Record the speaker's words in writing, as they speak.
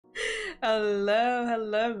Hello,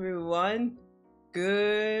 hello everyone.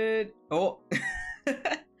 Good. Oh.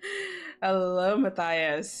 Hello,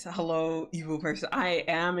 Matthias. Hello, evil person. I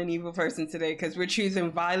am an evil person today because we're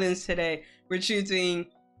choosing violence today. We're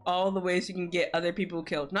choosing all the ways you can get other people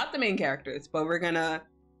killed. Not the main characters, but we're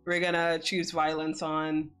gonna choose violence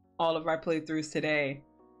on all of our playthroughs today.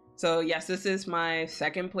 So yes, this is my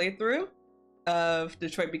second playthrough of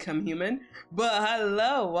Detroit Become Human. But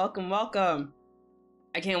hello, welcome.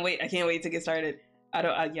 I can't wait to get started. I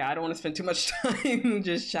don't want to spend too much time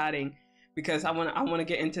just chatting because I want to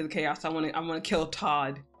get into the chaos. I want to kill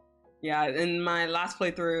Todd. Yeah, in my last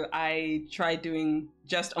playthrough, I tried doing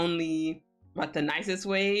just only the nicest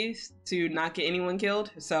ways to not get anyone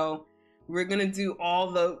killed. So we're gonna do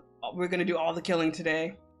all the killing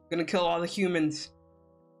today. We're gonna kill all the humans.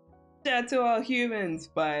 Yeah, to all humans.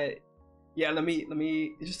 But yeah, let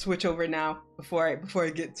me just switch over now before I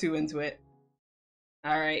get too into it.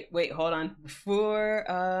 All right, wait, hold on. Before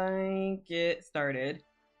I get started,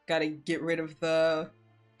 gotta get rid of the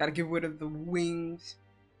wings.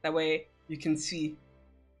 That way you can see.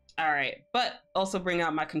 All right, but also bring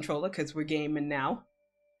out my controller because we're gaming now.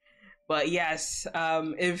 But yes,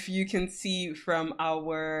 if you can see from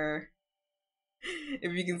our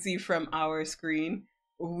screen,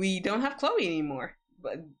 we don't have Chloe anymore.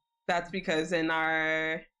 But that's because in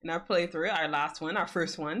our playthrough, our last one, our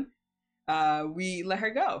first one, we let her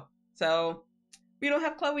go. So we don't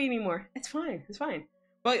have Chloe anymore. It's fine.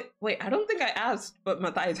 But wait, I don't think I asked, but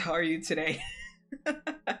Matthias, how are you today?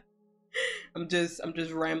 I'm just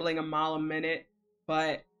rambling a mile a minute.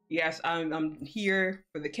 But yes, I'm here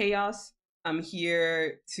for the chaos. I'm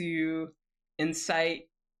here to incite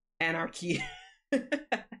anarchy.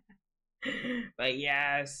 But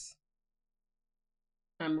yes,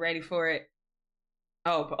 I'm ready for it.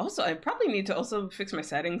 Oh, but also I probably need to also fix my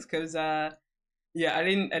settings because yeah, I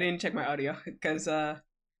didn't check my audio because yeah,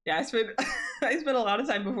 I spent I spent a lot of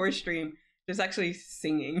time before stream just actually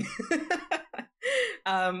singing.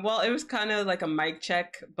 Well, it was kind of like a mic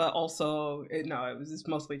check, but also no, it was just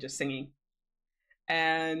mostly just singing.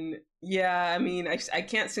 And yeah, I mean, I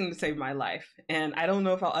can't sing to save my life, and I don't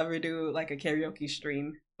know if I'll ever do like a karaoke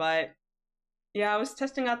stream, but yeah, I was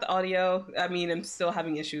testing out the audio. I mean, I'm still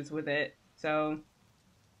having issues with it, so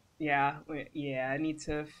yeah, I need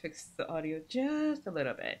to fix the audio just a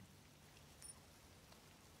little bit.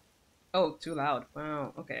 Oh, too loud.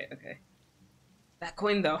 Wow. Okay. That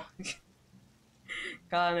coin though.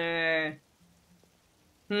 Connor.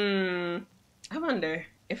 I wonder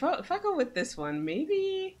if I go with this one,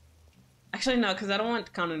 maybe. Actually, no, because I don't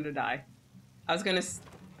want Connor to die. I was gonna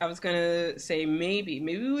say maybe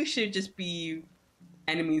we should just be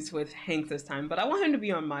enemies with Hank this time, but I want him to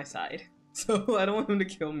be on my side, so I don't want him to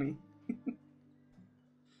kill me.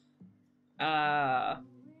 Oh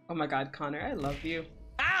my God, Connor, I love you.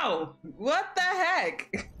 Ow! What the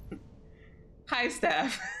heck? Hi,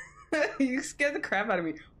 Steph. You scared the crap out of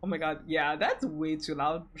me. Oh my God, yeah, that's way too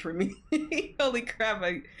loud for me. Holy crap,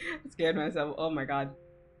 I scared myself. Oh my God.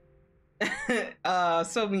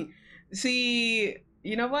 So me. See,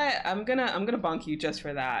 you know what? I'm gonna bonk you just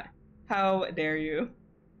for that. How dare you?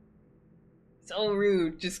 So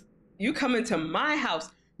rude. Just you come into my house.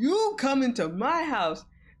 You come into my house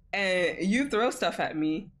and you throw stuff at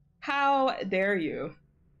me. How dare you?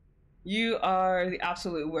 You are the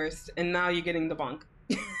absolute worst, and now you're getting the bonk.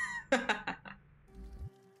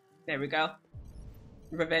 There we go.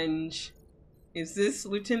 Revenge. Is this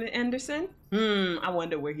Lieutenant Anderson? I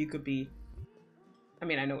wonder where he could be. I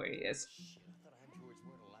mean, I know where he is.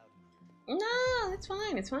 No, it's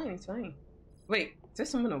fine. Wait, is there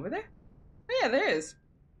someone over there? Oh yeah, there is.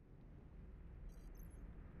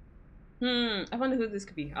 I wonder who this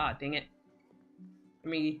could be. Ah, dang it. Let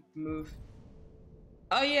me move.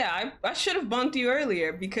 Oh yeah, I should have bunked you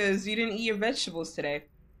earlier because you didn't eat your vegetables today.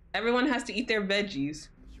 Everyone has to eat their veggies.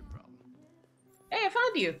 What's your problem? Hey, I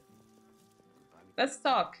found you. Let's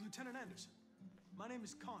talk. Lieutenant Anderson, my name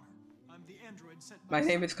is Connor. I'm the android sent by My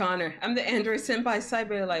name is Connor. I'm the android sent by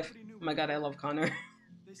Cyberlife. Oh my God, I love Connor.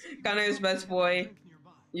 Connor is best boy.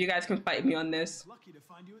 You guys can fight me on this. Lucky to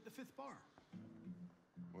find you at the 5th bar.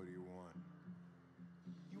 What do you want?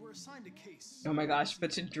 You were assigned a case. Oh my gosh,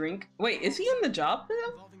 but to drink? Wait, is he on the job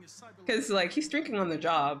though? Because like he's drinking on the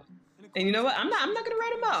job. And you know what? I'm not gonna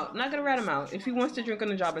rat him out. I'm not gonna rat him out. If he wants to drink on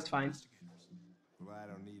the job, it's fine. Well, I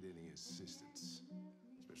don't need any assistance.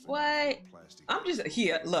 What? I'm just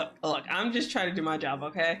here. Look. I'm just trying to do my job,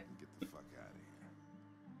 okay? Get the fuck out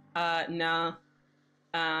of here. No.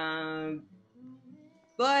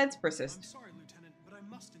 Let's persist. I'm sorry, Lieutenant, but I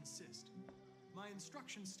must insist. My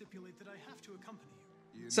instructions stipulate that I have to accompany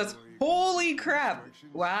you. So holy crap!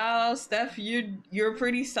 Wow, Steph, you're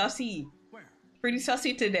pretty sussy. Where? Pretty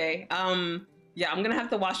sussy today. Yeah, I'm gonna have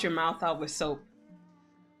to wash your mouth out with soap.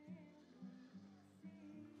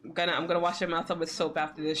 I'm gonna wash your mouth out with soap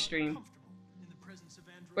after this stream. In the presence of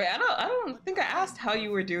androids. Wait, I don't think I asked how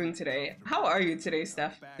you were doing today. How are you today,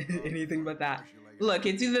 Steph? Anything but that. Look,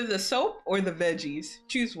 it's either the soap or the veggies.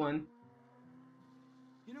 Choose one.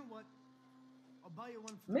 You know what? I'll buy you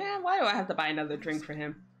one for Man, why do I have to buy another drink for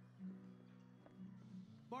him?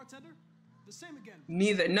 bartender. The same again.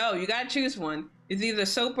 Neither. No, you gotta choose one. It's either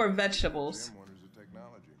soap or vegetables. Sam wonders at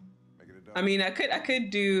technology. Make it a double. I mean, I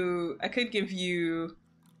could give you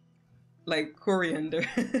like coriander.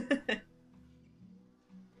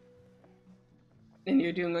 And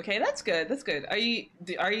you're doing okay. That's good. That's good. Are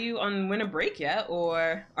you on winter break yet,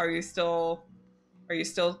 or are you still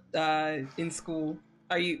in school?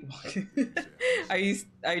 Are you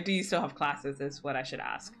do you still have classes? Is what I should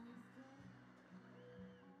ask.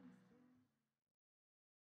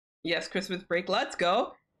 Yes, Christmas break. Let's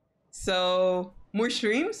go. So more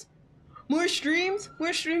streams, more streams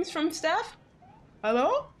from Steph.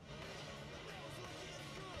 Hello.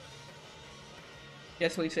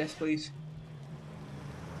 Yes, please. Yes, please.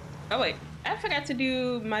 Oh wait, I forgot to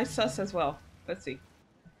do my sus as well. Let's see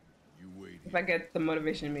You wait. if I get the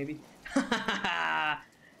motivation, maybe.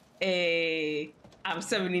 Hey, I'm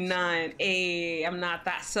 79. Hey, I'm not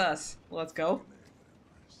that sus. Let's go.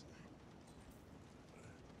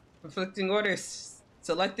 Conflicting orders.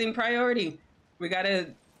 Selecting priority. We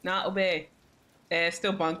gotta not obey.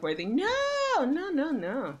 Still bonk worthy. No.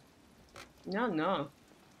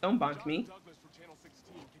 Don't bonk me.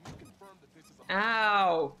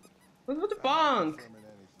 Ow. What's with the bonk?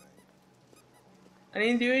 I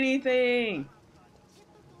didn't do anything.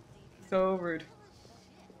 So rude.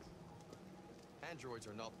 Androids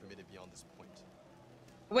are not permitted beyond this point.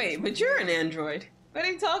 Wait, but you're an android. What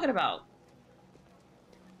are you talking about?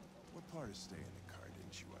 What part of staying in the car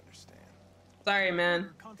didn't you understand? Sorry, man.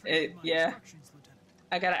 Contrary to my Yeah. instructions,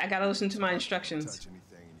 Lieutenant. I gotta listen to my instructions. Touch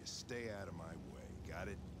anything and you stay out of my way. Got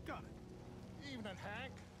it? Got it. Evening,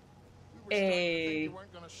 Hank. Hey. You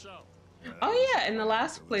weren't gonna show. Oh yeah, in the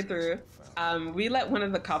last playthrough, we let one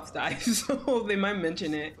of the cops die, so they might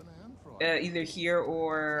mention it either here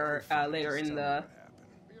or later in the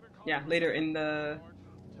later in the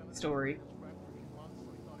story.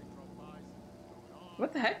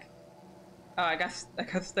 What the heck? Oh, I got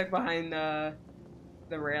stuck behind the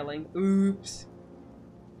railing. Oops.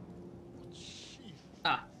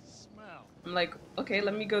 Ah. Smell. I'm like, okay,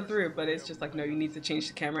 let me go through, but it's just like, no, you need to change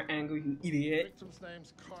the camera angle, you idiot. Victim's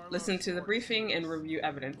name's Carlos Listen to the briefing and review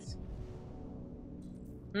evidence.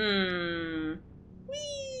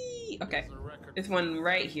 Whee! Okay, There's a record this one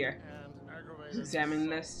right here. and aggravated Examine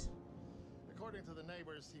assault. this. According to the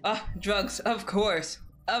neighbors, he Ah, drugs, of course.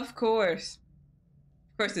 Of course.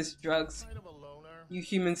 Of course it's drugs. kind of a loner. You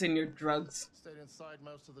humans and your drugs. Stayed inside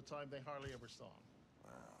most of the time. They hardly ever saw him.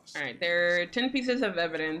 Alright, there are 10 pieces of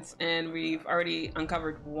evidence, and we've already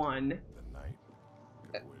uncovered one. The night.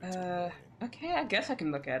 Could have waited till morning. Okay, I guess I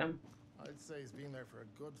can look at him. I'd say he's been there for a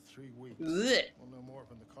good 3 weeks. Blech. We'll know more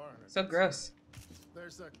from the coroner. So gross.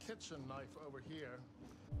 There's a kitchen knife over here.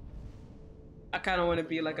 I kind of want to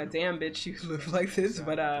be like a damn bitch you live like this,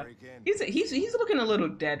 but he's looking a little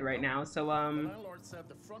dead right now. So The landlord said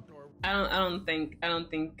the front door I don't think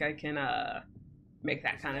I can make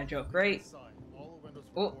that kind of joke, right? inside. All the windows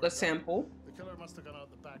were Oh, boarded let's up. sample. The killer must have gone out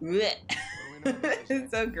the back. Blech. What do we know about this?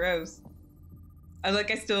 It's so gross.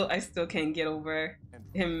 I still can't get over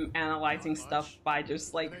him analyzing stuff by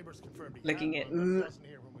just like The neighbors confirmed he licking had it. one, but he Ugh. wasn't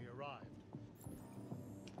here when we arrived.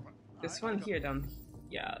 This I one got here the down. keys.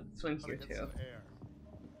 Yeah, this one I'll here get too. some air.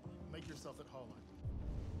 Make yourself at home.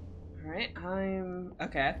 All right, I'm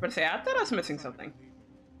okay. I was about to say I thought I was missing something.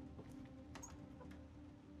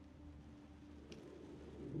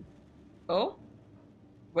 Oh,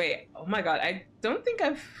 wait. Oh my god. I don't think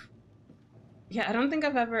I've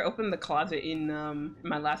ever opened the closet in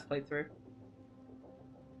my last playthrough.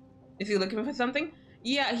 Is he looking for something?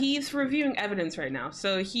 Yeah, he's reviewing evidence right now.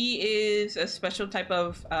 So he is a special type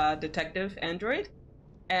of detective android.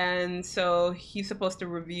 And so he's supposed to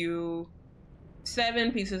review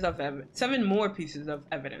 7 more pieces of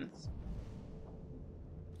evidence.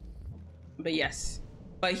 But yes.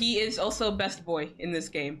 But he is also best boy in this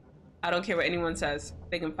game. I don't care what anyone says.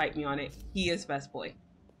 They can fight me on it. He is best boy.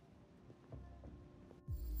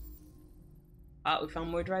 Ah, we found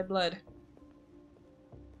more dry blood.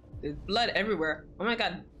 There's blood everywhere. Oh my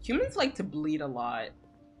god. Humans like to bleed a lot.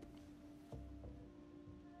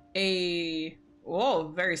 Whoa,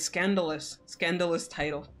 very scandalous. Scandalous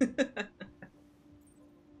title.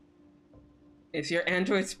 Is your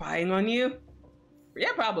android spying on you?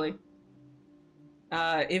 Yeah, probably.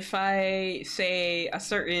 If I say a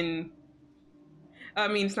certain, I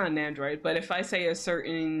mean, it's not an android, but if I say a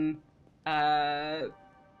certain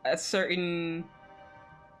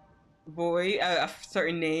boy, a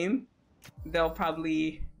certain name, they'll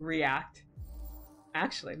probably react.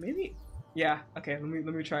 Actually, maybe. Yeah. Okay. Let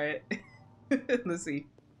me try it. Let's see.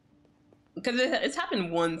 Because it's happened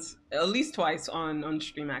once, at least twice on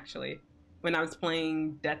stream actually, when I was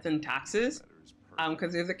playing Death and Taxes.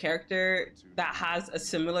 Because there's a character that has a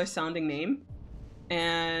similar sounding name,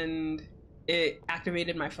 and it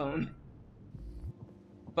activated my phone.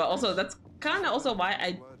 But also that's kind of also why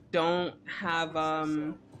I don't have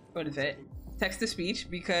what is it, text to speech,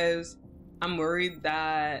 because I'm worried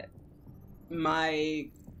that my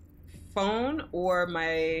phone or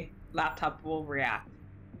my laptop will react.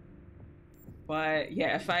 But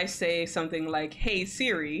yeah, if I say something like, "Hey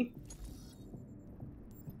Siri,"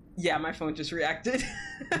 yeah, my phone just reacted.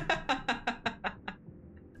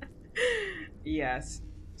 Yes.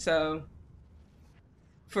 So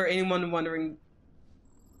for anyone wondering,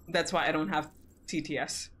 that's why I don't have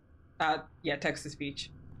TTS. Yeah, text to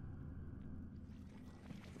speech.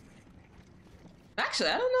 Actually,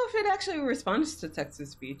 I don't know if it actually responds to text to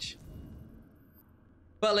speech.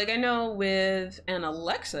 But like I know with an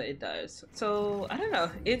Alexa it does. So I don't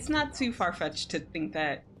know. It's not too far-fetched to think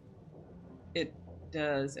that it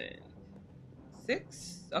doesn't.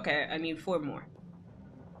 6? Okay, I need 4 more.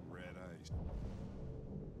 Red eyes.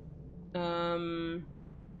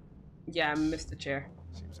 Yeah, I missed the chair.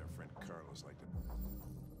 Seems our friend Carlos liked it.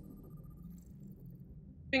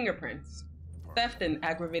 Fingerprints. Theft and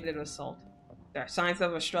aggravated assault. There are signs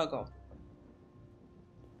of a struggle.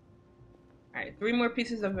 Alright, 3 more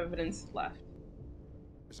pieces of evidence left.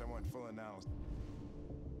 I want full analysis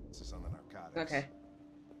on the narcotics. Okay.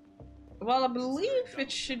 Well, I believe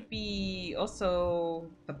it should be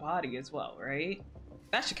also the body as well, right?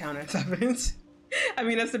 That should count as evidence. I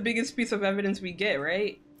mean, that's the biggest piece of evidence we get,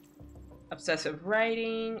 right? Obsessive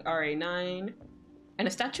writing, RA9, and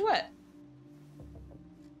a statuette.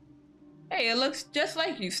 Hey, it looks just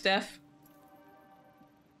like you, Steph.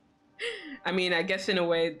 I mean, I guess in a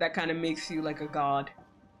way that kind of makes you like a god.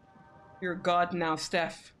 You're a god now,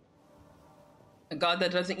 Steph. A god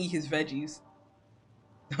that doesn't eat his veggies.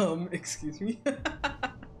 Excuse me.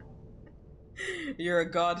 You're a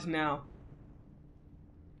god now.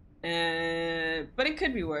 But it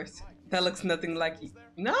could be worse. That looks nothing like you.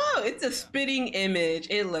 No, it's a spitting image.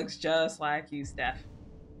 It looks just like you, Steph.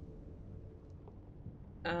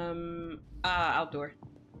 Outdoor.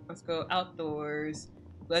 Let's go outdoors.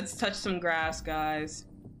 Let's touch some grass, guys.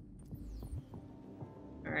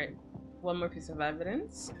 All right, 1 more piece of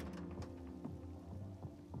evidence.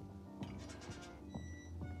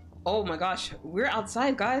 Oh my gosh, we're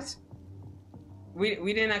outside, guys. We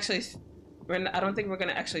didn't actually. I don't think we're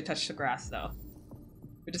gonna actually touch the grass though.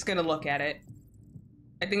 We're just gonna look at it.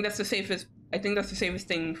 I think that's the safest. I think that's the safest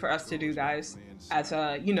thing for us to do, guys. As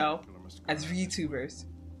you know, as VTubers,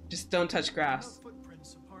 just don't touch grass. No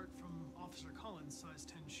footprints apart from Officer Collins' size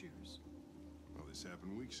 10 shoes. Well, this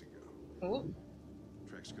happened weeks ago. Ooh.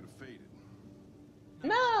 Tracks could have faded.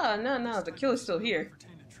 No, the killer's still here.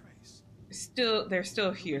 Retain a trace. They're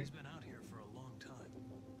still here. He's been out here for a long time.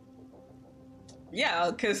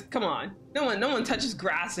 Yeah, cause come on, no one touches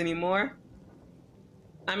grass anymore.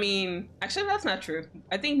 I mean, actually, that's not true.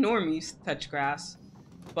 I think normies touch grass,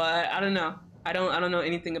 but I don't know. I don't know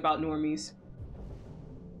anything about normies.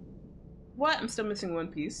 What? I'm still missing 1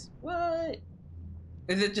 piece. What?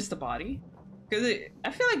 Is it just the body? Cause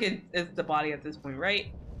I feel like it's the body at this point,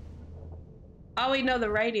 right? Oh wait, no, the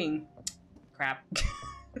writing. Crap.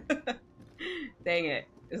 Dang it.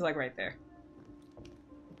 It's like right there.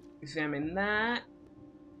 Examine that.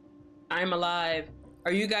 I'm alive.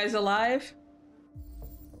 Are you guys alive?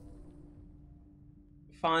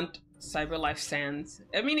 Font Cyberlife Sans.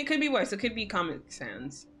 I mean, it could be worse. It could be Comic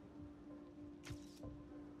Sans.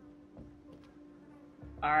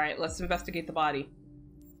 Alright, let's investigate the body.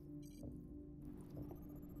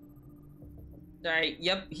 Alright,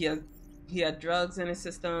 yep, he had drugs in his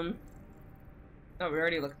system. Oh, we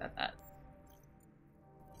already looked at that.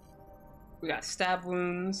 We got stab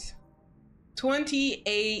wounds.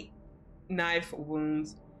 28 knife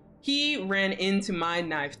wounds. He ran into my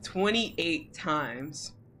knife 28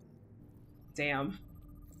 times. Damn.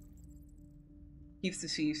 He's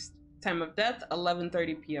deceased. Time of death,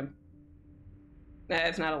 11:30 p.m. Nah,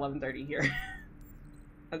 it's not 11:30 here.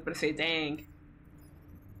 I was about to say, dang.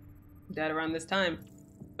 Dead around this time.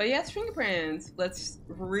 But yeah, it's fingerprints. Let's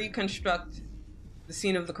reconstruct the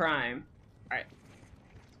scene of the crime. Alright.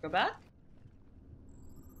 Let's go back.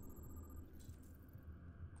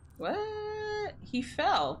 What? He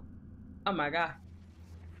fell. Oh my god.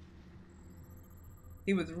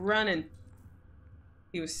 He was running.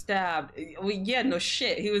 He was stabbed. Well, yeah, no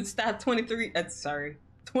shit. He was stabbed 28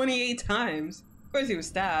 times. Of course he was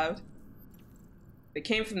stabbed. They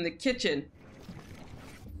came from the kitchen.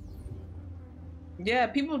 Yeah,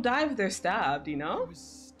 people die if they're stabbed, you know? He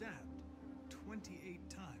was stabbed 28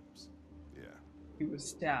 times. Yeah. He was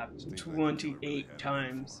stabbed Seems like the killer really 28 had it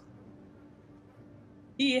times. before.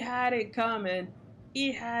 He had it coming.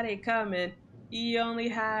 He had it coming. He only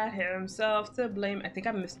had himself to blame. I think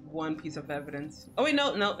I missed one piece of evidence. Oh wait,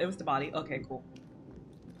 no, it was the body. Okay, cool.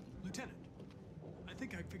 Lieutenant, I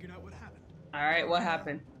think I figured out what happened. All right, what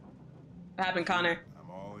happened? What happened, Connor? I'm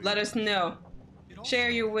all Let ears. us know. It all Share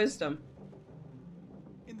your wisdom.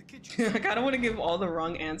 in the kitchen. I kind of want to give all the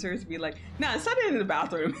wrong answers. Be like, nah, it's not in the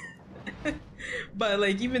bathroom. But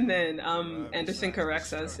like even then, Anderson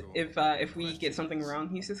corrects us if we get something wrong.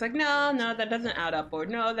 He's just like, no, that doesn't add up, or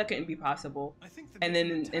no, that couldn't be possible. I think the And victim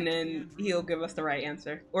then attacked the android. he'll give us the right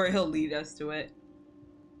answer, or he'll lead us to it.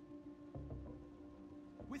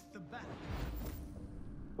 With the bat.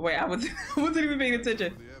 Wait, I wasn't even paying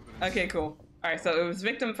attention. The evidence. Okay, cool. All right, so it was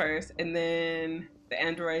victim first, and then the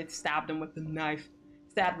android stabbed him with the knife.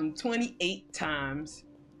 Stabbed him 28 times,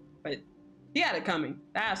 but he had it coming.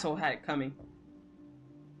 The asshole had it coming.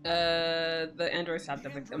 The android stabbed the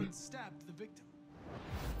victim. android stabbed the victim.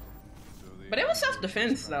 So the But it was android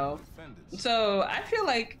self-defense, trying to though. defend itself. So I feel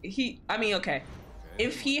like okay. Okay,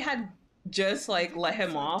 If he had just like let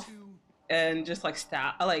him off and just like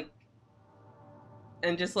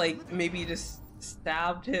maybe just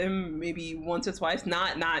stabbed him maybe once or twice,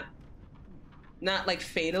 not like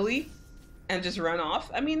fatally, and just run off,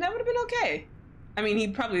 I mean, that would have been okay. I mean, he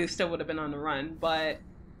probably still would have been on the run, but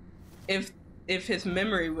if his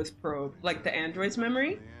memory was probed, like the android's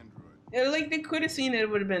memory, The android. like they could have seen it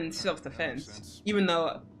would have been self-defense, Makes sense. even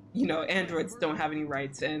though, you know, androids don't have any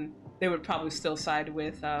rights, and they would probably still side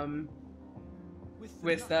with the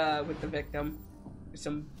victim.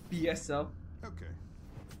 Some BS though. Okay.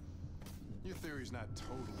 Your theory's not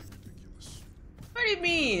totally ridiculous. What do you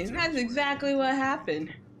mean? That's exactly what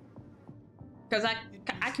happened. Cause I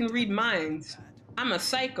can read minds. I'm a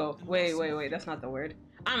psycho. Wait, that's not the word.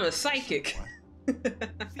 I'm a psychic. Theory.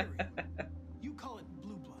 You call it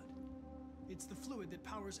blue blood. It's the fluid that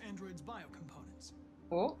powers androids' biocomponents.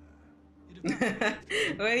 Oh. It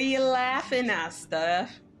evaporates. What are you laughing at,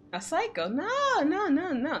 stuff? A psycho? No.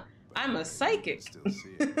 I'm a psychic. Still see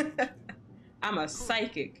it. I'm a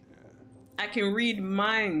psychic. I can read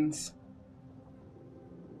minds.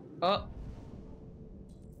 Oh.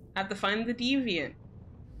 I have to find the deviant.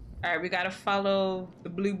 Alright, we gotta follow the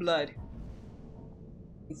blue blood.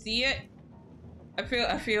 You see it? I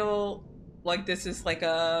feel like this is like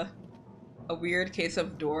a weird case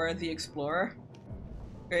of Dora the Explorer.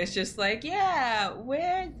 Where it's just like, yeah,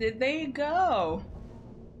 where did they go?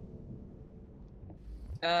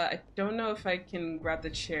 I don't know if I can grab the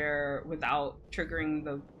chair without triggering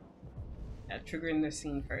the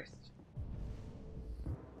scene first.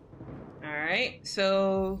 Alright,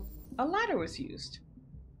 so a ladder was used.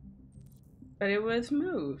 But it was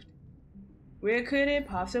moved. Where could it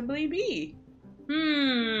possibly be?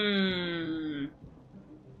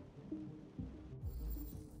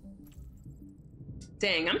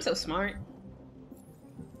 Dang, I'm so smart.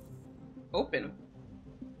 Open.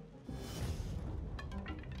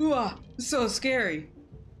 Ooh, so scary.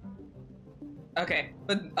 Okay,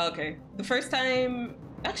 the first time,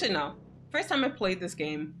 actually no. First time I played this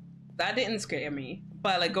game, that didn't scare me.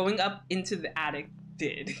 But like going up into the attic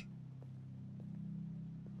did.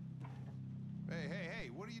 Hey,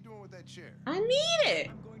 what are you doing with that chair? I need it.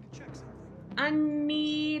 I'm going to check something. I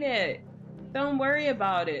need it. Don't worry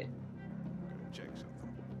about it. Check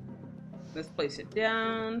something. Let's place it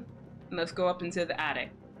down. And let's go up into the attic.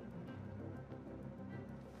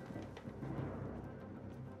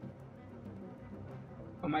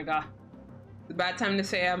 Oh my god. It's a bad time to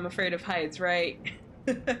say I'm afraid of heights, right?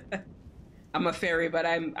 I'm a fairy, but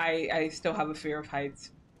I still have a fear of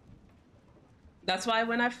heights. That's why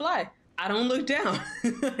when I fly, I don't look down.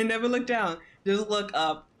 I never look down. Just look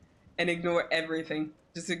up and ignore everything.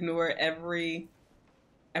 Just ignore every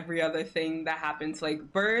other thing that happens.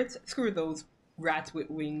 Like birds, screw those rats with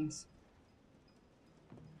wings.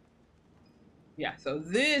 Yeah, so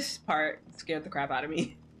this part scared the crap out of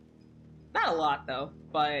me. Not a lot though,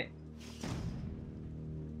 but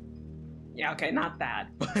yeah, okay, not that,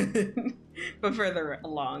 but further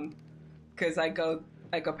along, because I go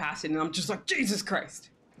past it and I'm just like, Jesus Christ.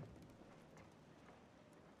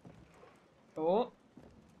 Oh.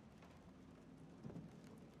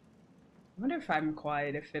 wonder if I'm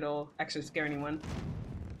quiet, if it'll actually scare anyone.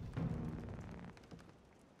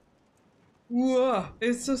 Whoa,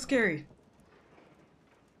 it's so scary.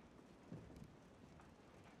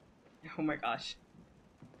 Oh my gosh.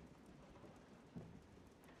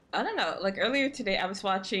 I don't know, like earlier today I was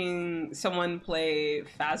watching someone play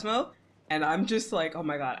Phasmo, and I'm just like, oh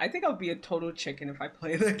my god, I think I'll be a total chicken if I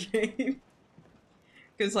play the game.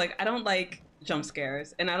 Because like, I don't like jump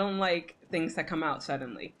scares, and I don't like things that come out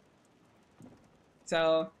suddenly.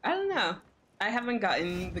 So, I don't know. I haven't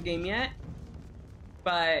gotten the game yet,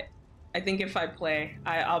 but I think if I play,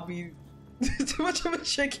 I'll be too much of a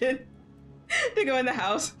chicken to go in the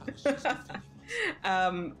house.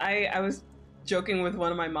 I was joking with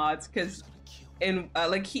one of my mods because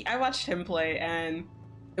I watched him play, and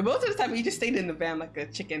most of the time he just stayed in the van like a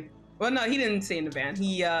chicken. Well, no, he didn't stay in the van.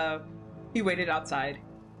 He waited outside.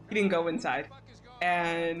 He didn't go inside,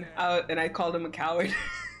 and I called him a coward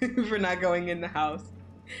for not going in the house.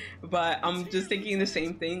 But I'm just thinking the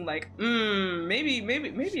same thing, like,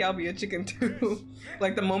 maybe I'll be a chicken too.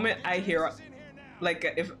 Like the moment I hear, like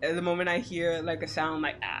the moment I hear like a sound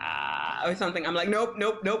like ah or something, I'm like,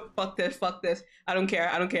 nope, fuck this, I don't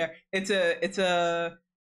care. It's a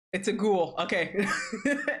ghoul, okay.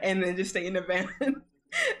 And then just stay in the van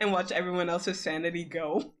and watch everyone else's sanity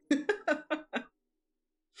go.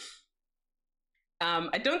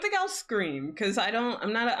 I don't think I'll scream because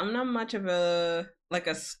I'm not much of a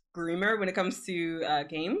screamer when it comes to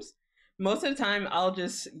games. Most of the time I'll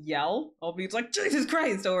just yell. I'll be like, Jesus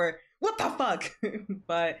Christ, or what the fuck.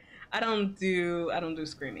 But I don't do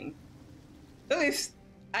screaming. At least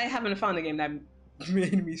I haven't found a game that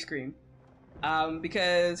made me scream.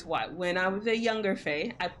 Because when I was a younger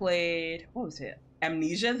Faye, I played, what was it?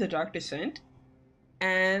 Amnesia: The Dark Descent.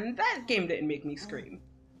 And that game didn't make me scream.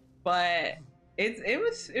 But it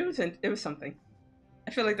was something.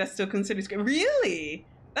 I feel like that's still considered scream. Really?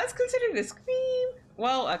 That's considered a scream?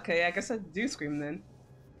 Well, okay, I guess I do scream then.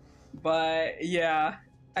 But yeah,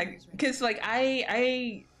 because like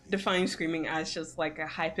I define screaming as just like a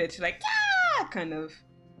high pitched like yeah kind of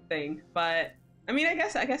thing. But I mean, I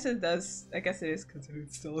guess it does. I guess it is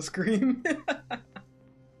considered still a scream.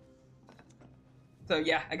 So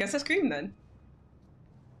yeah, I guess I scream then.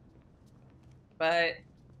 But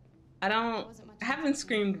I haven't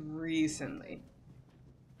screamed recently.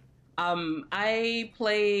 I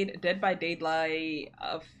played Dead by Daylight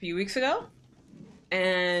a few weeks ago,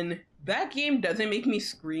 and that game doesn't make me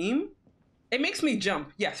scream. It makes me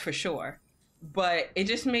jump, yes, for sure, but it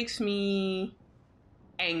just makes me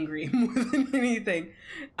angry more than anything.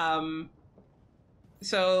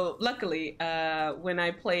 So luckily, when I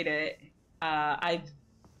played it, I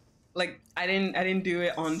didn't do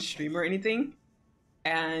it on stream or anything.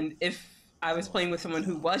 And if I was playing with someone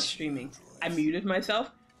who was streaming, I muted myself.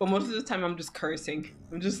 But most of the time I'm just cursing.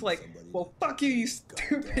 I'm just like, well, fuck you, you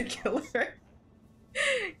stupid killer.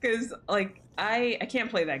 Because, like, I can't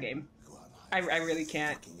play that game. I really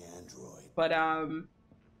can't. But,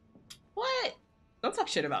 what? Don't talk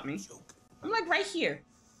shit about me. I'm, like, right here.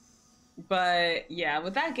 But, yeah,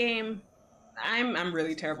 with that game, I'm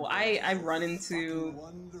really terrible. I run into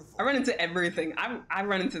everything. I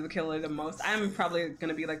run into the killer the most. I'm probably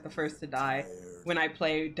gonna be like the first to die when I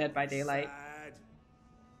play Dead by Daylight.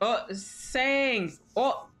 Oh, Sang!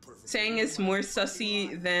 Oh, Sang is more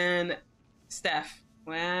sussy than Steph.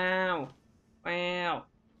 Wow. Wow.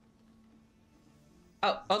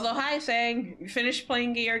 Oh, although hi Sang, you finished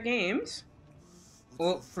playing your games?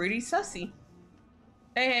 Well, pretty sussy.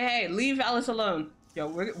 Hey, leave Alice alone. Yo,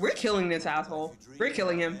 we're killing this asshole. We're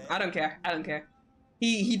killing him. I don't care.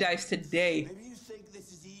 He dies today. Maybe you think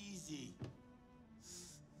this is easy.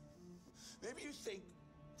 Maybe you think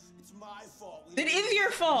it's my fault. It is your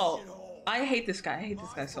fault. I hate this guy. I hate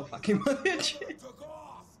this guy so fucking much.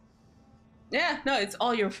 Yeah, no, it's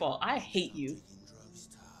all your fault. I hate you.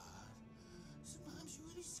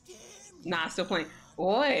 Nah, still playing.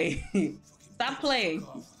 Oi, stop playing.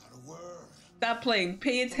 Stop playing.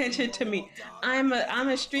 Pay attention to me. I'm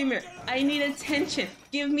a streamer. I need attention.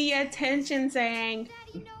 Give me attention, Zang.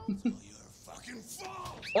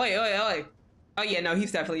 Oi. Oh yeah, no,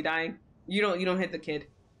 he's definitely dying. You don't hit the kid.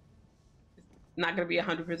 Not gonna be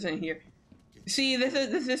 100% here. See, this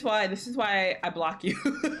is why I block you.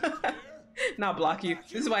 Not block you.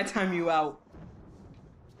 This is why I time you out.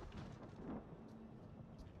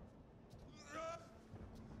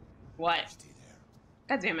 What?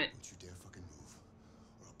 God damn it.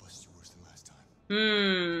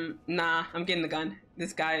 Nah, I'm getting the gun.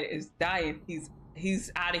 This guy is dying.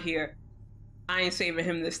 He's out of here. I ain't saving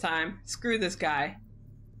him this time. Screw this guy.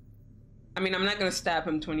 I mean, I'm not gonna stab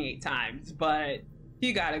him 28 times, but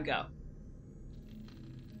he gotta go.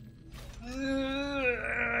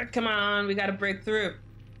 Come on, we gotta break through.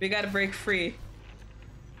 We gotta break free.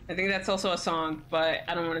 I think that's also a song, but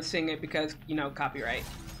I don't want to sing it because, you know, copyright.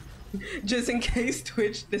 Just in case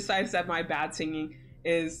Twitch decides that my bad singing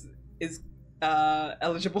is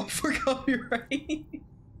eligible for copyright.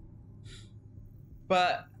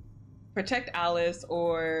 But protect Alice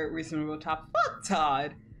or reasonable top. Fuck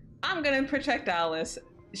Todd. I'm gonna protect Alice.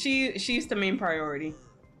 She's the main priority.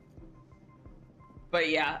 But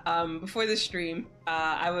yeah, before the stream,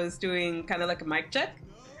 I was doing kind of like a mic check,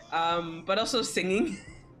 but also singing.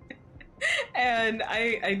 And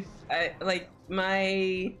I like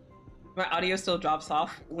my audio still drops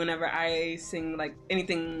off whenever I sing like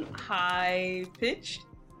anything high pitched,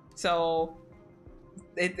 so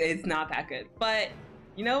it's not that good. But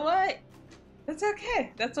you know what? That's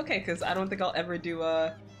okay. That's okay, because I don't think I'll ever do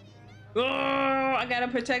a. Oh, I gotta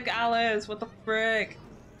protect Alice. What the frick?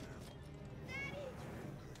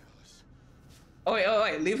 Oh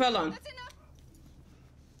wait, leave her alone. That's enough.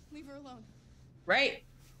 Leave her alone. Right?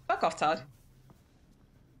 Fuck off, Todd.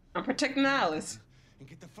 I'm protecting Alice. And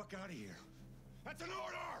get the fuck out of here. That's an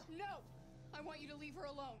order! No! I want you to leave her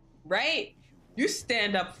alone. Right? You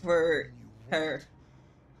stand up for her.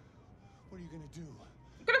 What are you gonna do?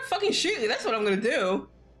 I'm gonna fucking shoot you. That's what I'm gonna do.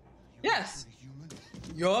 Yes. A human?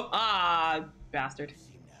 Yup. Ah, bastard. You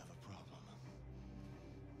seem to have a problem.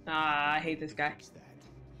 Ah, I hate this guy. Fix that.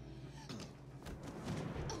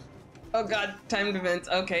 Oh god, timed events.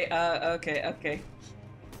 Okay, okay.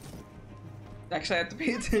 Actually, I have to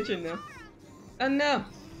pay attention now. Oh no.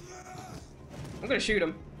 I'm gonna shoot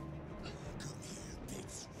him.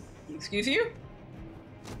 Excuse you?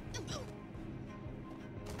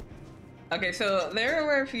 Okay, so there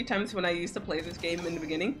were a few times when I used to play this game in the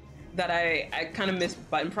beginning that I kind of missed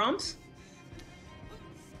button prompts.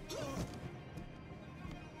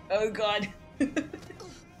 Oh god.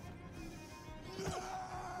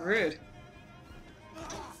 Rude.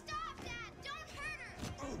 Stop that! Don't hurt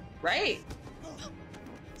her! Right?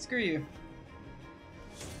 Screw you.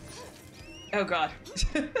 Oh god.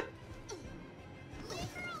 Leave her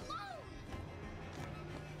alone!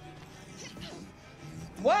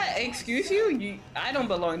 What? Excuse you? I don't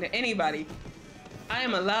belong to anybody. I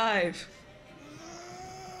am alive.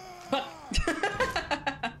 Fuck.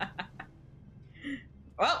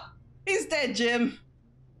 Well, he's dead, Jim.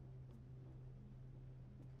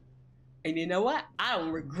 And you know what? I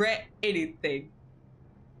don't regret anything.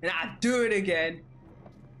 And I do it again.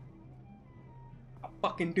 I'll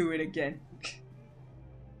fucking do it again.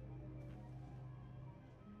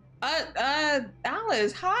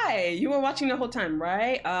 Alice, hi. You were watching the whole time,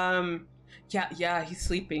 right? Yeah, he's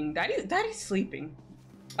sleeping. Daddy's sleeping.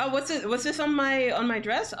 Oh, what's this on my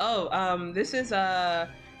dress? Oh, this is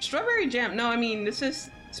strawberry jam. No, I mean this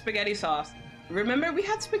is spaghetti sauce. Remember we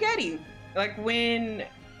had spaghetti. Like when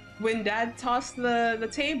Dad tossed the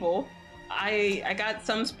table, I got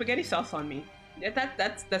some spaghetti sauce on me.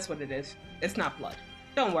 That's what it is. It's not blood.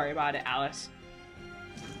 Don't worry about it, Alice.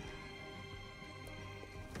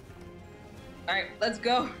 Alright, let's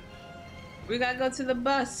go. We gotta go to the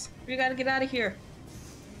bus. We gotta get out of here.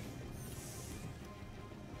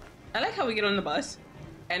 I like how we get on the bus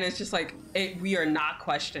and it's just like, we are not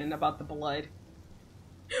questioned about the blood.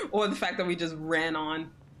 Or the fact that we just ran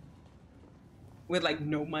on with like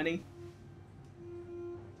no money.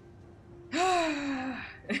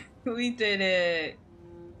 We did it.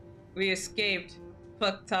 We escaped.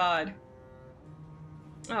 Fuck Todd.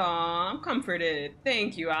 Aw, I'm comforted.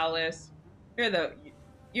 Thank you, Alice.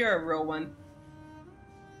 You're a real one.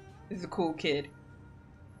 He's a cool kid.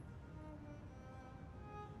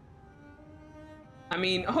 I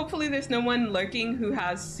mean, hopefully there's no one lurking who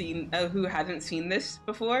hasn't seen this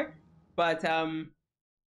before, but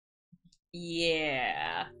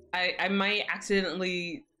yeah, I might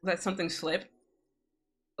accidentally let something slip,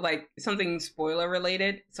 like something spoiler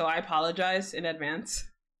related, so I apologize in advance.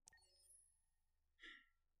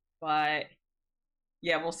 But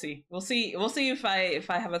yeah, we'll see. We'll see if I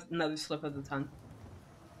have another slip of the tongue.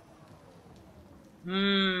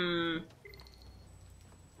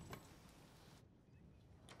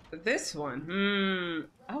 This one.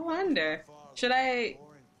 I wonder. Should I?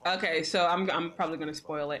 Okay, so I'm probably gonna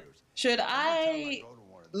spoil it. Should I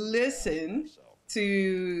listen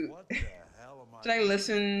to? Should I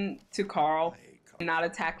listen to Carl and not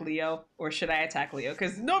attack Leo, or should I attack Leo?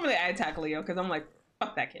 Because normally I attack Leo because I'm like,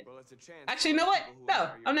 fuck that kid. Actually, you know what? No,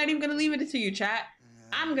 I'm not even gonna leave it to you, chat.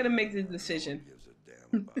 I'm gonna make the decision. Gives a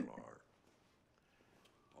damn about art.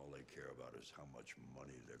 All they care about is how much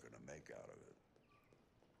money they're gonna make out of it.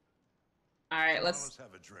 All right, let's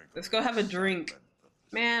go have a drink.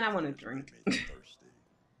 Man, I want a drink. Thirsty.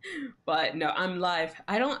 But no, I'm live.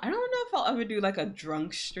 I don't know if I'll ever do like a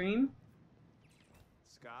drunk stream.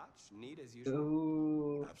 Scotch, neat as usual.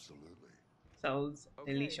 Ooh, Absolutely. sounds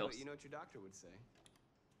Okay, delicious. but you know what your doctor would say.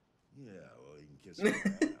 Yeah, well, you can kiss my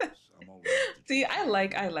ass. I'm old enough to See, choose I my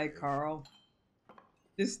like own Carl.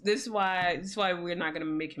 This is why we're not gonna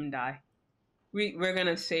make him die. We're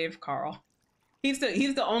gonna save Carl. He's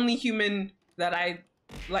the only human that I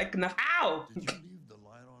like enough. Ow! Did you leave the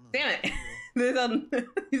light on? Damn it!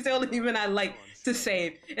 He's the only human I like to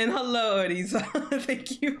save. And hello, Odie's.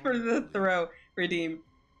 Thank you for the throw, redeem.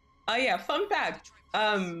 Oh yeah, fun fact.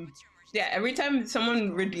 Yeah, every time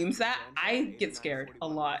someone redeems that, I get scared a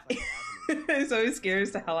lot. So it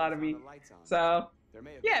scares the hell out of me. So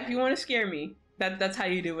yeah, if you want to scare me, that's how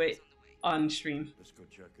you do it on stream. Let's go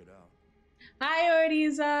check it out. Hi,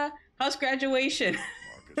 Ortiza. How's graduation?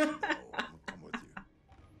 Marcus, no, I'm gonna come with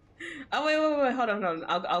you. Oh wait, hold on.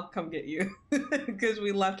 I'll come get you because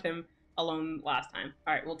we left him alone last time.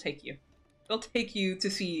 All right, we'll take you. We'll take you to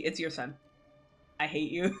see it's your son. I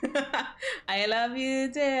hate you. I love you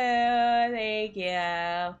too. Thank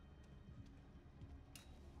you.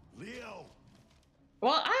 Leo!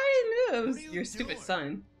 Well, I already knew it was What are you your stupid doing?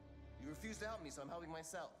 son. You refused to help me, so I'm helping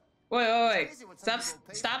myself. Wait. It's crazy what some people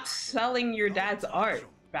pay Stop for. selling your dad's art,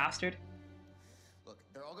 bastard. Look,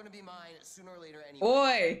 they're all gonna be mine sooner or later anyway.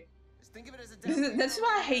 Boy, Just think of it as a this is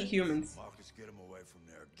why I hate humans. Marcus, get him away from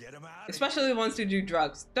there. Get him out. Especially the ones who do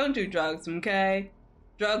drugs. Don't do drugs, okay?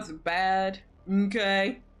 Drugs are bad,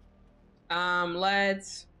 okay?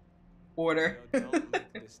 Let's order. Don't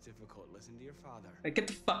make this difficult. Listen to your father. Like, get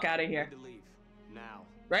the fuck out of You here. need to leave now.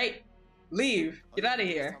 Right? Leave. Get out of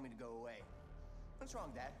here. Tell me to go away. What's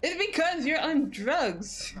wrong, Dad? It's because you're on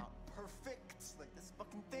drugs. Not perfect, like this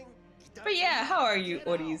fucking thing. But yeah, how are you,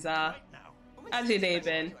 Oriza? Right now. What How's makes your you day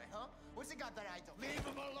special been? anyway, huh? What's it got that I don't? Leave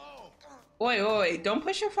him alone. Oi, don't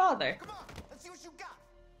push your father. Come on, let's see what you got.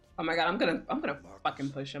 Oh my god, I'm gonna fucking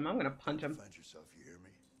push him. I'm gonna punch him. Defend yourself, you hear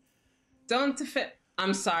me? Don't defend.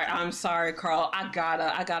 I'm sorry, Carl. I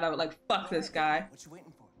gotta like fuck this guy. What you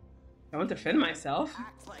waiting for? Don't defend myself.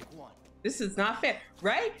 Act like one. This is not fair,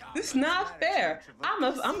 right? This is not fair.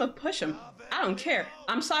 I'm a push him. I don't care.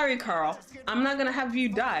 I'm sorry, Carl. I'm not gonna have you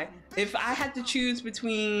die. If I had to choose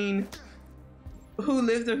between who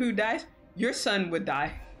lives or who dies, your son would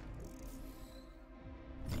die.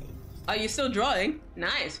 Are you still drawing?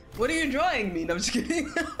 Nice. What are you drawing me? No, I'm just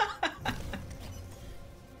kidding.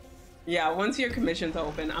 Yeah, once your commission's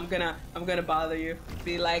open, I'm gonna bother you.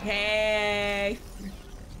 Be like, hey.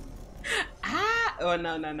 Ah. Oh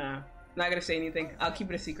no. Not gonna say anything. I'll keep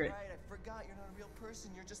it a secret. Right, I forgot you're not a real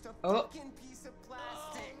person. You're just a Oh. fucking piece of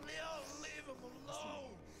plastic. Leo, leave him alone.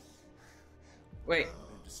 Wait. I'm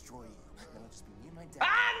gonna destroy you. That'll just be me and my dad.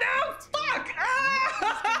 Ah no! Fuck!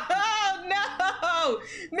 Ah! No!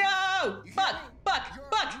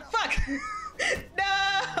 Fuck! No!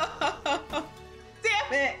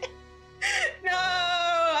 Damn it! No!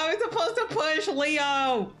 I was supposed to push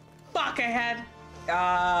Leo. Fuck!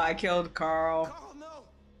 I killed Carl. Carl, no.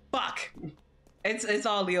 Fuck! It's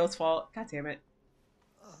all Leo's fault. God damn it!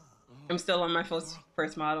 I'm still on my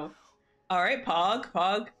first model. All right,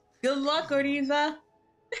 Pog. Good luck, Oriza.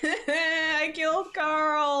 I killed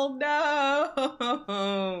Carl.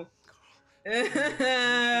 No.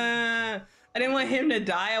 I didn't want him to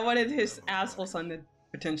die. I wanted his asshole son to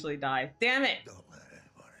potentially die. Damn it. Don't let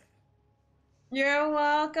anybody. You're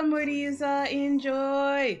welcome, Oriza.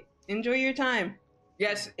 Enjoy your time.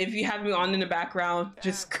 Yes, if you have me on in the background,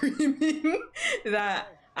 just screaming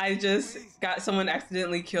that I just got someone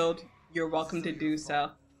accidentally killed, you're welcome to do so.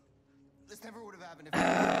 This never would have happened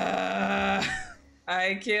if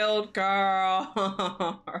I killed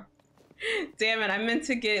Carl. Damn it, I meant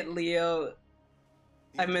to get Leo.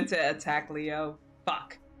 I meant to attack Leo.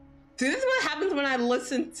 Fuck. See, this is what happens when I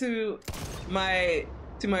listen to my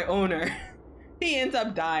owner. He ends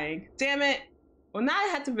up dying. Damn it. Well, now I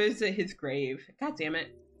had to visit his grave. God damn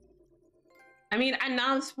it. I mean, I know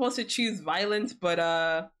I'm supposed to choose violence, but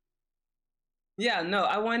yeah, no,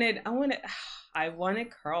 I wanted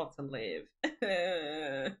Carl to live.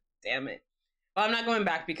 Damn it. Well, I'm not going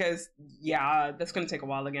back because yeah, that's gonna take a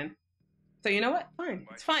while again. So you know what? Fine.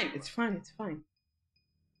 It's fine. What happened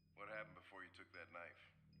before you took that knife?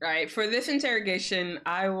 Right, for this interrogation,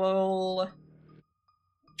 I will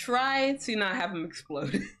try to not have him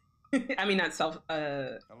explode. I mean, not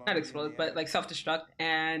explode, but like self-destruct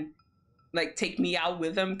and like take me out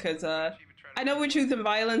with him, because I know we're choosing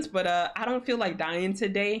violence, but I don't feel like dying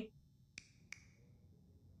today.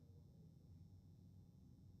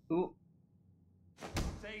 Ooh.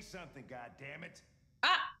 Say something, goddammit.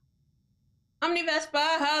 Ah!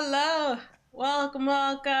 Omnivespa, hello! Welcome,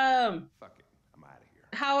 welcome. Fuck it. I'm out of here.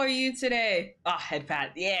 How are you today? Oh, head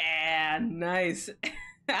pat. Yeah, nice.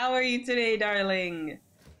 How are you today, darling?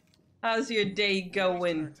 How's your day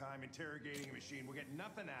going? Our time interrogating a machine. We'll get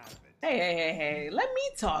nothing out of it. Hey. Let me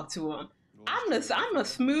talk to him. I'm a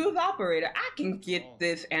smooth operator. I can get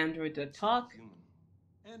this android to talk.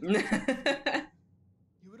 And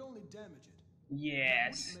you would only damage it.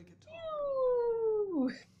 Yes. Make it talk.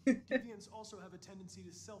 Ooh. Deviants also have a tendency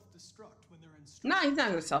to self-destruct when they're in stress. Nah, he's not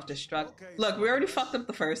gonna self-destruct. Okay, Look, we already fucked up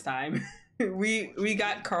the first time. we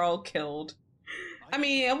got Carl killed. I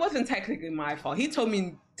mean, it wasn't technically my fault. He told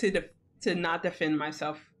me to not defend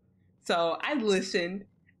myself, so I listened,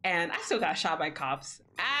 and I still got shot by cops.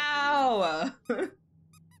 Ow! Go ahead.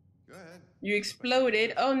 You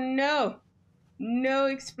exploded. Oh no! No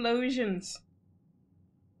explosions.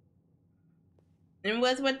 And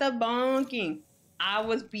what's with the bonking? I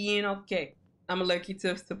was being okay. I'm a lurky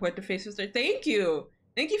to support the face sister. Thank you.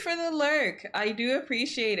 Thank you for the lurk. I do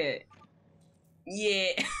appreciate it.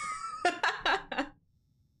 Yeah.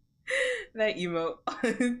 That emote.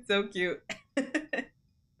 It's so cute.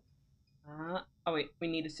 Oh wait, we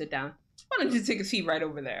need to sit down. Why don't you take a seat right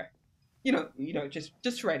over there? You know,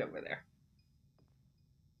 just right over there.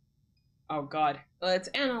 Oh god. Let's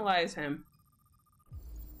analyze him.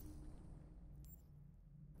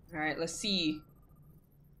 Alright, let's see.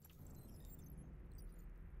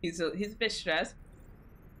 He's a bit stressed.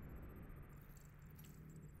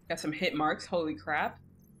 Got some hit marks, holy crap.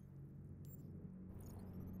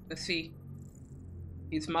 Let's see.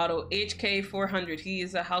 He's model HK400. He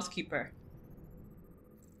is a housekeeper.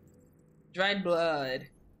 Dried blood.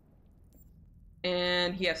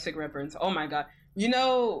 And he has cigarette burns. Oh my god. You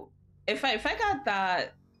know, if I got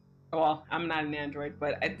that, well, I'm not an android,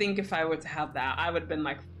 but I think if I were to have that, I would have been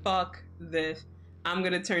like, fuck this. I'm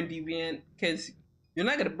gonna turn deviant, because you're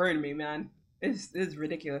not gonna burn me, man. This is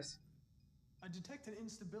ridiculous. I detect an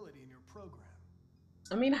instability in your program.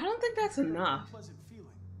 I mean, I don't think that's enough. Unpleasant feeling,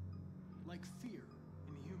 like fear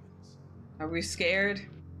in humans. Are we scared?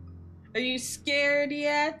 Are you scared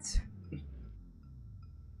yet? You're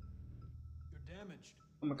damaged.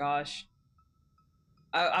 Oh my gosh.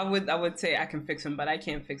 I would say I can fix him, but I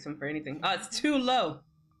can't fix him for anything. Oh, it's too low.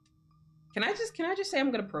 Can I just say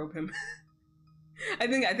I'm gonna probe him? I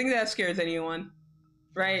think that scares anyone,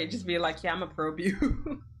 right? Just be like, yeah, I'm gonna probe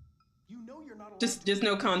you. You know you're not just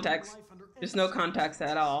no context. Just no context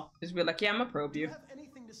at all. Just be like, yeah, I'm gonna probe you. Do you have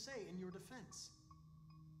anything to say in your defense?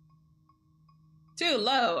 Too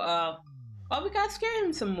low. Well, we gotta scare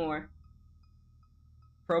him some more.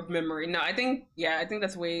 Probe memory. No, I think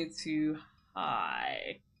that's way too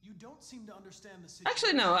high. You don't seem to understand the situation.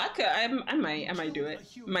 Actually, no, I might do it.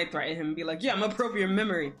 Might threaten him and be like, yeah, I'm gonna probe your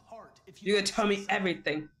memory. You gonna tell me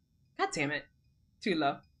everything. God damn it. Too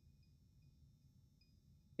low.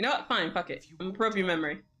 You know what? Fine, fuck it. I'm gonna probe your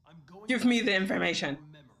memory. Give me the information.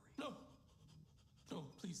 No,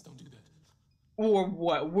 please don't do that. Or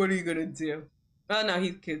what? What are you gonna do? Oh no,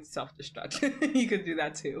 he could self-destruct. He could do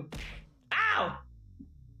that too. Ow!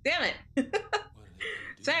 Damn it!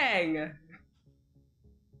 Dang!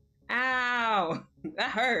 Ow!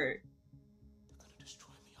 That hurt. They're gonna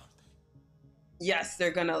destroy me, aren't they? Yes,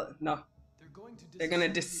 they're gonna. No. They're gonna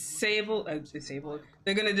disable. They're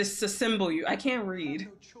gonna disassemble you. I can't read.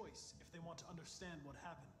 No choice if they want to understand what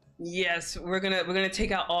happened. Yes, we're gonna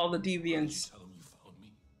take out all the deviants.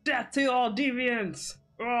 Death to all deviants!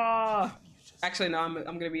 Ah! Actually, no, I'm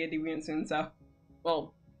gonna be a deviant soon. So,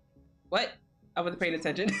 well, what? I wasn't paying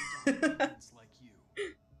attention.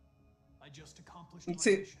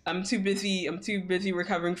 I'm too busy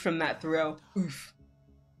recovering from that throw. Oof.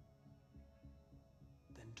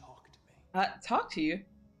 Then talk to me. Talk to you?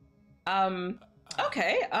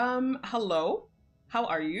 Okay, hello? How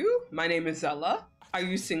are you? My name is Zela. Are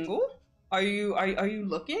you single? Are you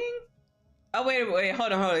looking? Oh, wait,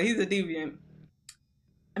 hold on. He's a deviant.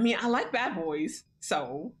 I mean, I like bad boys,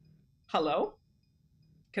 so, hello?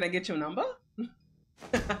 Can I get your number?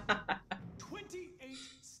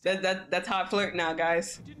 28 That's how I flirt now,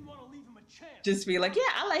 guys. Didn't want to leave him a chance. Just be like, yeah,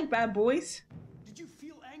 I like bad boys. Did you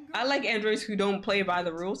feel anger? I like androids who don't play by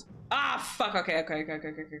the rules. Ah, fuck. Okay.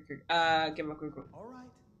 Give up. All right.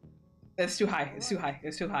 It's too high. It's too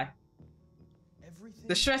high.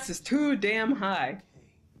 The stress is too damn high.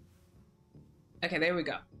 Okay, there we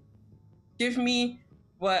go. Give me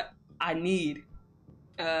what I need.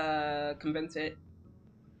 Convince it.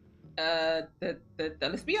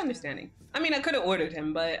 Let's be understanding. I mean, I could have ordered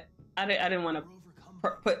him, but I didn't want to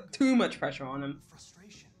put too much pressure on him.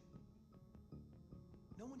 Frustration.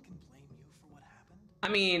 No one can blame you for what happened. I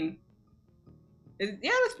mean,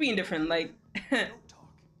 yeah, let's be indifferent. Like, Don't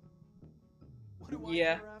talk.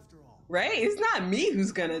 Yeah. Right? It's not me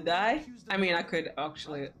who's gonna die. I mean, I could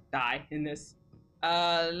actually die in this.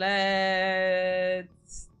 Let's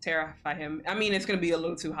terrify him. I mean, it's gonna be a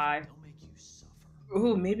little too high.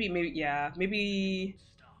 Ooh, maybe, yeah. Maybe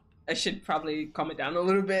I should probably calm it down a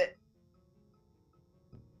little bit.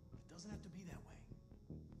 It doesn't have to be that way.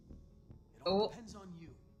 It all depends on you.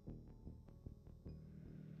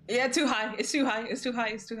 Yeah, too high. It's too high. It's too high.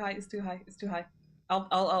 It's too high. It's too high. It's too high.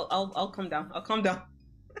 I'll calm down. I'll calm down.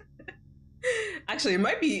 Actually, it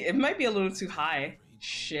might be a little too high.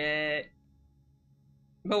 Shit.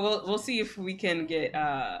 But we'll see if we can get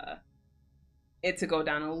it to go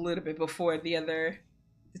down a little bit before the other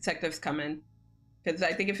detectives come in. Because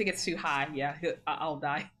I think if it gets too high, yeah, I'll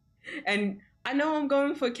die. And I know I'm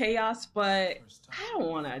going for chaos, but I don't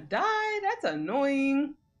want to die. That's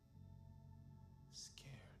annoying. Scared.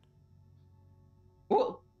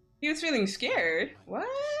 Well, he was feeling scared. What?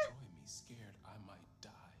 Destroy me, scared I might die.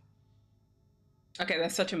 Okay,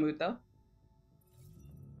 that's such a mood, though.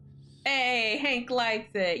 Hey, Hank likes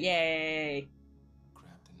it. Yay.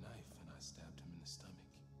 Grabbed a knife and I stabbed him in the stomach.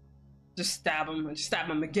 Just stab him and stab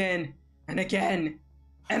him again and again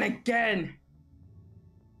and again.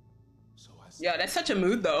 So Yo, that's such a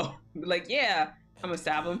mood, though. Like, yeah, I'm gonna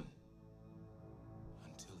stab him.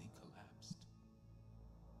 Until he collapsed.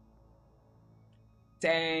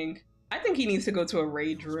 Dang. I think he needs to go to a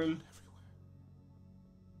rage room.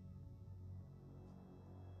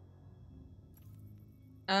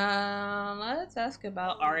 Let's ask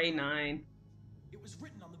about RA9. It was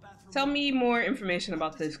written on the bathroom. Tell me more information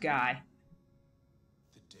about this guy.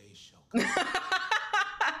 The day shall come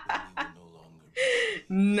when we will no longer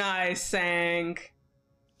be. Nice, Sang.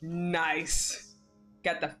 Nice.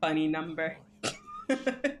 Got the funny number. We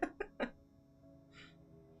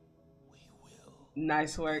will.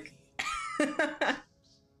 Nice work.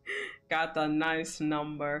 Got the nice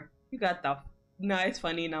number. You got the nice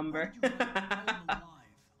funny number.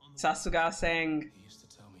 Sasuga Sang. He used to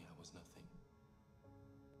tell me I was nothing.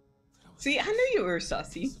 That I was See, I knew you were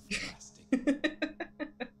sussy. piece of plastic.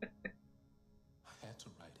 I had to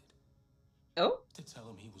write it Oh? to tell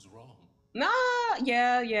him he was wrong. Nah,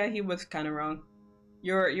 yeah, he was kind of wrong.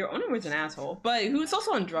 Your owner was an asshole, but he was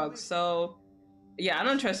also on drugs, so yeah, I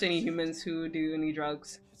don't trust any humans who do any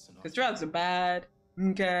drugs. It's an Because drugs are bad,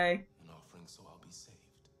 okay? offering so I'll be saved.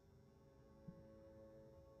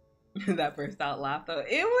 That burst out laugh though.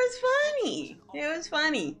 It was funny. It was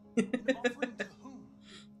funny. Offering to whom?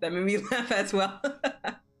 That made me laugh as well.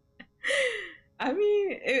 I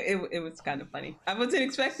mean, it was kind of funny. I wasn't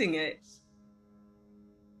expecting it.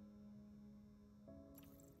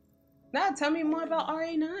 Nah, tell me more about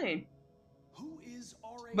RA9. Who is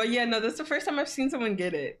RA? But yeah, no, that's the first time I've seen someone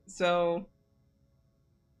get it. So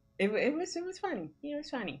it was funny. Yeah, it was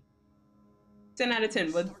funny. 10 out of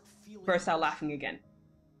 10 would burst out laughing again.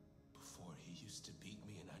 Before he used to beat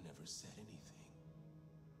me and I never said anything.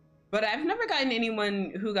 But I've never gotten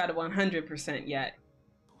anyone who got a 100% yet.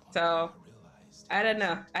 So I don't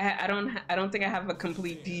know. I don't think I have a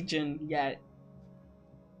complete degen yet.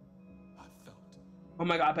 I felt Oh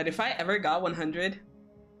my god, but if I ever got 100,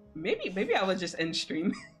 maybe I would just end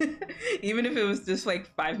stream. Even if it was just like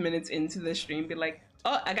 5 minutes into the stream, be like,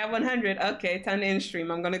 oh, I got 100. Okay, time to end stream.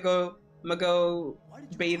 I'm gonna go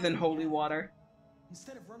bathe in holy water.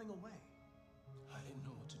 Instead of running away. I didn't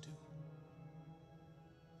know what to do.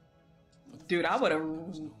 Dude, I would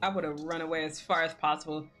have run away as far as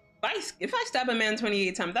possible. If I stab a man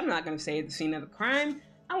 28 times, I'm not gonna stay at the scene of the crime.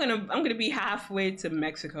 I'm gonna be halfway to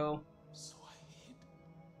Mexico. So I hid.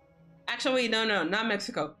 Actually, wait, no, not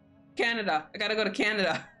Mexico. Canada. I gotta go to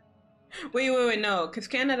Canada. Wait, no, because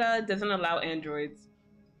Canada doesn't allow androids.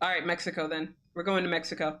 Alright, Mexico then. We're going to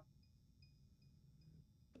Mexico.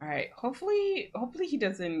 Alright, hopefully he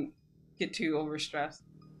doesn't get too overstressed.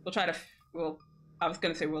 We'll try to, I was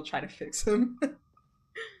gonna say we'll try to fix him.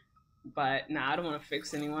 But, nah, I don't want to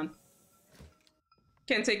fix anyone.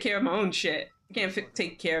 Can't take care of my own shit. I can't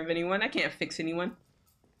take care of anyone. I can't fix anyone.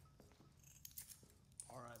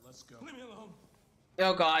 Alright, let's go. Leave me alone.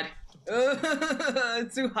 Oh god.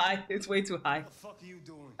 It's too high. It's way too high. What the fuck are you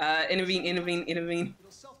doing? Intervene.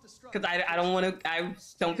 It'll self-destruct. Because I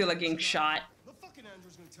don't feel like getting shot. The fucking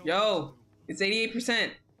Andrew's gonna tell me what Yo, to do. it's 88%.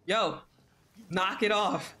 Yo, knock it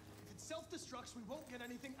off. If it self-destructs, we won't get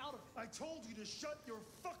anything out of it. I told you to shut your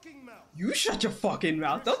fucking mouth. You shut your fucking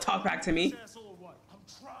mouth. Don't talk back to me. Asshole or what? I'm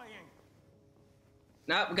trying.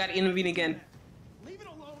 Nah, we gotta intervene again. Leave it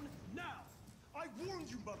alone now. I warned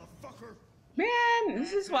you, motherfucker. Man,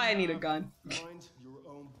 this is why I need a gun. Mind your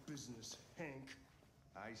own business, Hank.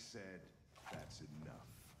 I said that's enough.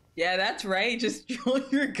 Yeah, that's right. Just throw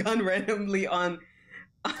your gun randomly on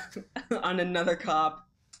on another cop,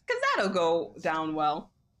 because that'll go down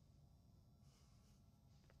well.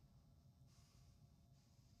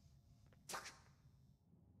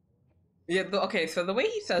 Yeah, okay, so the way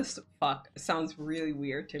he says fuck sounds really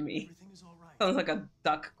weird to me. Everything is all right. Sounds like a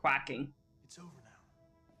duck quacking. It's over now.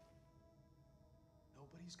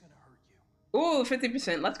 Nobody's gonna hurt you. Ooh,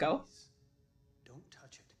 50%, let's go. Please, don't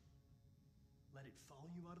touch it. Let it follow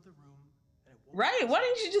you out of the room, and it won't. Right, why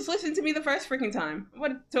didn't you just listen to me the first freaking time? I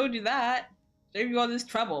would have told you that. Save you all this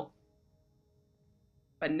trouble.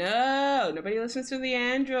 But no, nobody listens to the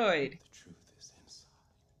android. The truth is inside.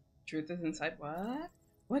 Truth is inside what?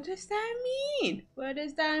 What does that mean? What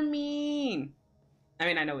does that mean? I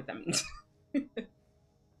mean, I know what that means.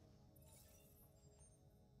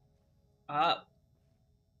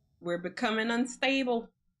 We're becoming unstable.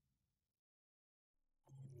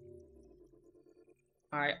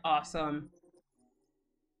 All right, awesome.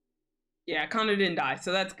 Yeah, Connor didn't die,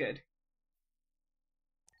 so that's good.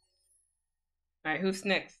 All right, who's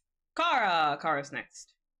next? Kara. Kara's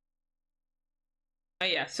next. Oh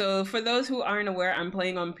yeah, so for those who aren't aware, I'm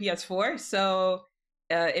playing on PS4. So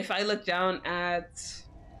if I look down at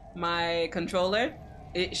my controller,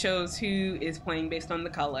 it shows who is playing based on the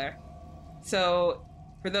color. So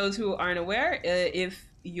for those who aren't aware, if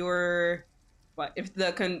the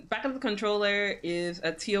back of the controller is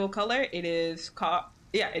a teal color, it is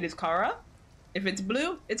Kara. If it's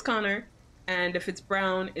blue, it's Connor, and if it's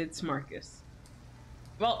brown, it's Marcus.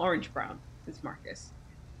 Well, orange brown, it's Marcus.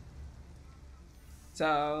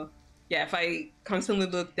 So yeah, if I constantly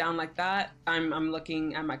look down like that, I'm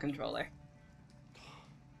looking at my controller,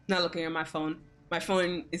 not looking at my phone. My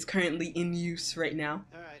phone is currently in use right now.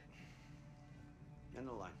 All right. End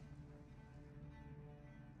the line.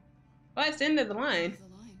 Oh, it's the end of the line.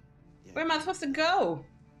 Yeah. Where am I supposed to go?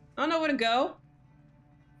 I don't know where to go.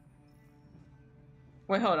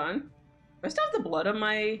 Wait, hold on. Do I still have the blood on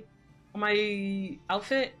my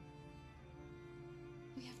outfit?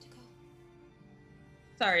 We have to go.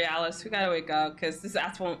 Sorry, Alice. We gotta wake up because this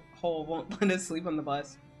asshole won't let us sleep on the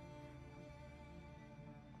bus.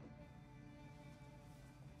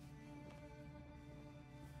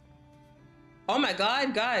 Oh my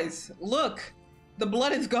god, guys, look, the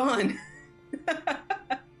blood is gone.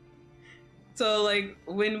 So like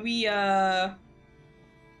when we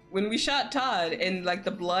shot Todd and like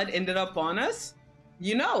the blood ended up on us,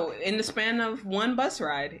 you know, in the span of one bus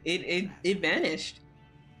ride, it vanished.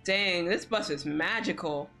 Dang, this bus is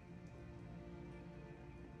magical.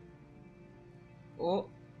 Oh, all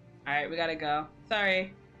right, we gotta go.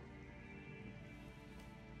 Sorry.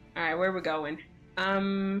 All right, where are we going?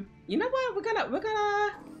 You know what? We're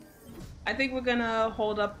gonna. I think we're gonna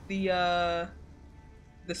hold up the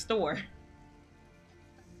store,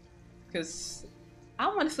 cause I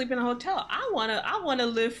want to sleep in a hotel. I wanna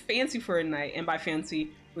live fancy for a night, and by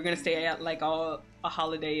fancy, we're gonna stay at like a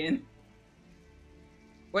Holiday Inn.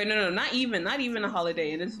 Wait, no, not even a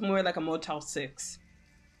Holiday Inn. This is more like a Motel 6.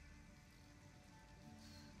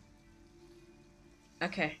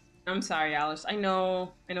 Okay, I'm sorry, Alice. I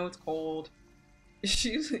know it's cold.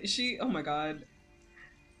 She. Oh my god.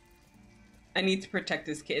 I need to protect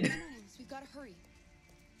this kid. We've got to hurry.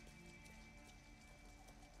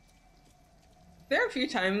 There are a few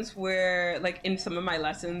times where, like, in some of my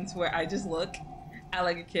lessons, where I just look at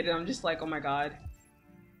like a kid and I'm just like, oh my god,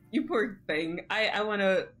 you poor thing. I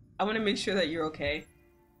wanna make sure that you're okay.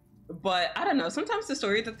 But I don't know. Sometimes the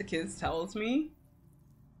story that the kids tells me,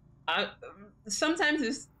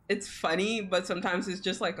 sometimes it's funny, but sometimes it's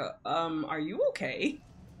just like, are you okay?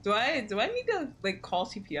 Do I need to like call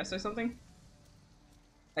CPS or something?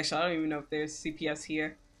 Actually, I don't even know if there's CPS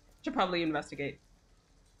here. Should probably investigate.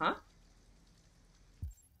 Huh?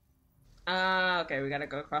 Okay, we gotta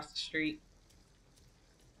go across the street.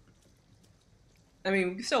 I mean,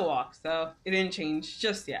 we can still walk, so it didn't change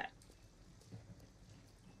just yet.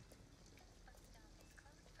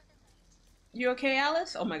 You okay,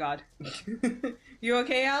 Alice? Oh my god. You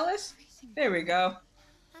okay, Alice? There we go.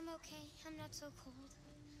 I'm okay. I'm not so cold.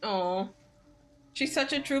 Oh, she's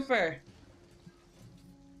such a trooper.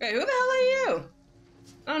 Wait, who the hell are you?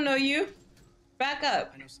 I don't know you. Back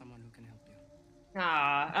up. I know someone who can help you.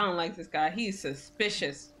 Ah, I don't like this guy. He's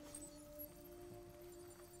suspicious.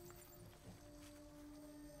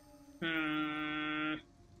 But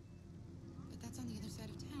that's on the other side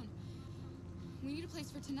of town. We need a place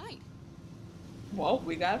for tonight. Well,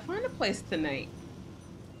 we gotta find a place tonight.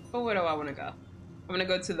 But where do I want to go? I'm gonna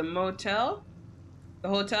go to the motel, the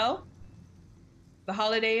hotel, the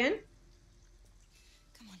Holiday Inn.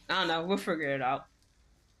 Come on. I don't know. We'll figure it out.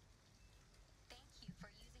 Thank you for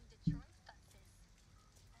using Detroit buses.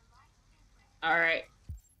 All right.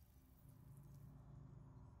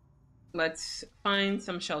 Let's find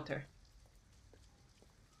some shelter.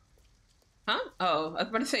 Huh? Oh, I was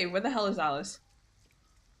about to say, where the hell is Alice?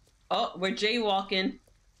 Oh, we're jaywalking.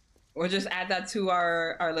 We'll just add that to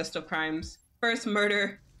our list of crimes. First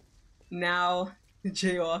murder, now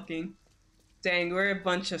jaywalking. Dang, we're a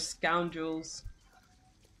bunch of scoundrels.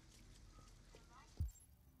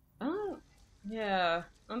 Oh, yeah.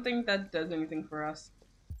 I don't think that does anything for us.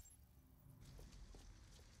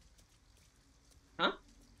 Huh?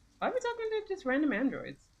 Why are we talking to just random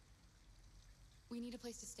androids? We need a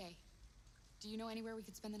place to stay. Do you know anywhere we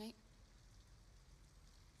could spend the night?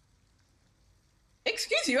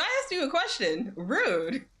 Excuse you, I asked you a question.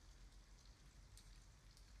 Rude.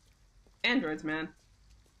 Androids, man.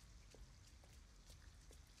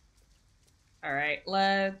 Alright,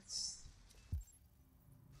 let's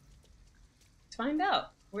find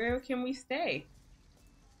out. Where can we stay?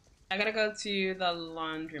 I gotta go to the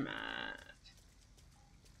laundromat.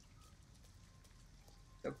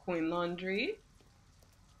 So Queen Laundry.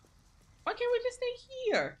 Why can't we just stay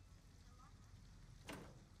here?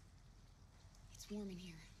 It's warm in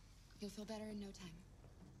here. You'll feel better in no time.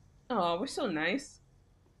 Oh, we're so nice.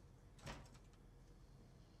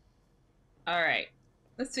 Alright,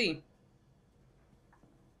 let's see.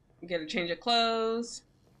 We get a change of clothes.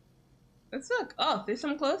 Let's look. Oh, there's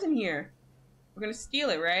some clothes in here. We're gonna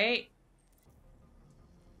steal it, right?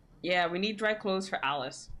 Yeah, we need dry clothes for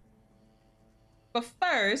Alice. But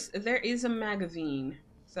first, there is a magazine.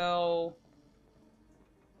 So,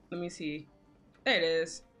 let me see. There it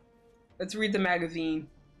is. Let's read the magazine.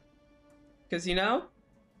 Because, you know,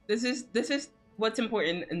 this is what's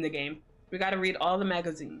important in the game. We gotta read all the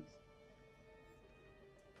magazines.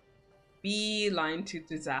 Beeline to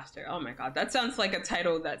disaster. Oh my god, that sounds like a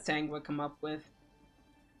title that Sang would come up with.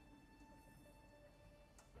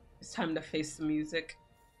 It's time to face the music.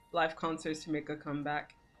 Live concerts to make a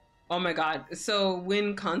comeback. Oh my god. So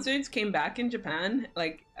when concerts came back in Japan,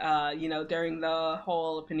 like, you know, during the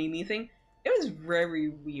whole Panini thing, it was very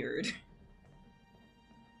weird.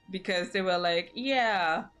 Because they were like,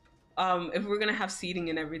 yeah, if we're gonna have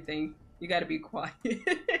seating and everything, you gotta be quiet.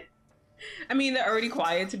 I mean, they're already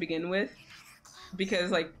quiet to begin with.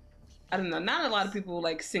 Because, like, I don't know, not a lot of people,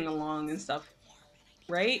 like, sing along and stuff,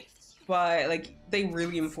 right? But, like, they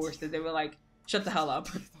really enforced it. They were like, shut the hell up.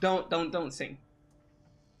 Don't sing.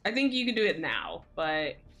 I think you can do it now,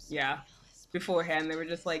 but yeah, beforehand they were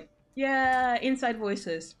just like, yeah, inside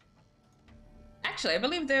voices. Actually, I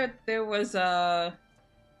believe there was an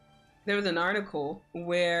article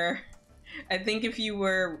where I think if you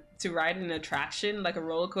were to ride an attraction like a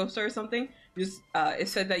roller coaster or something, just it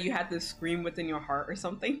said that you had to scream within your heart or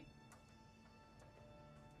something.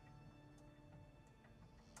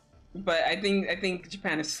 But I think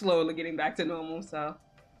Japan is slowly getting back to normal, so.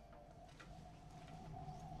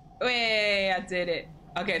 Wait, I did it.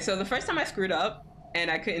 Okay, so the first time I screwed up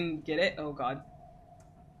and I couldn't get it, oh god.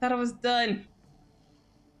 Thought I was done.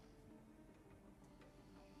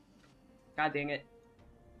 God dang it.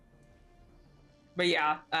 But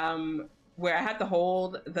yeah, where I had to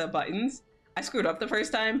hold the buttons, I screwed up the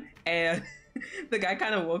first time and the guy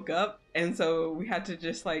kind of woke up, and so we had to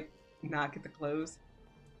just like not get the clothes.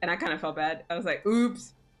 And I kind of felt bad. I was like,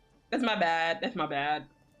 oops, that's my bad, that's my bad.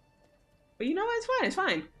 But you know what, it's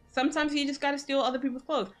fine. Sometimes you just gotta steal other people's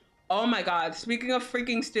clothes. Oh my god, speaking of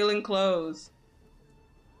freaking stealing clothes.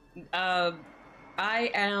 I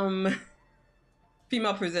am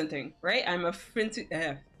female presenting, right? I'm a fencing?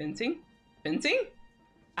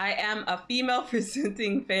 I am a female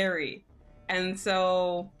presenting fairy. And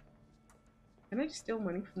so, can I just steal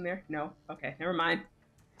money from there? No, okay, never mind.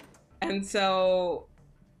 And so,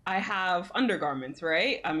 I have undergarments,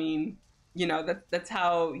 right? I mean, you know, that's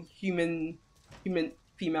how human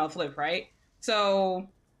females live, right? So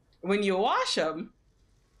when you wash them,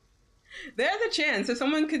 there's a chance that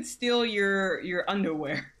someone could steal your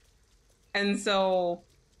underwear. And so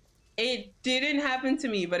it didn't happen to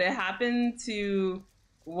me, but it happened to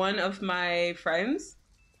one of my friends.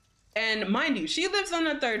 And mind you, she lives on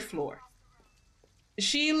the 3rd floor.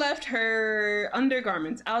 She left her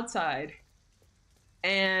undergarments outside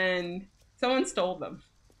and someone stole them.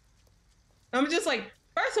 I'm just like,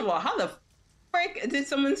 first of all, how the frick did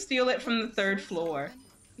someone steal it from the 3rd floor?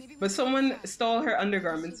 But someone stole her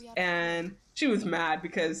undergarments and she was mad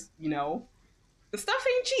because, you know, the stuff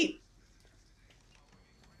ain't cheap.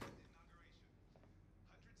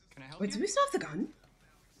 Can I help Wait, you? do we still have the gun?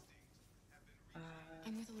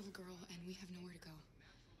 I'm with a little girl and we have nowhere to go.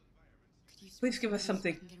 Could you Please give us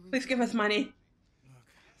something. Please give us money. Look,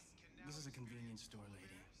 this is a convenience store,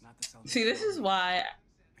 lady. Not the sell. See, this is why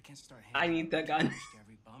I can't start I need the gun. to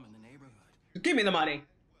every bum in the neighborhood. Give me the money.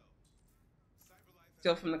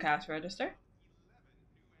 Steal from the cash register.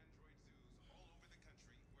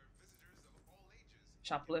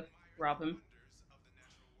 Shoplift. Rob him.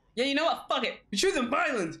 Yeah, you know what? Fuck it. You're choosing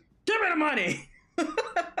violence. Give me the money.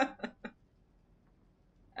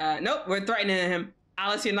 Nope, we're threatening him.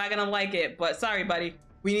 Alice, you're not gonna like it, but sorry, buddy.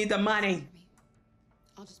 We need the money.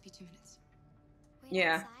 I'll just be 2 minutes. Wait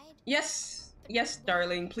Yeah. outside? Yes. Yes,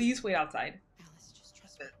 darling. Please wait outside. Alice, just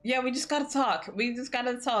trust me. Yeah, we just gotta talk. We just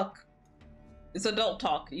gotta talk. It's adult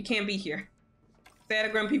talk. You can't be here. Stay out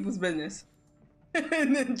of grown people's business.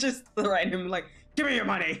 And then just threaten him like, give me your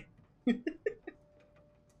money.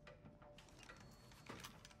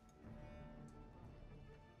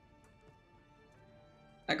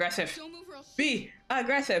 Aggressive. Don't move or I'll shoot. Be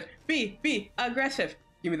aggressive. Be aggressive.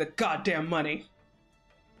 Give me the goddamn money.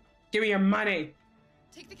 Give me your money.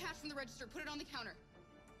 Take the cash from the register, put it on the counter.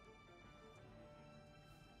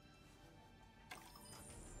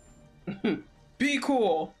 Be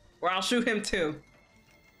cool, or I'll shoot him too.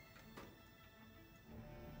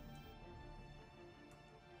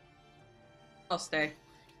 I'll stay.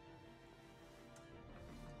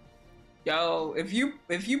 Yo, if you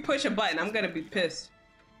push a button, I'm gonna be pissed.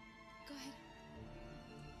 Go ahead.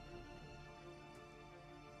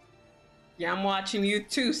 Yeah, I'm watching you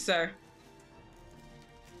too, sir.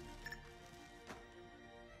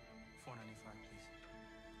 $4.95, please.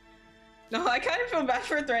 No, I kind of feel bad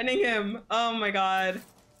for threatening him. Oh my god.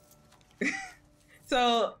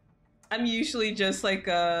 So, I'm usually just like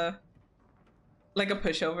a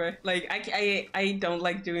pushover. Like I don't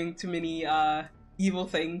like doing too many evil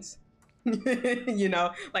things. You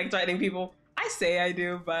know, like threatening people. I say I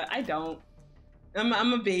do, but I don't.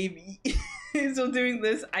 I'm a baby. So doing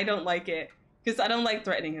this, I don't like it because I don't like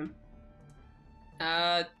threatening him.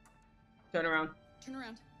 Turn around. Turn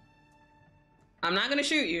around. I'm not gonna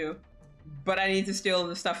shoot you, but I need to steal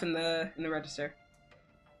the stuff in the register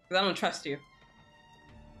because I don't trust you.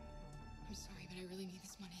 I'm sorry, but I really need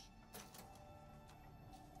this money.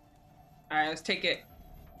 All right, let's take it.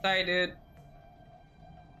 Sorry, dude.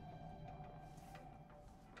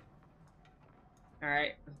 All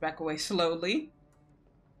right, let's back away slowly.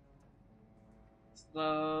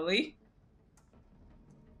 Slowly.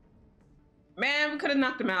 Man, we could have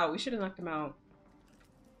knocked him out. We should have knocked him out.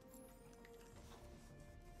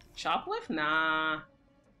 Shoplift? Nah.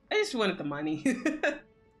 I just wanted the money.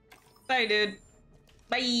 Sorry, dude.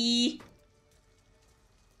 Bye.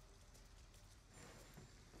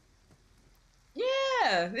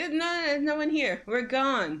 Yeah, there's no one here. We're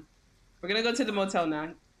gone. We're gonna go to the motel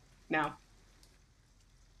now.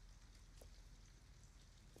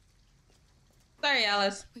 Sorry,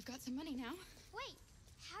 Alice. We've got some money now. Wait,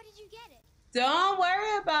 how did you get it? Don't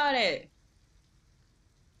worry about it.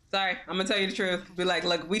 Sorry, I'm gonna tell you the truth. Be like,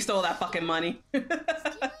 look, we stole that fucking money. Stealing is bad,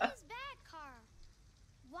 Carl.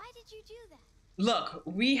 Why did you do that? Look,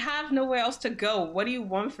 we have nowhere else to go. What do you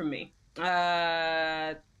want from me?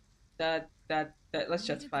 Let's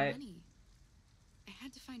justify it. Money. I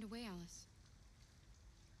had to find a way, Alice.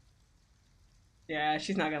 Yeah,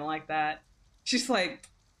 she's not gonna like that. She's like,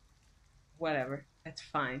 whatever. It's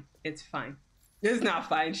fine. It's fine. It's not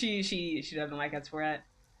fine. She doesn't like us for it.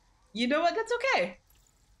 You know what? That's okay.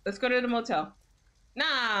 Let's go to the motel.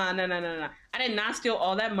 Nah. I did not steal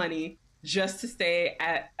all that money just to stay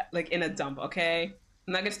at in a dump, okay?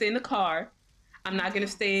 I'm not gonna stay in the car. I'm not gonna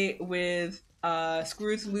stay with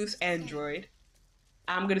Screws Loose Android.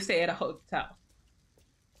 I'm gonna stay at a hotel.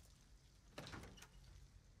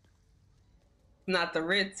 Not the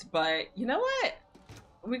Ritz, but you know what?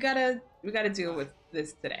 We gotta deal with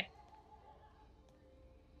this today.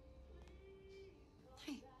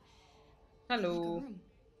 Hi. Hello.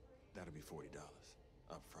 That'll be $40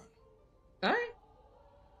 up front. All right.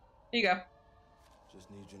 Here you go. Just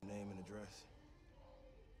need your name and address.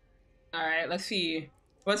 All right. Let's see.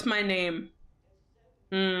 What's my name?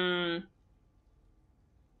 My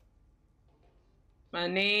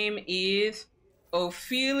name is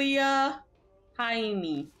Ophelia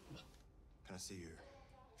Jaime. Can I see your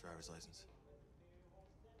driver's license?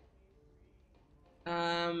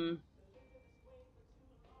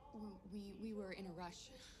 We were in a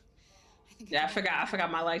rush. Yeah, I forgot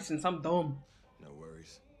my license. I'm dumb. No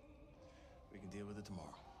worries. We can deal with it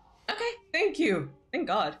tomorrow. Okay, thank you. Thank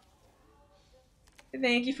God.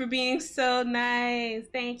 Thank you for being so nice.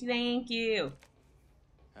 Thank you.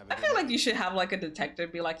 I feel like you should have like a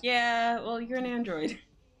detective be like, yeah, well, you're an android.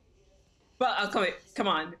 But come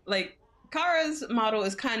on. Like, Kara's model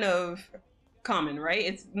is kind of common, right?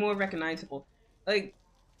 It's more recognizable. Like,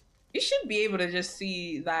 you should be able to just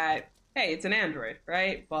see that, hey, it's an android,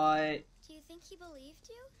 right? But Do you think he believed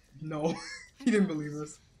you? no, he didn't believe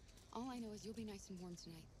us. All I know is you'll be nice and warm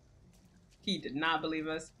tonight. He did not believe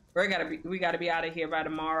us. We gotta be out of here by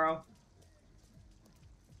tomorrow. All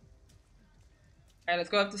right, let's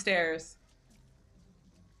go up the stairs.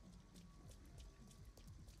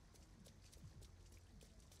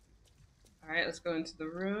 All right, let's go into the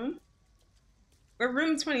room. We're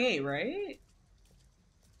room 28, right?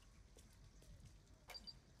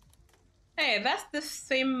 Hey, that's the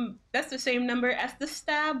same number as the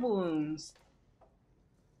stab wounds.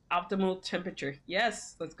 Optimal temperature.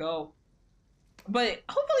 Yes, let's go. But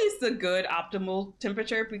hopefully it's the good optimal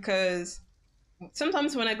temperature, because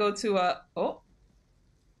sometimes when I go to oh,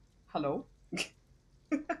 hello.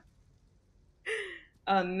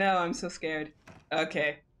 Oh no, I'm so scared.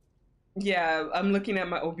 Okay. Yeah, I'm looking at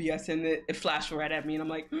my OBS and it flashed right at me and I'm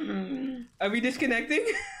like, are we disconnecting?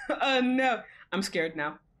 Oh no, I'm scared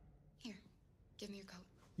now. Here, give me your coat.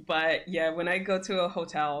 But yeah, when I go to a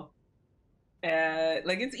hotel,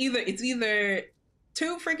 like it's either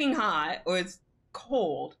too freaking hot or it's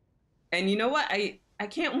cold, and you know what? I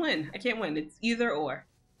can't win. I can't win. It's either or.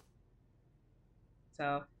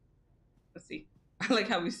 So let's see. I like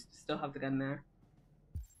how we still have the gun there.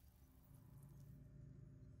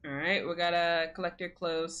 All right, we gotta collect your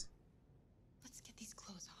clothes. Let's get these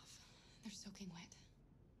clothes off. They're soaking wet.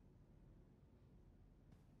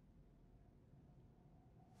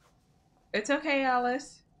 It's okay,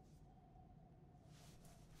 Alice.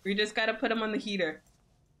 We just gotta put them on the heater.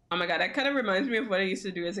 Oh my god, that kind of reminds me of what I used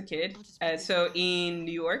to do as a kid. So in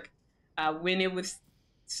New York, when it was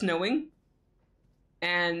snowing,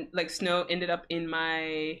 and like snow ended up in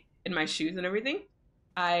my shoes and everything,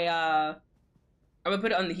 I would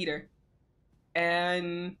put it on the heater,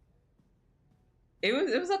 and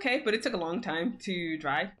it was okay, but it took a long time to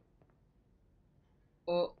dry.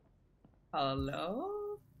 Oh,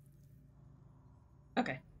 hello.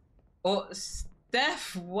 Okay. Oh,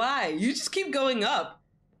 Steph, why? You just keep going up.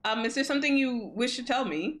 Is there something you wish to tell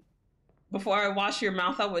me before I wash your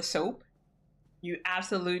mouth out with soap? You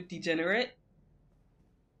absolute degenerate.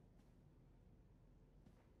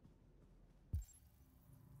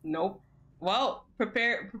 Nope. Well,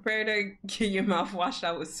 prepare to get your mouth washed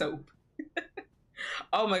out with soap.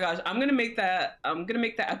 Oh my gosh, I'm gonna make that a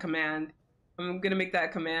command. I'm gonna make that a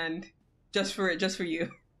command just for you.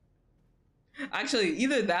 Actually,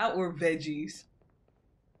 either that or veggies.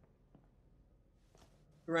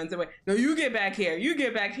 Runs away. No, you get back here. You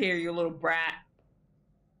get back here, you little brat.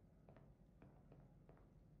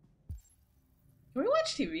 Can we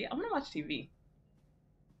watch TV? I want to watch TV.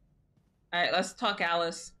 All right, let's talk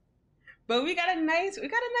Alice. But we got a nice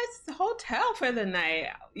hotel for the night.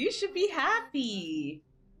 You should be happy.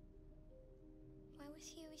 Why was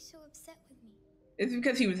he always so upset with me? It's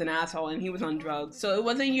because he was an asshole and he was on drugs. So it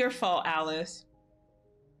wasn't your fault, Alice.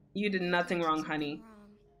 You did nothing wrong, honey.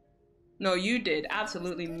 No, you did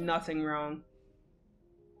absolutely nothing wrong.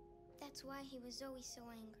 That's why he was always so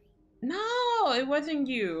angry. No, it wasn't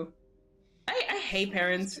you. I hate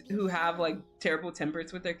parents who have like terrible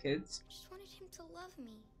tempers with their kids. I just wanted him to love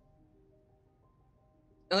me.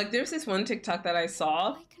 Like there's this one TikTok that I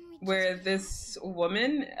saw where this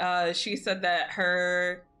woman, she said that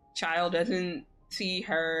her child doesn't see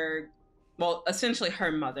her, well, essentially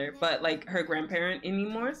her mother, but like her grandparent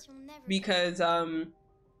anymore, because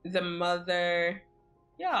the mother,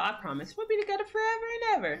 yeah, I promise we'll be together forever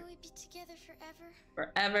and ever. Will we be together forever?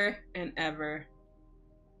 Forever and ever.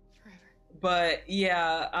 Forever. But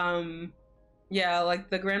yeah, yeah, like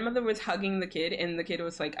the grandmother was hugging the kid and the kid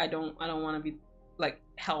was like, I don't want to be like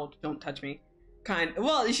held, don't touch me.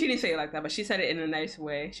 Well, she didn't say it like that, but she said it in a nice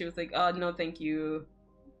way. She was like, oh no, thank you.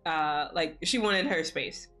 Like she wanted her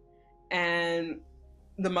space. And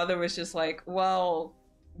the mother was just like, well,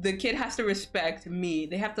 the kid has to respect me.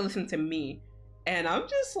 They have to listen to me. And I'm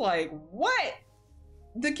just like, what?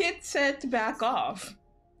 The kid said to back off.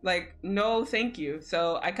 Like, no, thank you.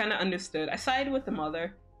 So I kind of understood. I sided with the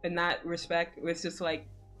mother in that respect. It was just like,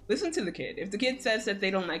 listen to the kid. If the kid says that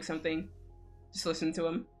they don't like something, just listen to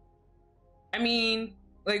them. I mean,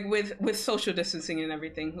 like with social distancing and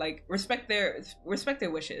everything, like respect their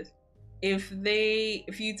wishes.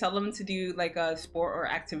 If you tell them to do like a sport or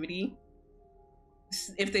activity,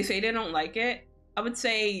 if they say they don't like it, I would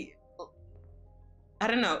say, I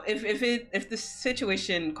don't know, if the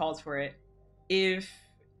situation calls for it,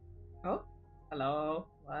 oh, hello,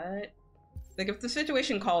 what? Like if the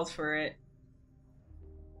situation calls for it,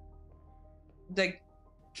 like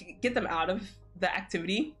get them out of the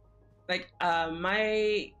activity. Like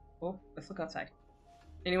oh, let's look outside.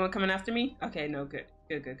 Anyone coming after me? Okay, no, good.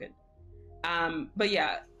 But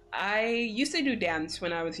yeah, I used to do dance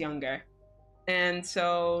when I was younger. And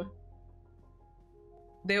so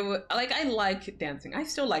there were like, I like dancing. I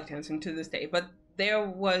still like dancing to this day, but there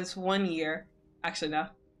was one year, actually no,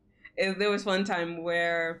 there was one time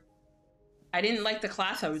where I didn't like the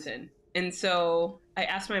class I was in. And so I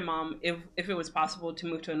asked my mom if it was possible to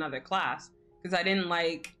move to another class, because I didn't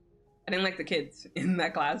like the kids in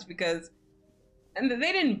that class, because, and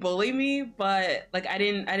they didn't bully me, but like I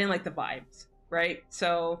didn't like the vibes, right?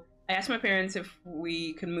 So I asked my parents if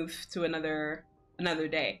we could move to another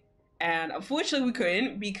day. And unfortunately we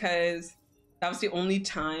couldn't, because that was the only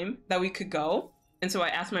time that we could go. And so I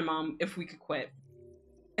asked my mom if we could quit.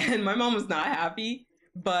 And my mom was not happy,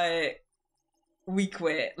 but we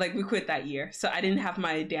quit. Like, we quit that year. So I didn't have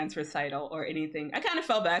my dance recital or anything. I kind of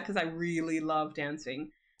felt bad because I really love dancing.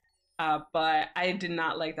 But I did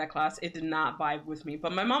not like that class. It did not vibe with me.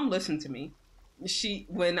 But my mom listened to me.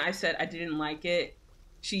 When I said I didn't like it,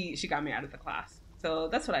 she got me out of the class. So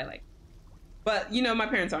that's what I like. But, you know, my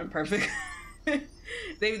parents aren't perfect.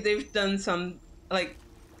 they've done some, like,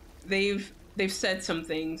 they've said some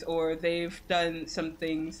things, or they've done some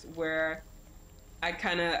things where I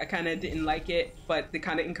kind of didn't like it, but they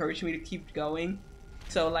kind of encouraged me to keep going.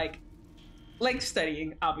 So like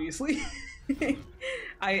studying, obviously.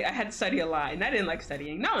 I had to study a lot, and I didn't like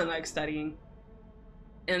studying. No one likes studying.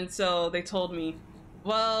 And so they told me,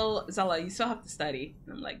 well, Zela, you still have to study.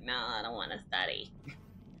 And I'm like, no, I don't want to study.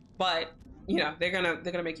 But, you know, they're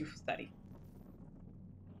gonna make you study.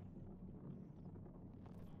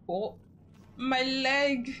 Oh, my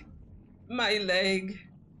leg. My leg.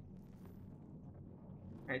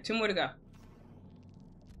 All right, 2 more to go.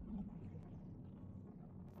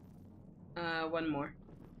 1 more.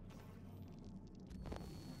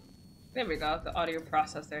 There we go, the audio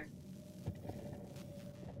processor.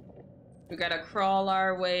 We gotta crawl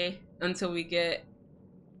our way until we get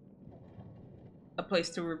a place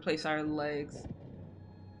to replace our legs.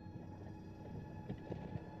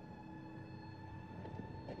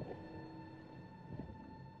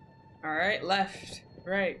 All right, left,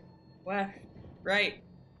 right, left, right.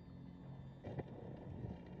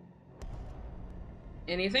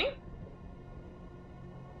 Anything?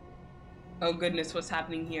 Oh goodness, what's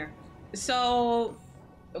happening here? So,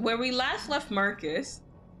 where we last left Marcus,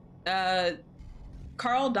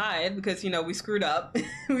 Carl died because, you know, we screwed up.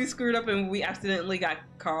 We screwed up and we accidentally got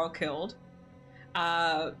Carl killed.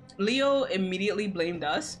 Leo immediately blamed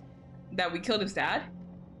us that we killed his dad.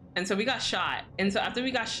 And so we got shot. And so after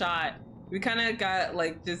we got shot, we kind of got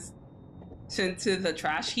like just sent to the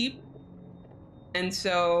trash heap. And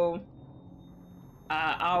so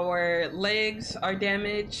our legs are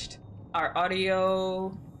damaged. Our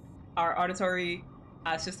auditory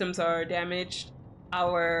systems are damaged.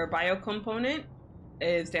 Our bio component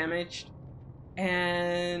is damaged.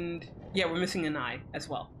 And yeah, we're missing an eye as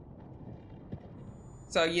well.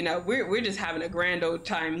 So, you know, we're just having a grand old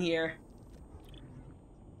time here.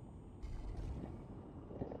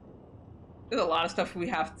 There's a lot of stuff we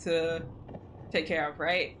have to take care of,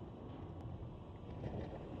 right?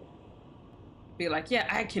 Be like, yeah,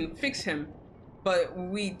 I can fix him. But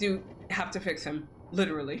we do have to fix him,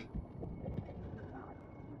 literally.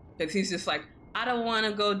 Because he's just like, I don't want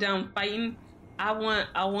to go down fighting. I want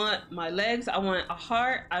my legs. I want a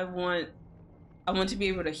heart. I want to be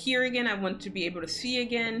able to hear again. I want to be able to see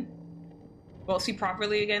again. Well, see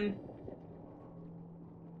properly again.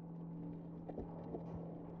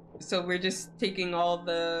 So we're just taking all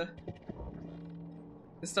the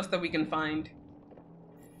stuff that we can find.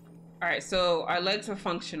 All right, so our legs are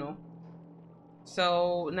functional.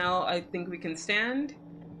 So now I think we can stand.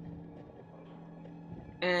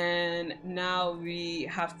 And now we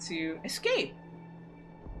have to escape.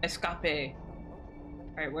 Escape.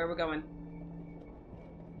 All right, where are we going?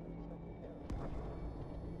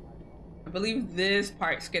 I believe this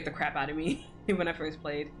part scared the crap out of me when I first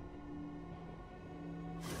played.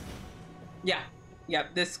 Yeah,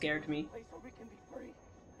 this scared me.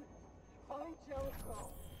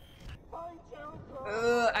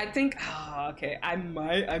 I think, oh, okay, I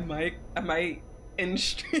might end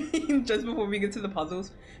stream just before we get to the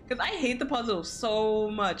puzzles, because I hate the puzzles so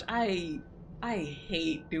much. I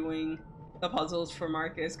hate doing the puzzles for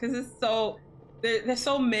Marcus, because it's so, there's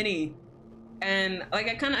so many, and like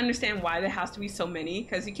I kind of understand why there has to be so many,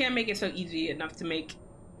 because you can't make it so easy enough to make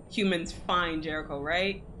humans find Jericho,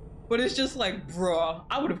 right? But it's just like, bro,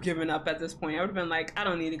 I would have given up at this point. I would have been like, I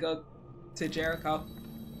don't need to go to Jericho.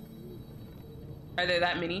 Are there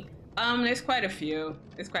that many? There's quite a few.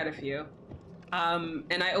 There's quite a few.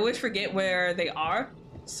 And I always forget where they are.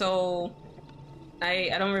 So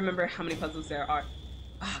I don't remember how many puzzles there are.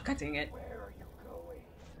 Oh, god dang it. Where are you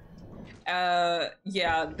going?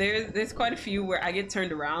 Yeah, there's quite a few where I get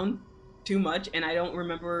turned around too much and I don't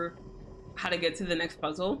remember how to get to the next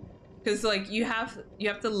puzzle. Because like you have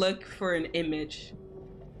to look for an image,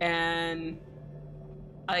 and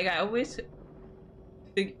like I always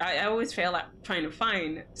fail at trying to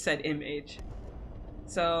find said image.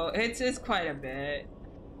 So it's quite a bit.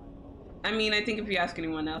 I mean, I think if you ask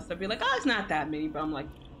anyone else, they'll be like, oh, it's not that many, but I'm like,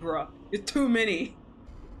 bruh, it's too many.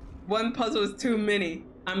 One puzzle is too many.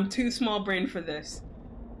 I'm too small brained for this.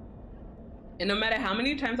 And no matter how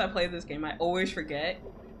many times I play this game, I always forget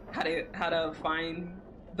how to find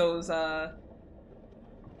those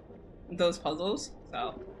puzzles.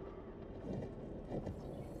 So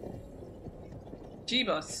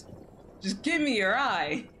Jeebus, just give me your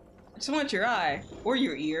eye. I just want your eye or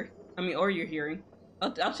your ear. I mean, or your hearing.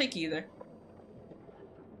 I'll take either.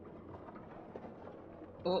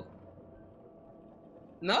 Oh.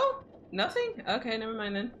 No? Nothing? Okay, never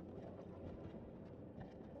mind then.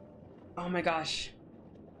 Oh my gosh.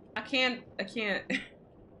 I can't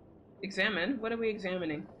examine. What are we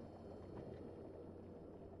examining?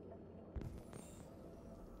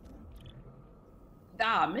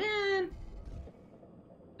 Ah, man.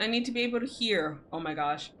 I need to be able to hear. Oh my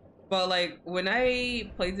gosh. But like when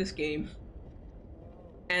I played this game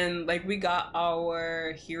and like we got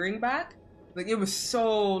our hearing back, like it was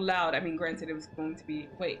so loud. I mean, granted it was going to be,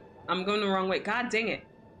 wait, I'm going the wrong way. God dang it.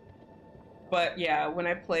 But yeah, when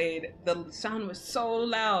I played, the sound was so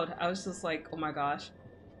loud. I was just like, oh my gosh.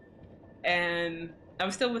 And I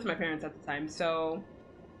was still with my parents at the time, so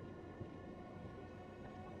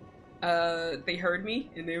they heard me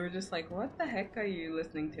and they were just like, what the heck are you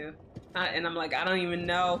listening to? And I'm like, I don't even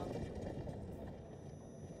know.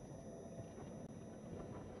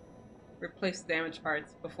 Replace damaged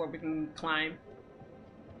parts before we can climb.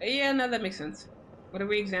 Yeah, no, that makes sense. What are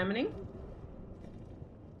we examining?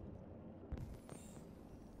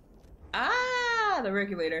 Ah, the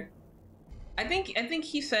regulator. I think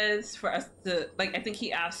he says for us to, like, I think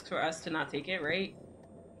he asks for us to not take it, right?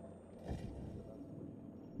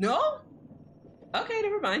 No? Okay,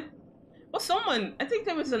 never mind. Well, someone, I think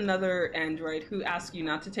there was another android who asked you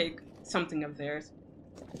not to take something of theirs.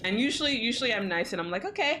 And usually I'm nice and I'm like,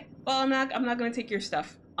 okay, well, I'm not gonna take your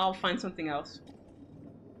stuff. I'll find something else.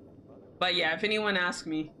 But yeah, if anyone asks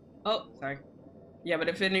me, oh, sorry. Yeah, but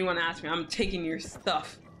if anyone asks me, I'm taking your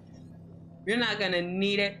stuff. You're not gonna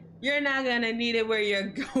need it. You're not gonna need it where you're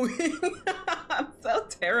going. I'm so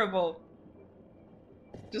terrible.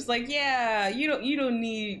 Just like, yeah, you don't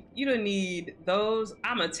need those.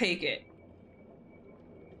 I'ma take it.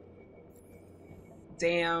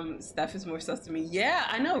 Damn, Steph is more sus to me. Yeah,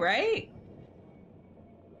 I know, right?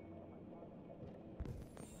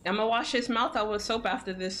 I'm gonna wash his mouth out with soap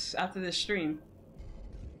after this stream.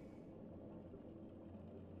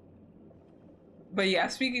 But yeah,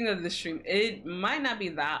 speaking of the stream, it might not be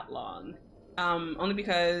that long. Only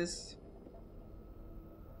because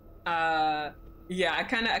yeah, I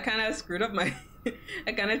kinda screwed up my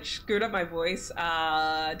I kinda screwed up my voice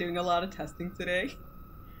doing a lot of testing today.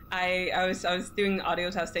 I was doing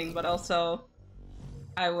audio testing, but also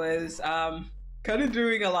I was kinda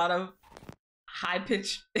doing a lot of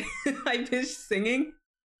high-pitched singing.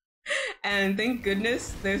 And thank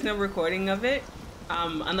goodness there's no recording of it.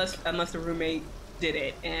 Unless the roommate did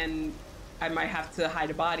it, and I might have to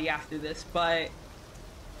hide a body after this. But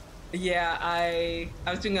yeah, I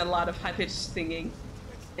was doing a lot of high-pitched singing,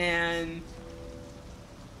 and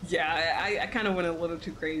yeah, I kind of went a little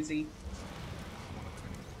too crazy.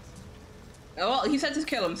 Well, he said to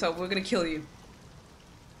kill him, so we're gonna kill you.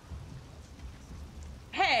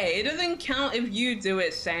 Hey, it doesn't count if you do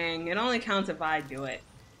it, Sang. It only counts if I do it.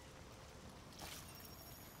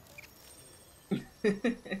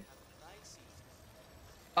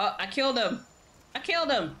 Oh, I killed him. I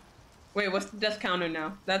killed him. Wait, what's the death counter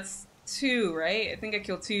now? That's 2, right? I think I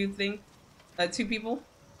killed 2 people.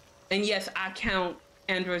 And yes, I count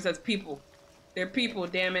androids as people. They're people,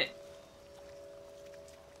 damn it.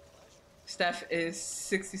 Steph is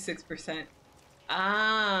 66%.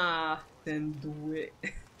 Ah, then do it.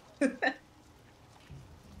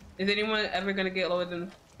 Is anyone ever gonna get lower than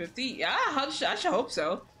 50? Yeah, I should hope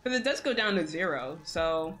so. Because it does go down to 0,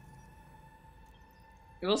 so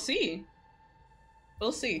we'll see.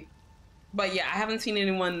 We'll see. But yeah, I haven't seen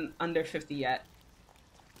anyone under 50 yet.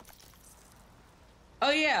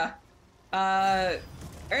 Oh yeah.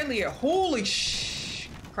 Earlier, holy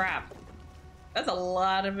crap. That's a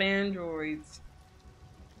lot of androids.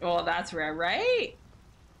 Well, that's rare, right?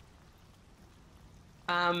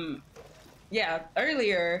 Yeah,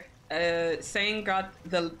 earlier, Sang got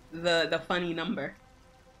the funny number.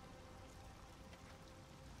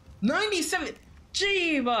 97!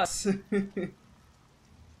 Jeebus!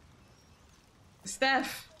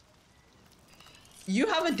 Steph, you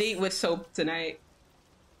have a date with Soap tonight.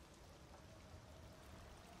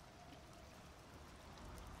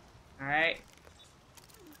 All right.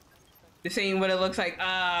 This ain't what it looks like.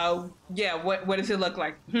 Yeah, what does it look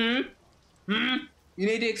like? You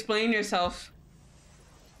need to explain yourself.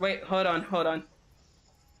 Wait, hold on.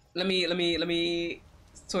 Let me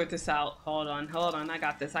sort this out. Hold on. I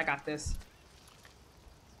got this.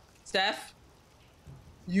 Steph,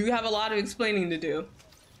 you have a lot of explaining to do.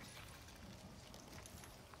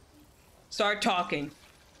 Start talking.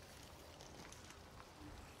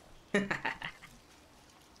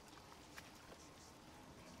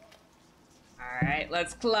 Alright,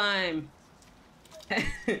 let's climb.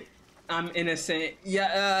 I'm innocent.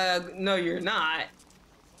 Yeah, no, you're not.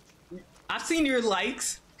 I've seen your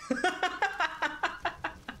likes.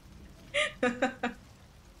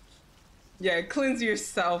 Yeah, cleanse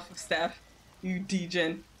yourself, Steph. You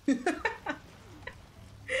degen.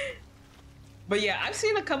 But yeah, I've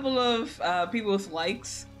seen a couple of people's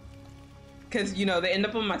likes. Because, you know, they end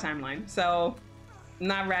up on my timeline. So,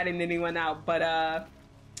 not ratting anyone out, but I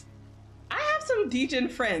have some degen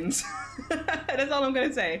friends. That's all I'm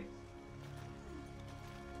gonna say.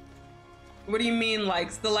 What do you mean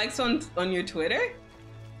likes? The likes on your Twitter?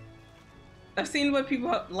 I've seen what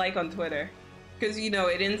people like on Twitter. Because, you know,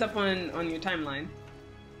 it ends up on your timeline.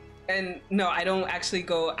 And no, I don't actually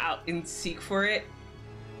go out and seek for it.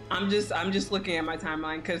 I'm just looking at my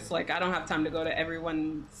timeline because, like, I don't have time to go to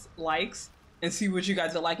everyone's likes and see what you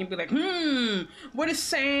guys are liking. Be like, what is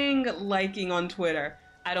Sang liking on Twitter?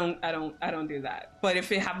 I don't do that. But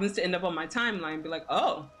if it happens to end up on my timeline, be like,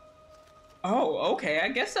 oh, okay, I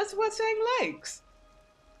guess that's what Sang likes.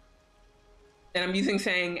 And I'm using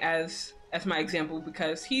Sang as my example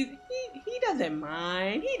because he doesn't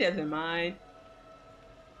mind. He doesn't mind.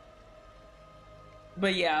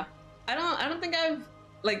 But yeah, I don't think I've,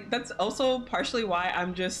 like, that's also partially why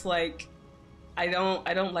I'm just like, I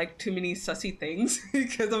don't like too many sussy things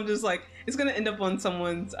because I'm just like, it's gonna end up on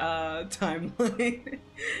someone's timeline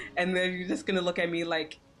and then you're just gonna look at me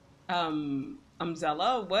like, I'm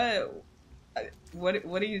Zela, what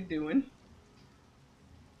are you doing?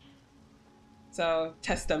 So,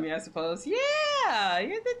 test dummy, I suppose. Yeah,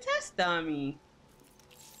 you're the test dummy.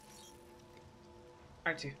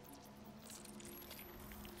 R2.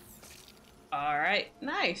 Alright,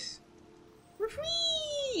 nice. We're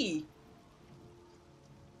free!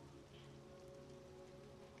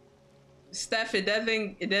 Steph, it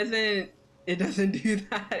doesn't do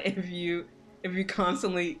that if you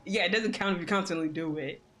constantly, yeah, it doesn't count if you constantly do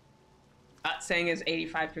it. Saying is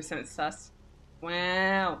 85% sus.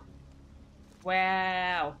 Wow.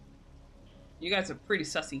 Wow. You guys are pretty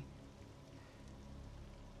sussy.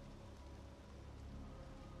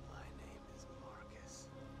 My name is Marcus.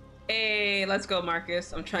 Hey, let's go,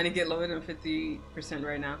 Marcus. I'm trying to get lower than 50%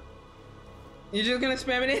 right now. You're just gonna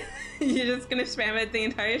spam it? You're just gonna spam it the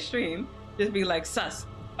entire stream? Just be like, sus.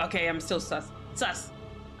 Okay, I'm still sus. Sus.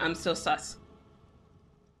 I'm still sus.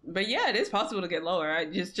 But yeah, it is possible to get lower.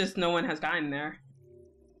 Just no one has gotten there.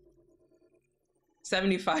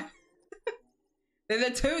 75. There's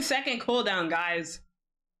a 2-second cooldown, guys.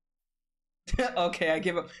 Okay, I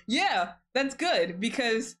give up. Yeah, that's good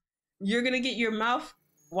because you're gonna get your mouth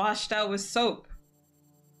washed out with soap.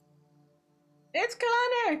 It's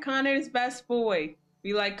Connor. Connor's best boy.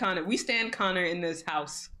 We like Connor. We stand Connor in this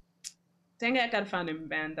house. Dang it, I gotta find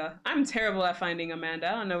Amanda. I'm terrible at finding Amanda.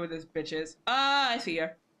 I don't know where this bitch is. Ah, I see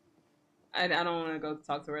her. I don't want to go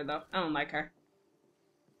talk to her though. I don't like her.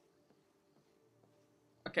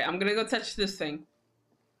 Okay, I'm gonna go touch this thing.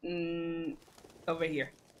 Over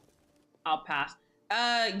here. I'll pass.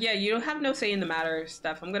 Yeah, you don't have no say in the matter,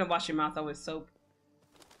 Steph. I'm gonna wash your mouth out with soap.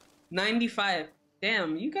 95.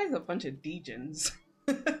 Damn, you guys are a bunch of degens.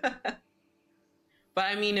 But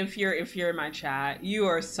I mean, if you're in my chat, you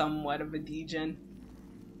are somewhat of a degen.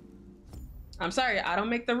 I'm sorry, I don't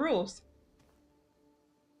make the rules.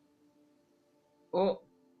 Oh,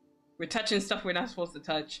 we're touching stuff we're not supposed to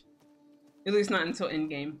touch. At least not until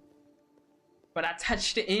endgame. But I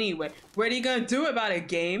touched it anyway. What are you gonna do about it,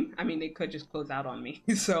 game? I mean, they could just close out on me.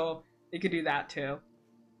 So, they could do that too.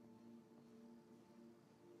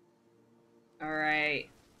 Alright.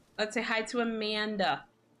 Let's say hi to Amanda.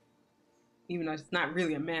 Even though it's not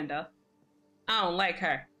really Amanda. I don't like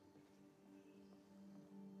her.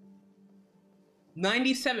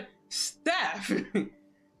 97. Steph!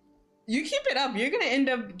 You keep it up, you're gonna end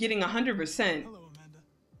up getting 100%. Hello, Amanda.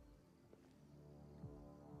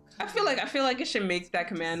 I feel like it should make that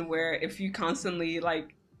command where if you constantly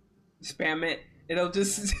like spam it, it'll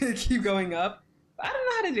just keep going up. I don't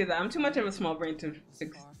know how to do that. I'm too much of a small brain to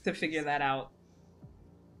figure that out.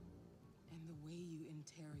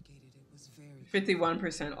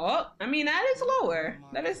 51%. Oh, I mean, that is lower.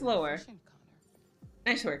 That is lower.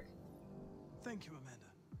 Nice work. Thank you, Amanda.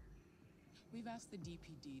 We've asked the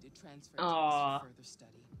DPD to transfer Aww. us for further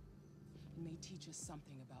study. It may teach us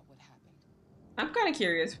something about what happened. I'm kind of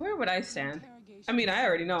curious. Where would I stand? I mean, I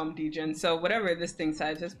already know I'm degen, so whatever this thing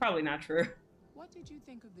says is probably not true. What did you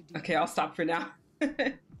think of the DPD? Okay, I'll stop for now.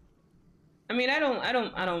 I mean, I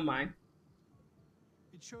don't mind.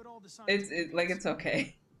 It showed all the signs. It's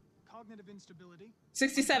okay. Cognitive instability.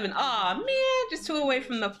 67. Aw, man, just 2 away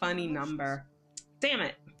from the funny number. Damn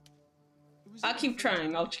it. I'll keep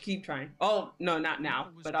trying. I'll keep trying. Oh, no, not now,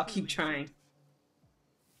 but I'll keep trying.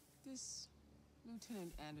 This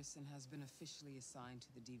Lieutenant Anderson has been officially assigned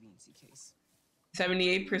to the deviancy case.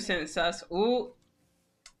 78% sus. Ooh.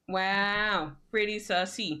 Wow. Pretty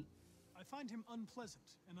sussy. I find him unpleasant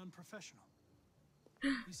and unprofessional.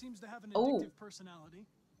 He seems to have an addictive personality,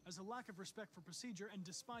 has a lack of respect for procedure, and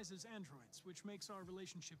despises androids, which makes our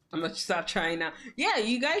relationship... I'm gonna stop trying now. Yeah,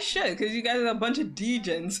 you guys should, because you guys are a bunch of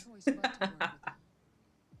degens.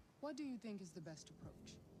 What do you think is the best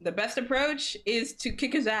approach? The best approach is to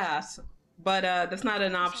kick his ass, but that's not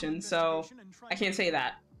an option, so I can't say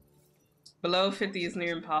that. Below 50 is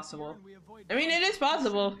near impossible. I mean, it is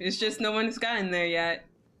possible. It's just no one's gotten there yet.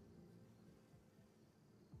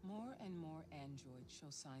 More and more androids show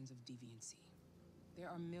signs of deviancy. There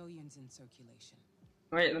are millions in circulation.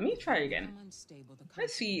 Alright, let me try again.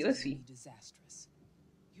 Let's see.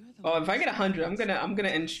 Oh, if I get 100, I'm gonna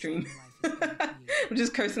end stream. I'm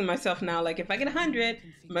just cursing myself now. Like, if I get 100,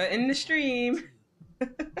 I'm gonna end the stream. You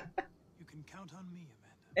can count on me,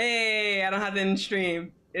 Amanda. Hey, I don't have to end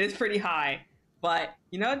stream. It is pretty high, but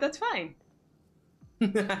you know what? That's fine.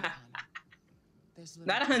 Not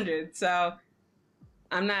 100, so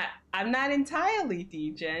I'm not entirely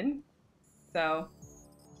degen. So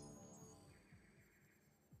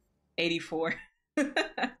 84.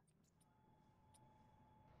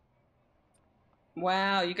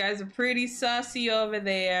 Wow, you guys are pretty sussy over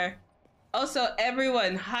there. Also,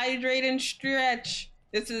 everyone, hydrate and stretch.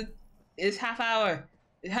 It's half hour.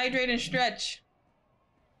 Hydrate and stretch.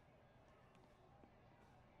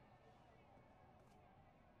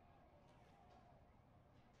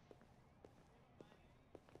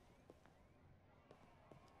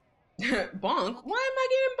 Bonk? Why am I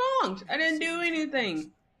getting bonked? I didn't do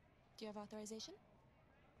anything. Do you have authorization?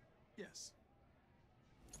 Yes.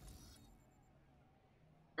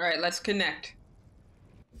 Alright, let's connect.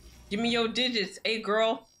 Give me your digits, hey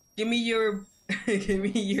girl. Give me your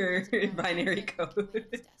binary code.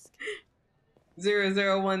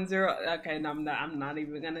 0010. Okay, no, I'm not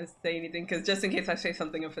even gonna say anything because just in case I say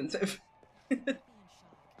something offensive.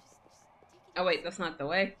 Oh wait, that's not the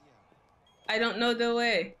way. I don't know the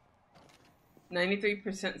way.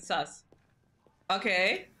 93% sus.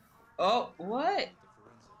 Okay. Oh, what?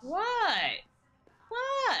 What?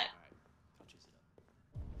 What?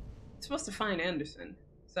 It's supposed to find Anderson.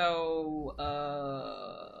 So,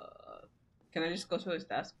 can I just go to his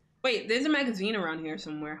desk? Wait, there's a magazine around here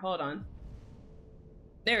somewhere. Hold on.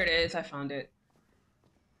 There it is. I found it.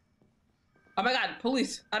 Oh my god,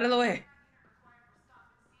 police! Out of the way!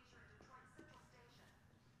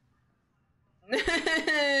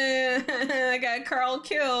 I got Carl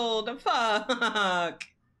killed. Fuck.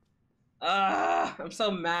 I'm so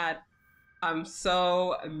mad. I'm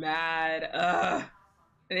so mad. I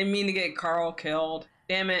didn't mean to get Carl killed.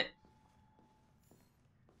 Damn it.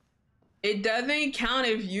 It doesn't count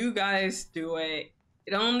if you guys do it.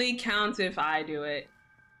 It only counts if I do it.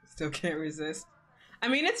 Still can't resist. I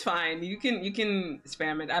mean, it's fine. You can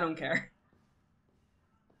spam it. I don't care.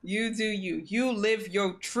 You do you. You live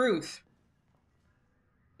your truth.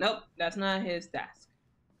 Nope, that's not his desk.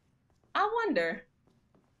 I wonder.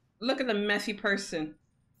 Look at the messy person.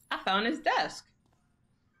 I found his desk.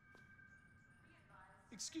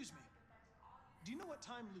 Excuse me. Do you know what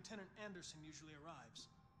time Lieutenant Anderson usually arrives?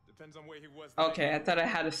 Depends on where he was. Okay, I thought I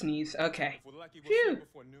had a sneeze. Okay. Phew.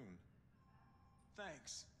 Before noon.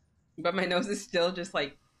 Thanks. But my nose is still just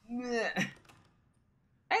like... Bleh.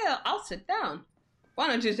 Hey, I'll sit down. Why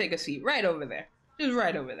don't you take a seat right over there? Just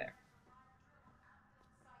right over there.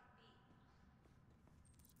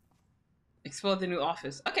 Explore the new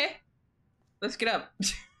office. Okay. Let's get up.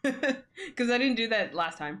 Because I didn't do that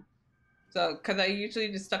last time. So, because I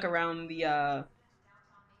usually just stuck around the,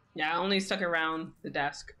 yeah, I only stuck around the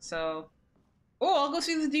desk. So, oh, I'll go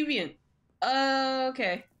see the deviant.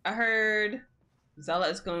 Okay. I heard Zela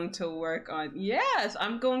is going to work on, yes,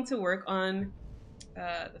 I'm going to work on,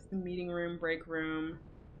 that's the meeting room, break room.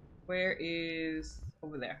 Where is,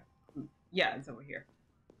 over there. Yeah, it's over here.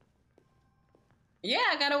 Yeah,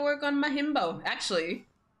 I gotta work on my himbo. Actually,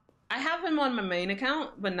 I have him on my main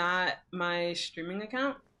account, but not my streaming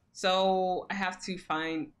account. So I have to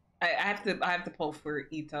find. I have to pull for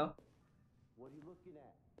Ito. What are you looking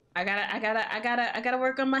at? I gotta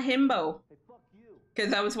work on my himbo. Hey, fuck you.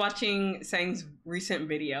 Because I was watching Sang's recent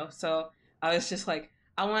video, so I was just like,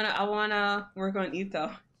 I wanna work on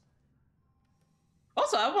Ito.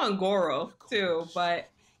 Also, I want Goro too, but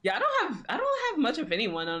yeah, I don't have much of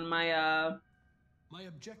anyone on my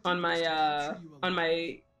on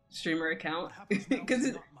my streamer account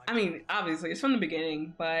because I mean, obviously it's from the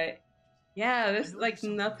beginning, but yeah, there's like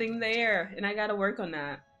nothing there, and I gotta work on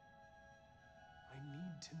that.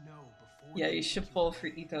 Yeah, you should pull for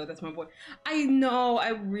Ito. That's my boy. I know. I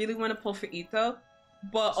really want to pull for Ito,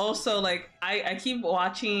 but also like I keep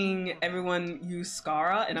watching everyone use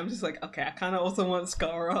Skara, and I'm just like, okay, I kind of also want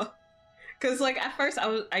Skara, because like at first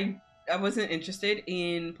I wasn't interested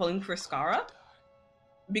in pulling for Skara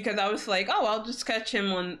because I was like, oh, I'll just catch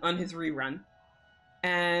him on his rerun,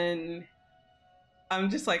 and I'm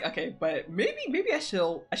just like, okay, but maybe I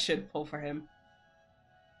should pull for him.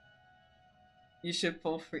 You should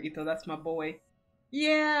pull for Ito. That's my boy.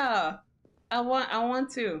 Yeah, I want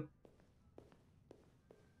to.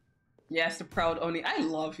 Yes, the proud Oni. I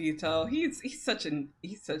love Ito. He's such a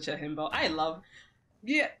himbo. I love.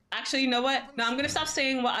 Yeah, actually, you know what? No, I'm gonna stop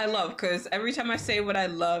saying what I love because every time I say what I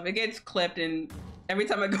love, it gets clipped, and every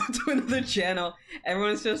time I go to another channel,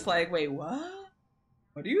 everyone's just like, "Wait, what?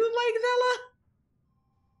 What do you like, Zela?"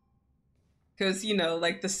 Because, you know,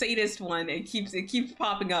 like the sadist one, it keeps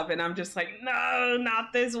popping up, and I'm just like, no,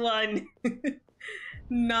 not this one.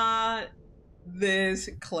 Not this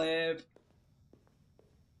clip.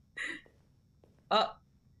 Oh,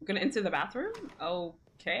 I'm gonna enter the bathroom?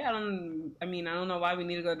 Okay, I don't know why we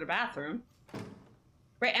need to go to the bathroom.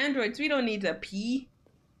 Right, androids, we don't need to pee.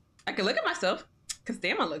 I can look at myself, because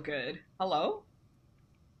damn, I look good. Hello?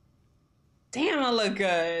 Damn, I look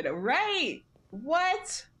good. Right.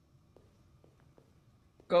 What?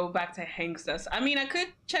 Go back to Hanksters. I mean, I could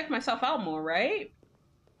check myself out more, right?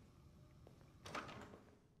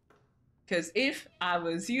 Because if I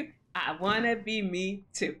was you, I want to be me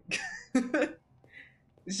too.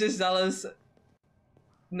 It's just Zela's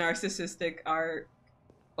narcissistic art.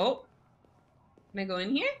 Oh, can I go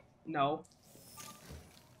in here? No.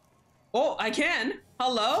 Oh, I can.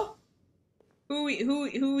 Hello? Who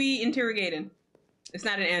we interrogating? It's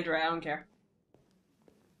not an android. I don't care.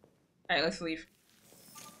 All right, let's leave.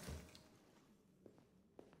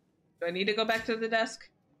 Do I need to go back to the desk?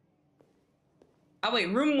 Oh wait,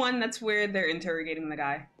 room 1, that's where they're interrogating the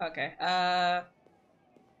guy. Okay, can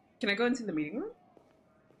I go into the meeting room?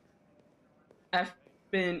 I've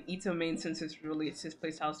been Ito main since his release. His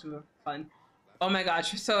place house was fun. Oh my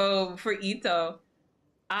gosh, so for Ito,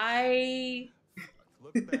 oh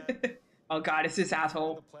god, it's this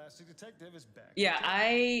asshole. Yeah,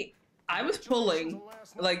 I was pulling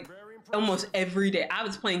like almost every day. I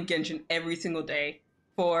was playing Genshin every single day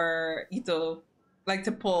for Ito, like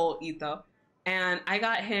to pull Ito, and I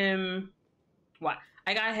got him. What?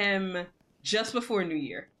 I got him just before New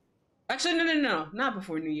Year. Actually, no, not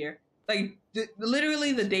before New Year. Like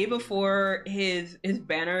literally the day before his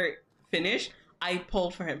banner finished, I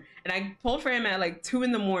pulled for him, and I pulled for him at like 2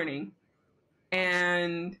 in the morning,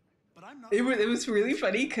 and it was really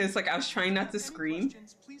funny because like I was trying not to scream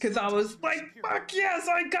because I was like, "Fuck yes,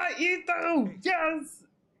 I got Ito, yes."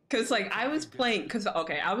 Because, like, I was playing, because,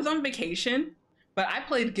 okay, I was on vacation, but I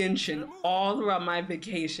played Genshin all throughout my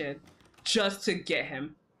vacation just to get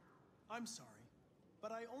him. I'm sorry,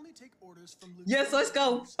 but I only take orders from Lieutenant. Yes, let's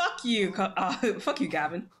go. Fuck you. Fuck you,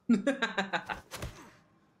 Gavin.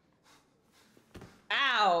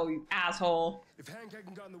 Ow, you asshole. If Hank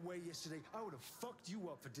hadn't gotten in the way yesterday, I would have fucked you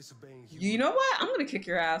up for disobeying you. You know what? I'm gonna kick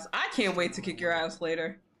your ass. I can't wait to kick your ass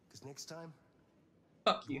later. Because next time,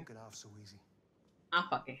 fuck you. You won't get off so easy. I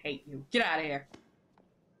fucking hate you. Get out of here,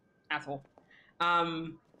 asshole.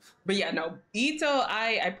 But yeah, no, Ito,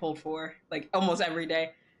 I pulled for like almost every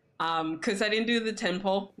day, because I didn't do the 10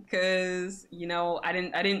 pull because you know I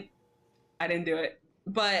didn't do it.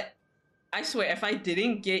 But I swear, if I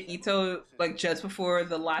didn't get Ito like just before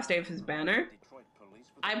the last day of his banner,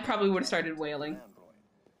 I probably would have started wailing.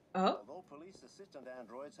 Oh.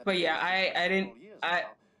 But yeah,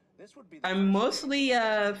 I'm mostly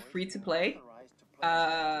free to play.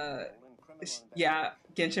 Yeah,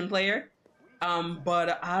 Genshin player.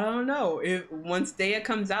 But I don't know if once Daya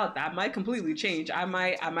comes out, that might completely change. I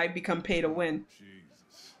might become pay to win.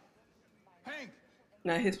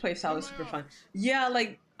 Now his playstyle is super fun. Yeah,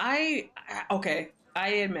 like okay, I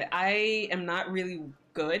admit I am not really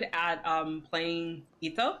good at playing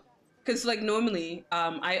Ito, because like normally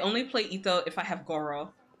I only play Ito if I have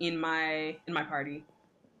Goro. in my party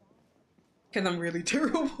because I'm really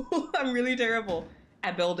terrible. I'm really terrible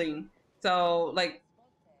at building. So like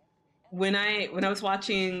when I was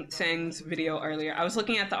watching Sang's video earlier, I was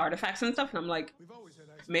looking at the artifacts and stuff, and I'm like,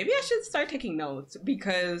 maybe I should start taking notes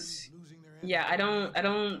because yeah, I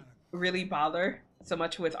don't really bother so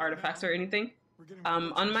much with artifacts or anything.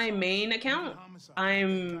 On my main account,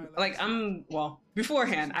 well,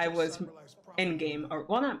 beforehand I was in game, or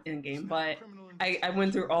well, not in game, but I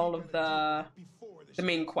went through all of the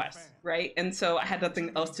main quests, right? And so I had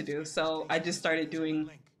nothing else to do, so I just started doing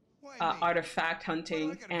artifact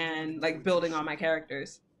hunting and like building on my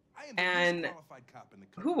characters. And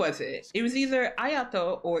who was it? It was either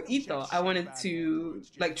Ayato or Ito. I wanted to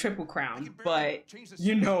like triple crown, but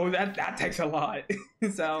you know that takes a lot.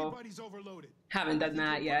 So haven't done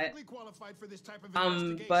that yet.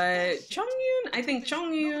 But Chongyun, I think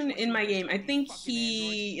Chongyun in my game, I think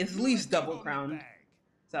he is at least double crowned.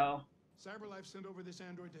 So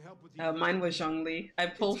mine was Zhongli. I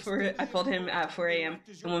pulled him at 4 a.m.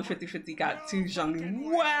 and 150 got 2 Zhongli.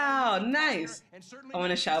 Wow, nice. I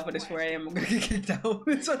want to shout, but it's 4 a.m. I'm gonna get kicked out.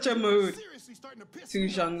 It's such a mood. 2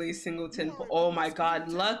 Zhongli, singleton. Oh my god,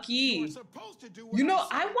 lucky. You know,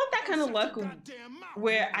 I want that kind of luck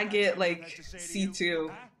where I get like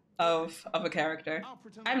C2 of a character.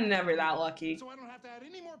 I'm never that lucky.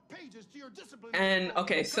 And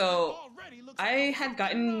okay, so I had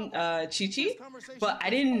gotten Chi-Chi, but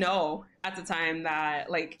I didn't know at the time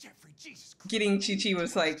that like getting Chi-Chi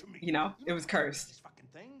was like, you know, it was cursed.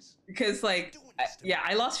 Because like, yeah,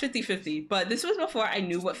 I lost 50-50, but this was before I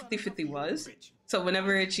knew what 50-50 was. So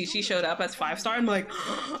whenever Chi-Chi showed up as 5-star, I'm like,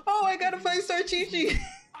 oh, I got a 5-star Chi-Chi.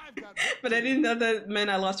 But I didn't know that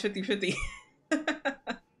meant I lost 50-50.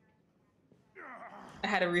 I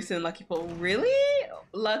had a recent lucky pull. Really?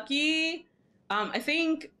 Lucky? I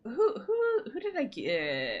think who did I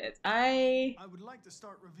get? I would like to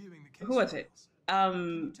start reviewing the case. Who was it?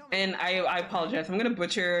 And I apologize. I'm gonna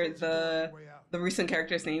butcher the recent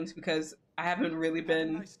characters' names because I haven't really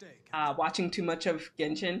been watching too much of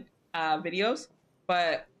Genshin videos.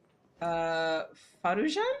 But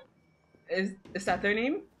Farujan? Is that their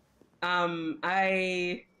name?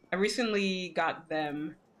 I recently got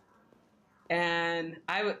them. And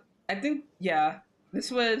I think, yeah,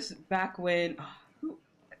 this was back when,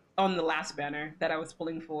 on the last banner that I was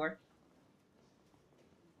pulling for.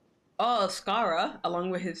 Oh, Skara, along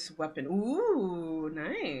with his weapon. Ooh,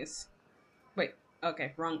 nice. Wait,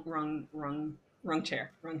 okay, wrong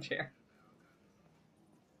chair.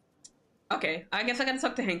 Okay, I guess I gotta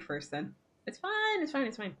talk to Hank first then. It's fine.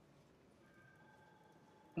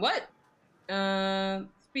 What?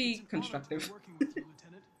 Let's be constructive.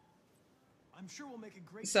 I'm sure we'll make a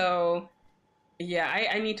great so yeah,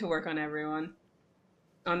 I need to work on everyone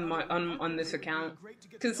on my on this account,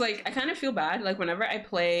 because like I kind of feel bad like whenever I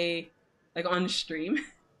play like on stream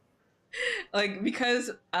like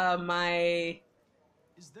because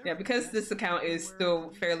because this account is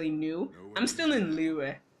still fairly new. I'm still in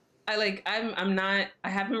Liyue. I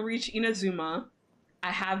haven't reached Inazuma.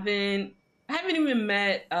 I haven't even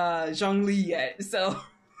met Zhongli yet, so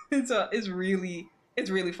it's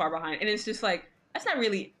really far behind, and it's just like that's not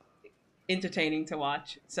really entertaining to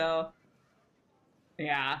watch. So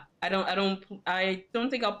yeah, I don't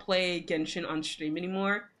think I'll play Genshin on stream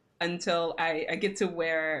anymore until I get to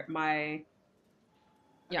where my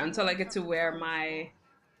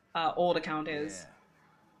old account is.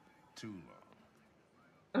 Too long.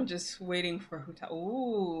 I'm just waiting for Huta.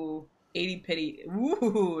 Ooh, 80 pity.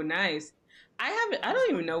 Ooh, nice. I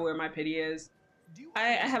don't even know where my pity is. I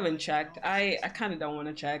haven't checked. I kind of don't want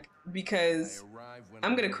to check because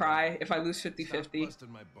I'm gonna cry if I lose 50-50.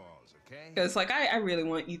 Because like I really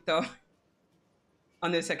want Ito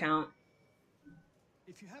on this account.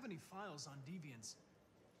 If you have any files on Deviants,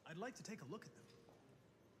 I'd like to take a look at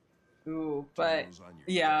them. Ooh, but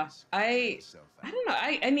yeah, I don't know.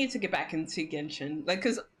 I need to get back into Genshin. Like,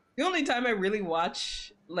 cause the only time I really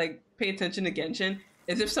watch, like, pay attention to Genshin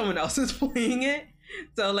is if someone else is playing it.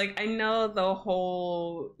 So like I know the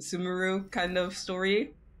whole Sumeru kind of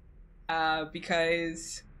story,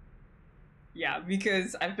 because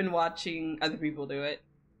I've been watching other people do it.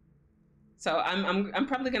 So I'm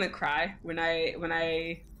probably gonna cry when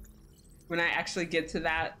I actually get to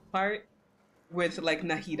that part with like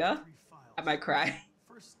Nahida. I might cry.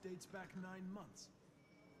 First dates back 9 months.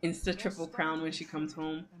 Insta triple crown when she comes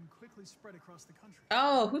home. And quickly spread across the country.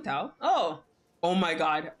 Oh, Hutao. Oh my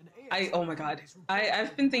god.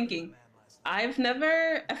 I've been thinking. I've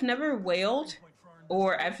never wailed,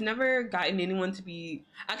 or I've never gotten anyone to be.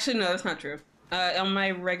 Actually, no, that's not true. On my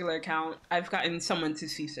regular account, I've gotten someone to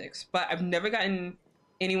C6, but I've never gotten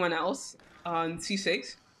anyone else on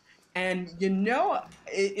C6, and you know,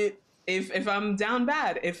 if I'm down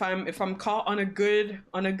bad, if I'm caught on a good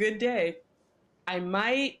day, I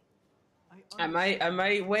might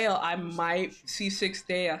wail. I might C6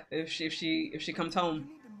 Dea if she comes home.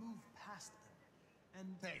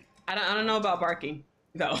 I don't know about barking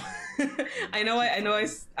though. I know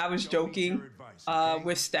I was joking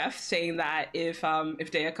with Steph saying that if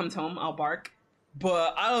Dea comes home I'll bark,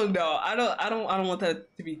 but I don't know. I don't want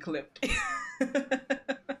that to be clipped.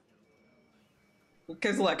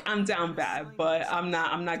 Because look, I'm down bad, but I'm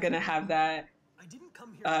not gonna have that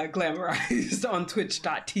glamorized on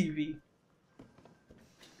Twitch.tv.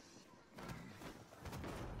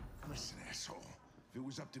 Listen, asshole. If it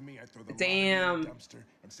was up to me, I'd throw the damn in the dumpster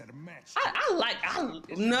and set a match.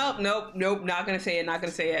 Nope, not gonna say it, not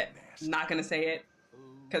gonna say it.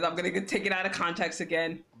 Because I'm gonna take it out of context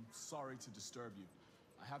again. I'm sorry to disturb you.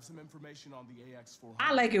 I have some information on the AX400.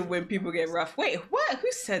 I like it when people get rough. Wait, what?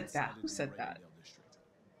 Who said that?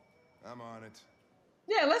 I'm on it.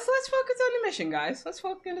 Yeah, let's focus on the mission, guys. Let's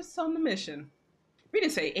focus on the mission. We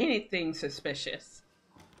didn't say anything suspicious.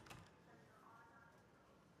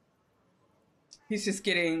 He's just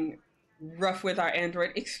getting rough with our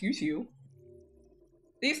android. Excuse you.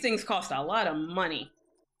 These things cost a lot of money.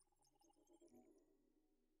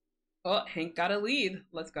 Oh, Hank got a lead.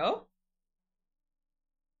 Let's go.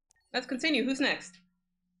 Let's continue. Who's next?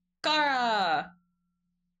 Kara!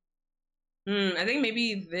 I think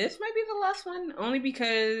maybe this might be the last one. Only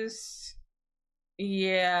because...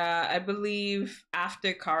 yeah, I believe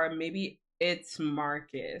after Kara, maybe it's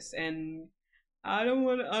Marcus. And I don't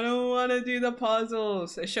want to do the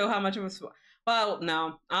puzzles. Show how much of a... well,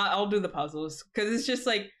 no. I'll do the puzzles. Because it's just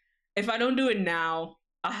like, if I don't do it now,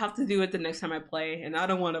 I'll have to do it the next time I play. And I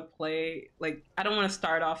don't want to play... like, I don't want to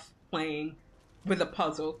start off playing with a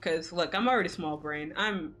puzzle. Because, look, I'm already small brain.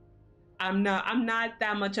 I'm not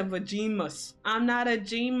that much of a genius. I'm not a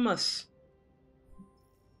genius.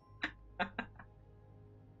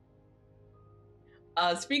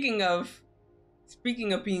 Speaking of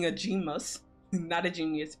being a genius, not a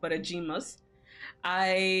genius, but a genius,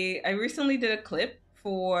 I recently did a clip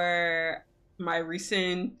for my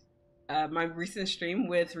recent stream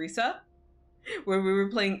with Risa, where we were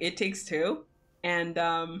playing It Takes Two, and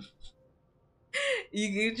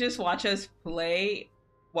you just watch us play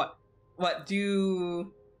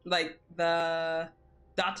do like the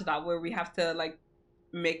dot to dot, where we have to like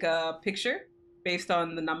make a picture based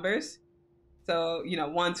on the numbers. So, you know,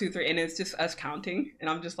 1, 2, 3, and it's just us counting. And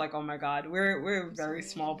I'm just like, oh my god, we're very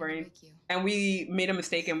small brain, and we made a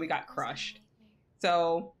mistake and we got crushed.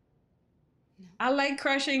 So I like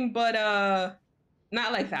crushing, but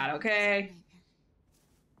not like that, okay?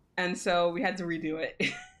 And so we had to redo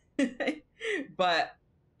it. But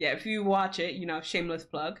yeah, if you watch it, you know, shameless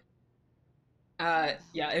plug.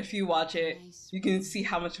 Yeah, if you watch it, you can see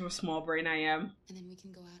how much of a small brain I am. And then we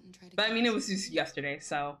can go out and try to. But I mean, it was just yesterday,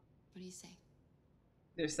 so. What do you say?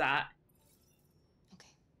 There's that. Okay.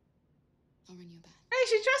 I'll run you a bath. Hey,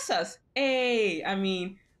 she trusts us. Hey, I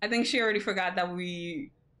mean, I think she already forgot that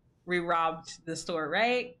we robbed the store,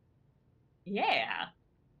 right? Yeah.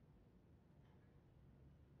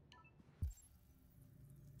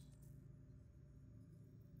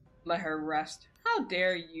 Let her rest. How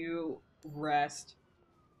dare you rest?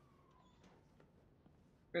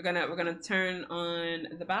 We're gonna turn on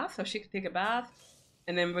the bath so she can take a bath,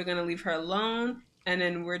 and then we're gonna leave her alone, and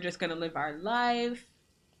then we're just gonna live our life.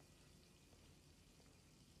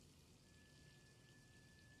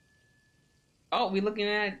 Oh, we looking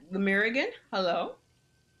at the mirror again? Hello.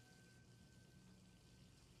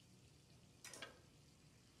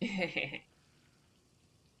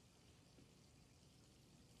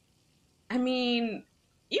 I mean,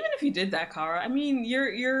 even if you did that, Kara, I mean,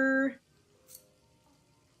 your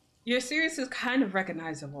series is kind of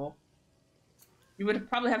recognizable. You would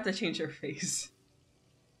probably have to change your face.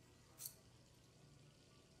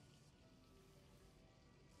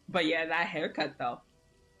 But yeah, that haircut though.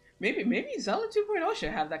 Maybe Zela 2.0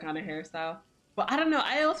 should have that kind of hairstyle. But I don't know.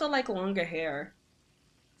 I also like longer hair.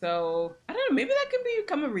 So I don't know. Maybe that could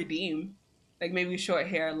become a redeem. Like maybe short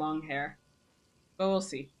hair, long hair. But we'll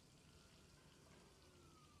see.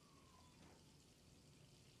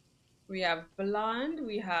 We have blonde,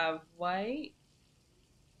 we have white,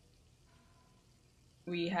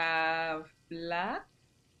 we have black.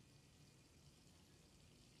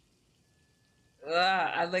 Ugh,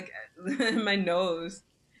 I like my nose.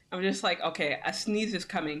 I'm just like, okay, a sneeze is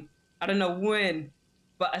coming. I don't know when,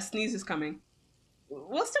 but a sneeze is coming.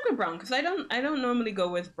 We'll stick with brown because I don't normally go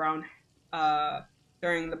with brown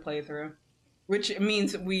during the playthrough, which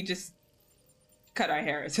means we just cut our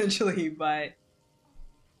hair essentially, but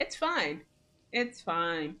it's fine. It's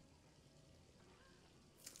fine.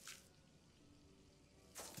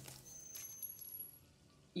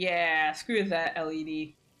 Yeah, screw that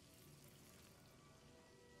LED.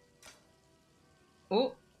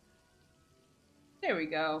 Oh, there we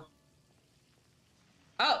go.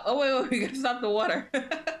 Oh, wait, we gotta stop the water. You're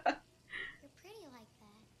pretty like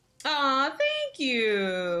that. Aw, thank you.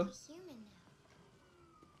 You're human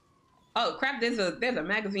now. Oh crap, there's a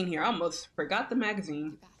magazine here. I almost forgot the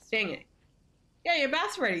magazine. Dang it. Yeah, your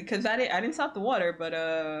bath's ready, cause I didn't stop the water, but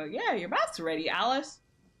yeah, your bath's ready, Alice.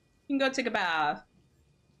 You can go take a bath.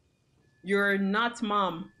 Your not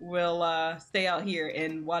mom will stay out here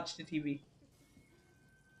and watch the TV.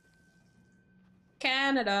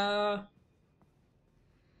 Canada.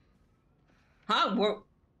 Huh?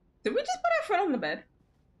 Did we just put our foot on the bed?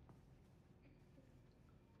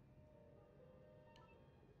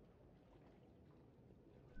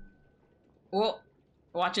 Well,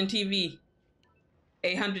 watching TV.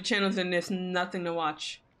 800 channels and there's nothing to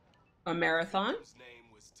watch. A marathon?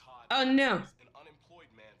 Oh no.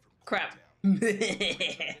 Crap.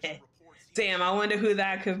 Damn, I wonder who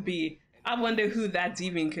that could be. I wonder who that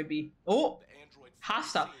demon could be. Oh,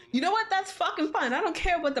 hostile. You know what? That's fucking fine. I don't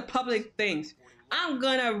care what the public thinks. I'm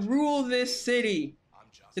gonna rule this city.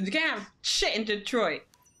 You can't have shit in Detroit.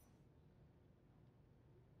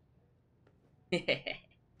 You had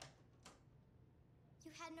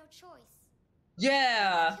no choice.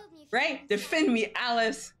 Yeah, right? Defend me,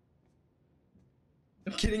 Alice.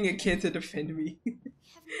 I'm getting a kid to defend me. We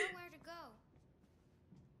have nowhere to go.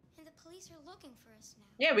 And the police are looking for us now.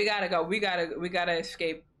 Yeah, we gotta go. We gotta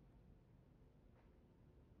escape.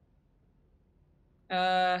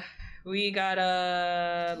 We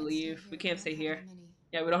gotta leave. We can't stay here.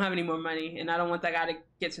 Yeah, we don't have any more money, and I don't want that guy to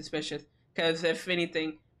get suspicious. Because if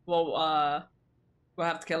anything, we'll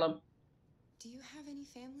have to kill him. Do you have any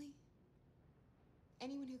family?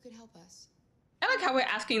 Anyone who could help us? I like how we're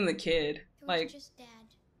asking the kid. Like, just Dad.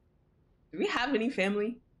 Do we have any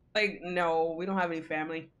family? Like, no, we don't have any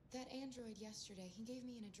family. That android yesterday, he gave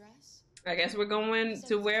me an address. I guess we're going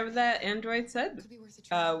to wherever that android said. Could be worth a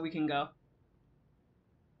try. We can go.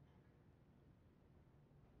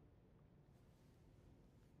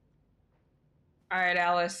 All right,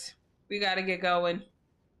 Alice, we gotta get going.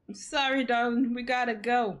 I'm sorry, darling, we gotta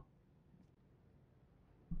go.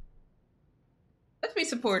 Let's be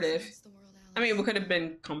supportive. I mean, we could have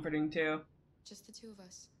been comforting too. Just the two of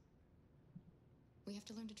us. We have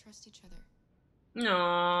to learn to trust each other. Aww.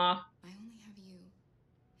 I only have you,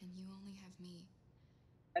 and you only have me.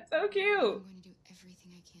 That's so cute. I'm going to do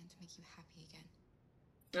everything I can to make you happy again.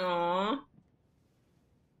 Aww.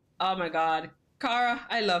 Oh my god. Kara,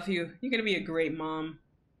 I love you. You're gonna be a great mom.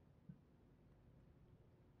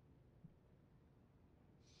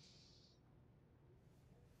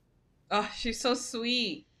 Oh, she's so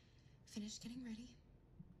sweet. Finish getting ready.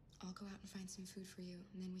 I'll go out and find some food for you,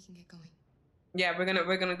 and then we can get going. Yeah,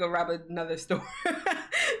 we're gonna go rob another store.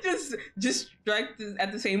 just strike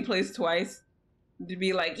at the same place twice. To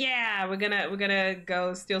be like, yeah, we're gonna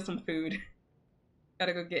go steal some food.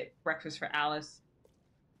 Gotta go get breakfast for Alice.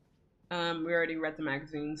 We already read the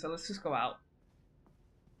magazine, so let's just go out.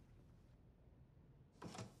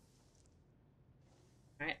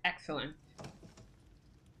 Alright, excellent.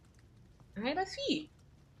 Alright, let's see.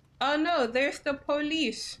 Oh no, there's the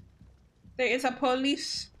police. There is a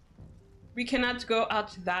police. We cannot go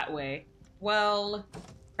out that way. Well,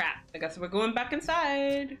 crap. I guess we're going back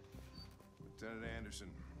inside. Lieutenant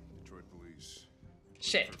Anderson, Detroit Police.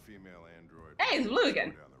 Shit. For female android. Hey, it's Blue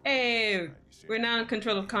again. Hey, we're now in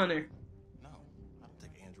control of Connor. No, I don't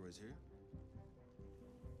take androids here.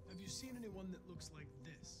 Have you seen anyone that looks like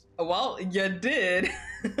this? Well, you did.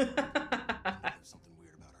 There's something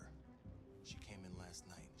weird about her. She came in last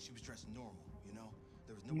night. She was dressed normal, you know?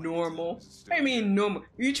 There was no normal. What do you mean normal?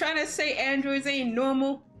 You trying to say androids ain't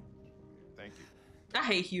normal? Thank you. I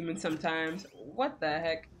hate humans sometimes. What the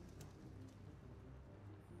heck?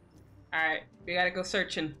 Alright, we gotta go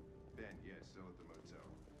searching. Ben, yeah, still at the motel.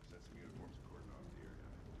 Sent some uniforms to cordon off the area.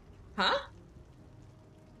 Huh?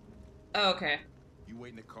 Oh, okay. You wait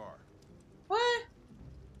in the car. What?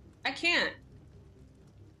 I can't.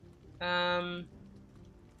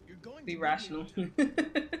 You're going Be to rational.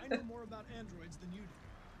 I know more about androids than you do.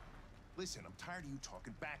 Listen, I'm tired of you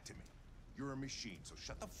talking back to me. You're a machine, so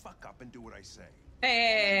shut the fuck up and do what I say.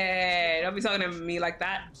 Hey, don't be talking to me like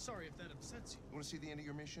that. I'm sorry if that upsets you. You want to see the end of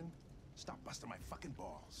your mission? Stop busting my fucking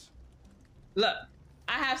balls. Look,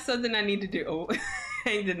 I have something I need to do. Oh,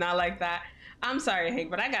 Hank did not like that. I'm sorry,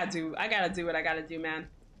 Hank, but I gotta do what I gotta do, man.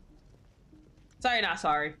 Sorry, not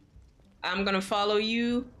sorry. I'm gonna follow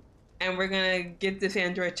you, and we're gonna get this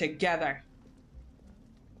android together.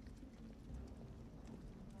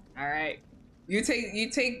 All right. You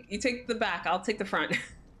take the back. I'll take the front.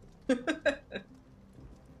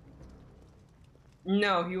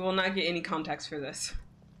 No, you will not get any context for this.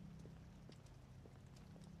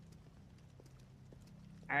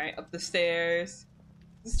 All right, up the stairs.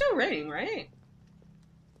 It's still raining, right?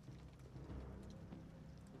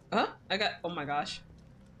 Huh? Oh my gosh.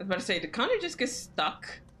 I was about to say, did Connor just get stuck?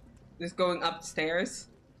 Just going upstairs?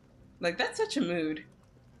 Like, that's such a mood.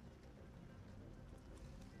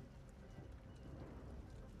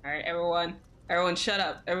 All right, everyone shut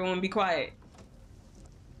up. Everyone be quiet.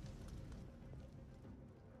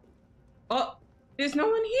 Oh, there's no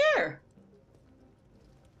one here.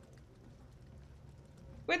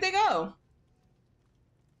 Where'd they go?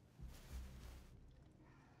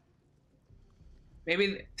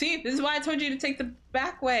 Maybe, see, this is why I told you to take the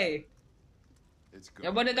back way. It's good.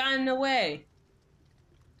 It would have gotten in the way.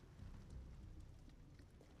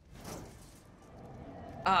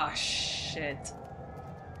 Ah, shit.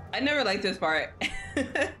 I never liked this part.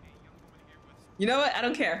 You know what? I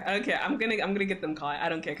don't care. I don't care. I'm gonna get them caught. I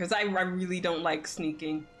don't care, because I really don't like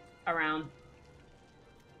sneaking around.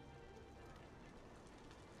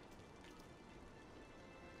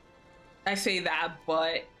 I say that,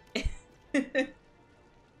 but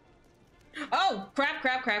oh crap.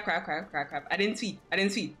 I didn't see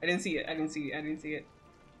it.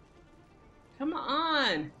 Come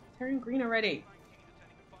on, turn green already.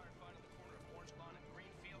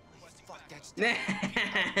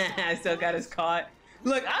 I still got us caught.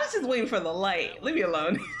 Look, I was just waiting for the light. Leave me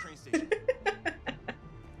alone.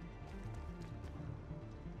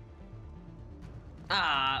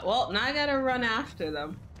 Ah, well, now I gotta run after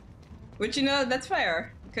them. Which, you know, that's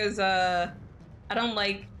fair. Because, I don't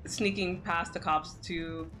like sneaking past the cops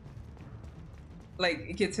to,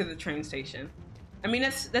 like, get to the train station. I mean,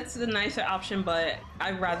 that's the nicer option, but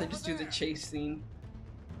I'd rather just do the chase scene.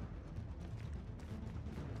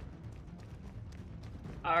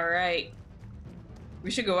 All right,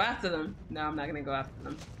 we should go after them. No, I'm not gonna go after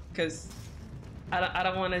them because I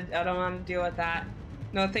don't want to deal with that.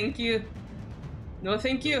 No, thank you. No,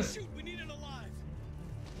 thank you. Shoot, we need it alive.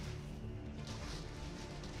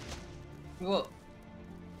 Well,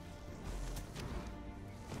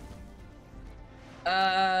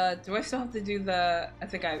 do I still have to do the? I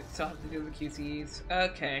think I still have to do the QCs.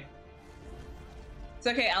 Okay. It's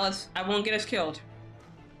okay, Alice. I won't get us killed,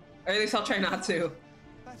 or at least I'll try not to.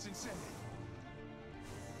 That's insane.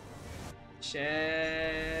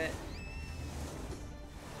 Shit.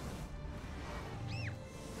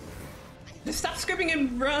 Just stop screaming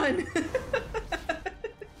and run.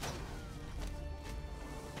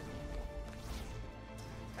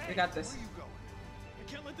 We got this. Where you going? I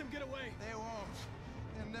can't let them get away. They won't.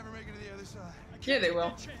 They'll never make it to the other side. Yeah, they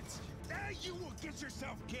will. You will get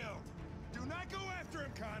yourself killed. Do not go after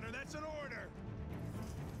him, Connor. That's an order.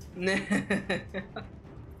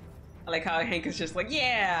 I like how Hank is just like,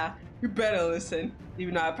 yeah, you better listen.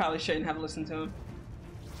 Even though I probably shouldn't have listened to him.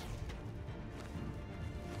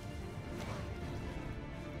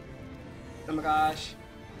 Oh my gosh.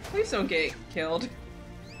 Please don't get killed.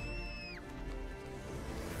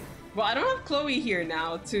 Well, I don't have Chloe here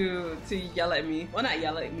now to yell at me. Well, not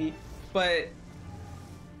yell at me, but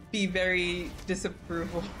be very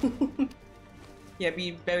disapproval. Yeah,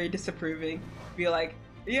 be very disapproving. Be like,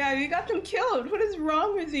 yeah, you got them killed. What is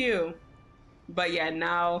wrong with you? But yeah,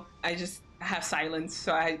 now I just have silence,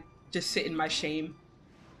 so I just sit in my shame.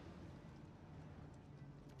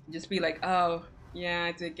 Just be like, oh, yeah,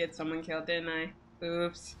 I did get someone killed, didn't I?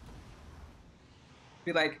 Oops.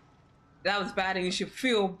 Be like, that was bad and you should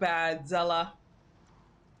feel bad, Zela.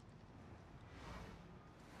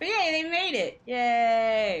 But yay, they made it!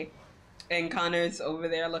 Yay! And Connor's over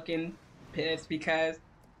there looking pissed because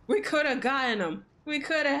we could have gotten him. We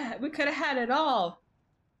could have had it all.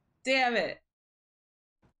 Damn it.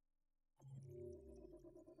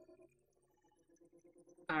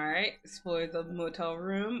 All right, explore the motel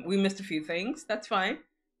room. We missed a few things. That's fine.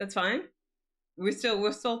 That's fine. We're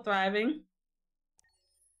still thriving.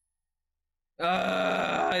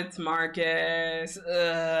 It's Marcus.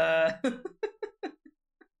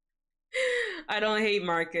 I don't hate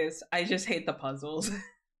Marcus. I just hate the puzzles.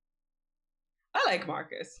 I like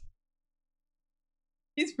Marcus.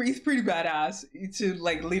 He's pretty badass to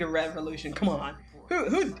like lead a revolution. Come on,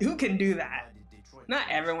 who can do that? Not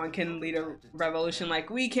everyone can lead a revolution like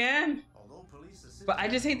we can. But I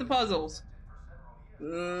just hate the puzzles.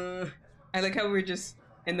 I like how we're just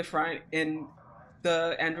in the front and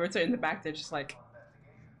the androids are in the back. They're just like,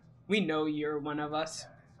 we know you're one of us.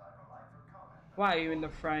 Why are you in the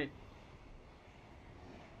front?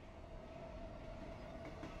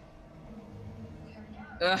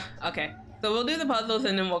 Okay. So we'll do the puzzles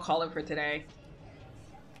and then we'll call it for today.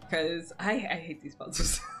 Because I hate these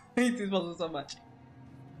puzzles. I hate these puzzles so much.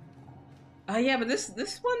 Yeah, but this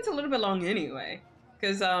one's a little bit long anyway.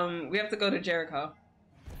 Because we have to go to Jericho.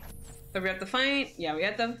 So we have to find, yeah, we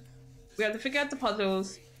have to figure out the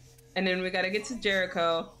puzzles, and then we gotta get to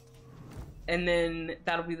Jericho, and then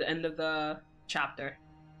that'll be the end of the chapter.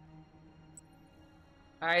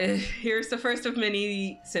 Alright, here's the first of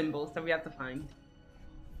many symbols that we have to find.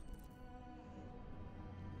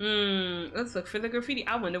 Let's look for the graffiti.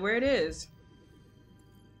 I wonder where it is.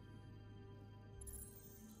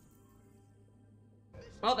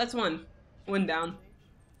 Oh, that's one. One down.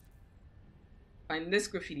 Find this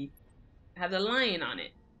graffiti. It has a lion on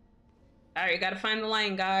it. Alright, gotta find the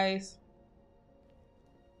lion, guys.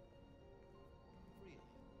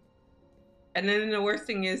 And then the worst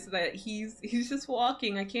thing is that he's just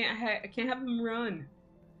walking. I can't have him run.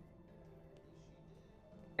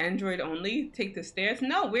 Android only? Take the stairs?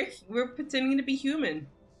 No, we're pretending to be human.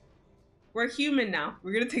 We're human now.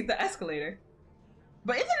 We're gonna take the escalator.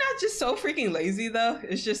 But isn't that just so freaking lazy though?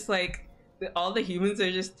 It's just like all the humans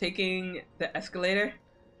are just taking the escalator.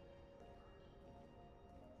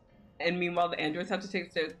 And meanwhile the androids have to take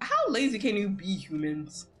the stairs. How lazy can you be,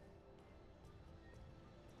 humans?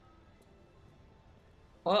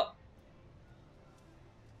 Oh.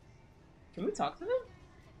 Can we talk to them?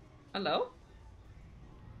 Hello?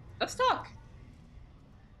 Let's talk.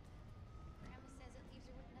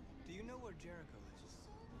 Do you know where Jericho is?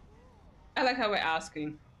 I like how we're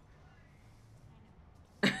asking.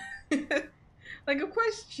 Like, of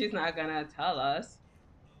course she's not gonna tell us.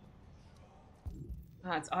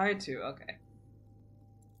 Ah, it's R2, okay.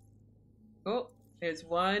 Oh, there's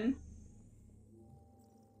one.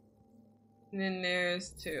 And then there's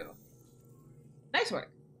two. Nice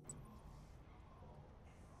work.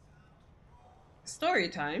 Story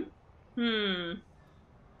time. I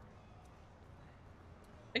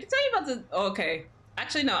can tell you about the, okay.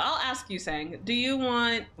 Actually, no, I'll ask you, Sang. Do you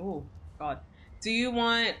want, oh, God. Do you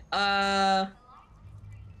want a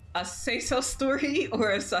say-so story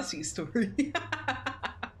or a sussy story?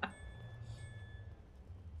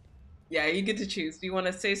 Yeah, you get to choose. Do you want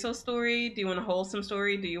a say-so story? Do you want a wholesome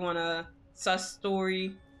story? Do you want a sus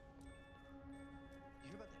story?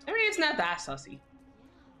 I mean, it's not that sussy.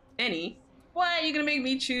 Any. What? You gonna make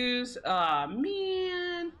me choose? Aw,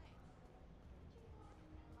 man.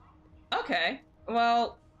 Okay.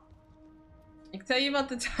 Well, I can tell you about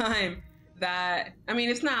the time that, I mean,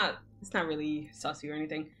 it's not really sussy or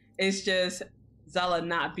anything. It's just Zela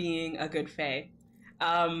not being a good fae.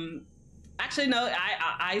 Actually, no,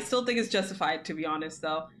 I still think it's justified, to be honest,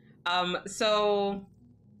 though. So,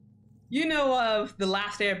 you know of The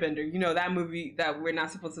Last Airbender, you know, that movie that we're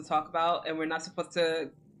not supposed to talk about and we're not supposed to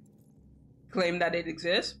claim that it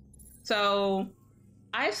exists. So,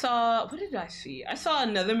 I saw, what did I see? I saw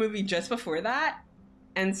another movie just before that.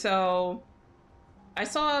 And so, I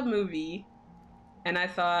saw a movie and I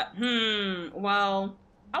thought, well,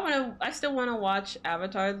 I still want to watch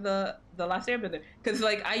Avatar the Last Airbender, because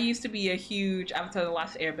like I used to be a huge Avatar the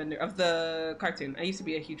Last Airbender of the cartoon. I used to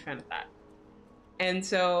be a huge fan of that, and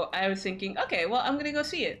so I was thinking, okay, well, I'm gonna go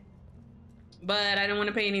see it, but I didn't want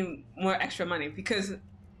to pay any more extra money because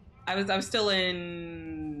I was still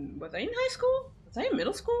in, was I in high school? Was I in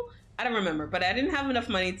middle school? I don't remember, but I didn't have enough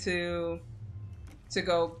money to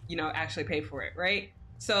go, you know, actually pay for it, right?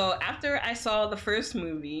 So after I saw the first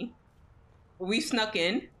movie, we snuck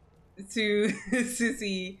in to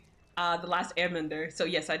see The Last Airbender. So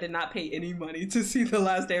yes, I did not pay any money to see The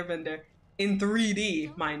Last Airbender in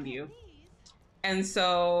 3D, mind you. And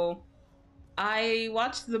so I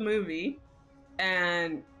watched the movie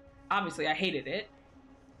and obviously I hated it.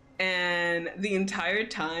 And the entire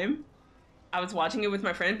time I was watching it with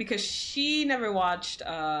my friend because she never watched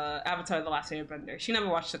Avatar The Last Airbender. She never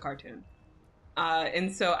watched the cartoon.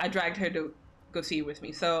 And so I dragged her to go see it with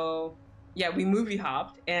me. So yeah, we movie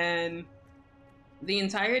hopped, and the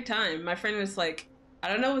entire time my friend was like, I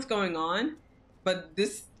don't know what's going on, but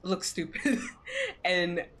this looks stupid.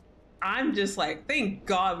 And I'm just like, thank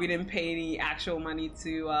God we didn't pay any actual money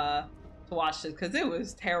to watch this, because it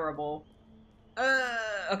was terrible.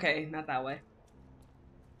 Okay, not that way.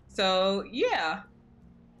 So yeah,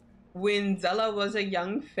 when Zela was a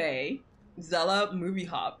young fae, Zela movie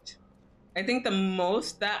hopped. I think the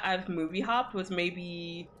most that I've movie hopped was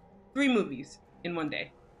maybe 3 movies in one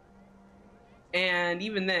day. And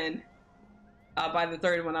even then, by the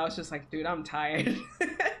third one, I was just like, dude, I'm tired.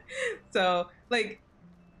 So, like,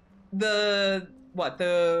 the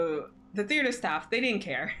the theater staff, they didn't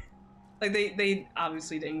care. Like they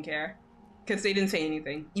obviously didn't care because they didn't say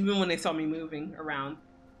anything, even when they saw me moving around.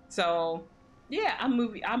 So yeah, I'm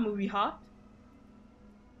movie hopped.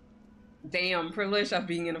 Damn, privilege of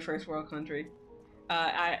being in a first world country.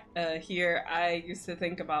 Here I used to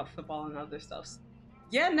think about football and other stuff.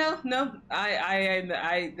 Yeah, no,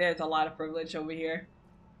 I there's a lot of privilege over here.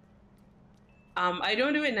 I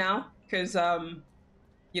don't do it now because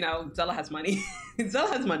you know, Zela has money. Zela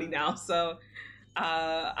has money now, so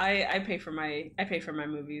I pay for my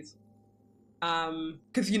movies.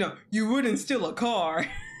 Because you know, you wouldn't steal a car.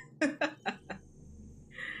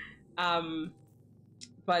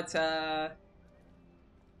 But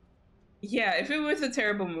yeah, if it was a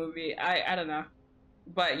terrible movie, I don't know.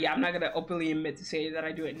 But yeah, I'm not gonna openly admit to say that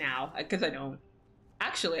I do it now, because I don't.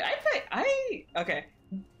 Actually, okay.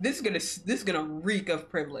 This is gonna reek of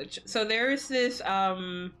privilege. So there's this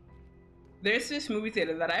movie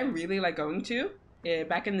theater that I really like going to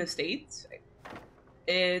back in the States.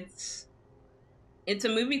 It's a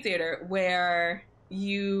movie theater where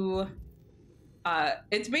you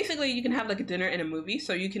it's basically you can have like a dinner and a movie,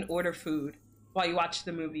 so you can order food while you watch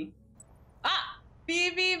the movie. Ah,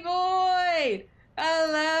 BB Boyd!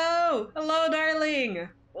 Hello! Hello, darling!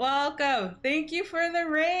 Welcome! Thank you for the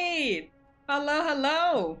raid! Hello,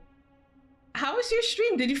 hello! How was your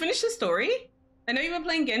stream? Did you finish the story? I know you were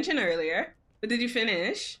playing Genshin earlier, but did you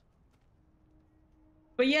finish?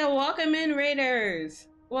 But yeah, welcome in, raiders!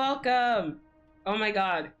 Welcome! Oh my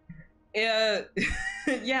god. Yeah.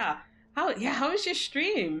 How was your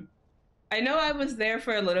stream? I know I was there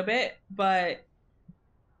for a little bit, but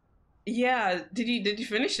yeah, did you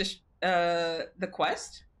finish the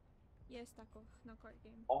quest? Yes, Taco. No card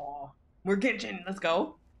game. Oh, we're Genshin. Let's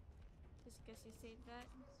go. Just because you said that.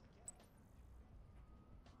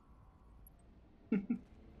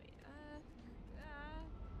 Wait, I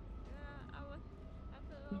thought I was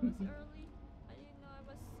early. I didn't know I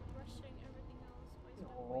was rushing everything else. Why is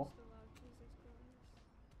my voice so loud? Jesus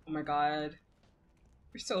Christ. Oh my god.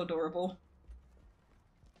 You're so adorable.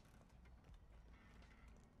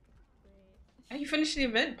 Hey, you finished the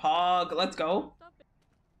event? Pog, let's go.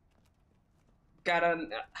 Got a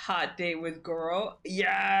hot date with girl.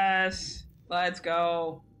 Yes! Let's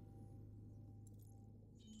go.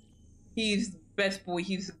 He's best boy.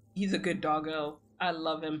 He's a good doggo. I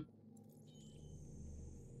love him.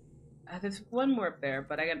 There's one more up there,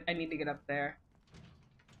 but I need to get up there.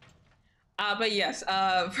 But yes,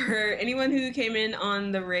 for anyone who came in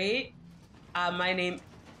on the raid, my name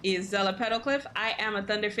is Zela Petalcliff. I am a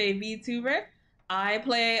Thunder Fae VTuber. I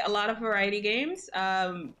play a lot of variety games,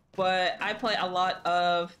 but I play a lot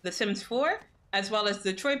of The Sims 4, as well as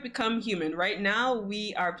Detroit Become Human. Right now,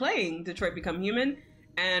 we are playing Detroit Become Human,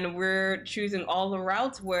 and we're choosing all the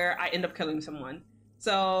routes where I end up killing someone.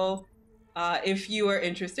 So, if you are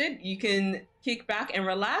interested, you can kick back and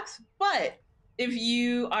relax, but if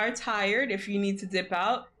you are tired, if you need to dip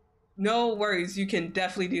out, no worries, you can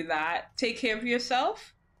definitely do that. Take care of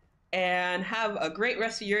yourself, and have a great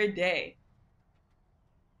rest of your day.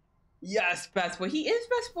 Yes, best boy. He is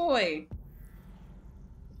best boy.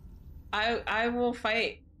 I will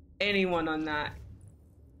fight anyone on that.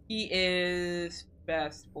 He is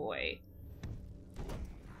best boy.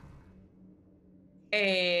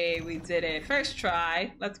 Hey, we did it. First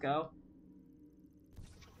try. Let's go.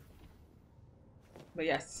 But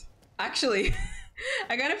yes. Actually,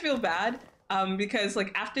 I gotta feel bad. Because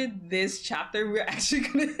like after this chapter, we're actually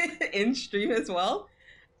gonna end stream as well.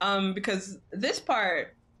 Because this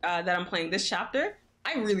part that I'm playing, this chapter,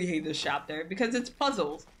 I really hate this chapter because it's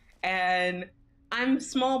puzzles, and I'm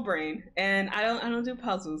small brain, and I don't do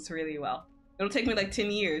puzzles really well. It'll take me like 10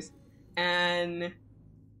 years, and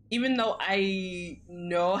even though I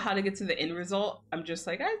know how to get to the end result, I'm just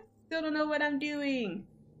like, I still don't know what I'm doing.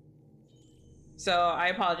 So I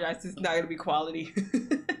apologize. It's not gonna be quality.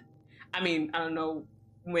 I mean, I don't know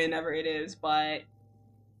whenever it is, but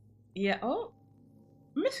yeah. Oh,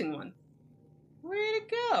 I'm missing one. Where'd it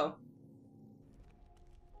go?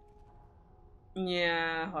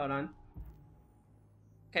 Yeah, hold on.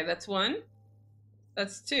 Okay, that's one.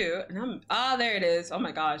 That's two. And there it is. Oh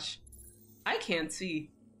my gosh. I can't see.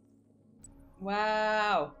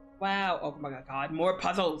 Wow. Wow. Oh my god. More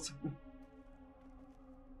puzzles.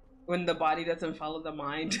 When the body doesn't follow the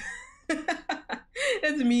mind.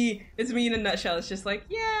 It's me. It's me in a nutshell. It's just like,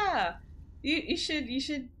 yeah. You should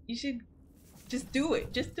just do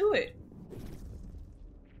it. Just do it.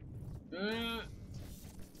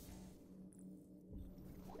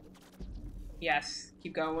 Yes,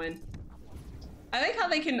 keep going. I like how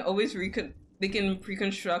they can always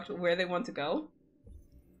pre-construct where they want to go.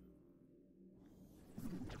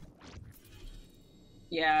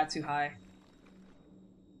 Yeah, too high.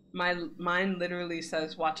 Mine literally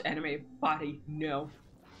says watch anime. Body, no.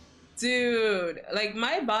 Dude, like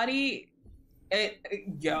my body,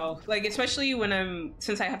 like especially when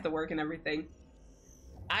since I have to work and everything,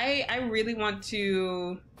 I really want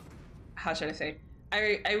to, how should I say?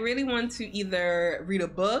 I really want to either read a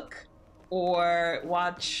book or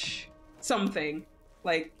watch something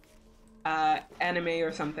like anime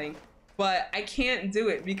or something, but I can't do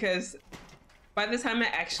it because by the time I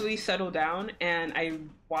actually settle down and I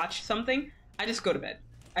watch something, I just go to bed.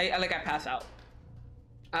 I pass out.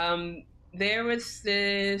 There was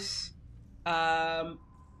this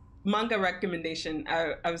manga recommendation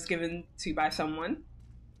I was given to by someone,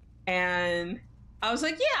 and I was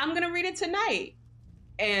like, yeah, I'm gonna read it tonight.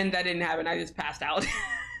 And that didn't happen. I just passed out.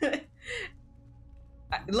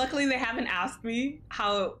 Luckily, they haven't asked me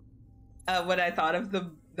how what I thought of the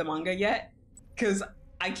manga yet, because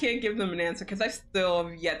I can't give them an answer because I still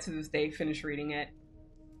have yet to this day finish reading it.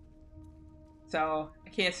 So I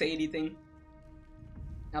can't say anything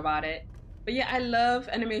about it. But yeah, I love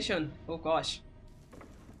animation. Oh gosh.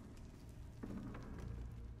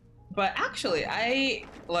 But actually,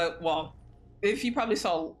 well, if you probably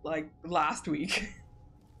saw like last week,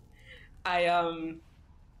 I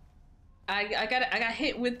got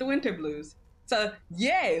hit with the winter blues. So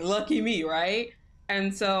yay, lucky me, right?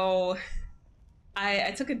 And so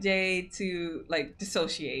I took a day to like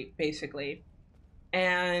dissociate basically,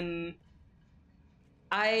 and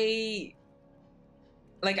I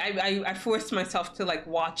forced myself to like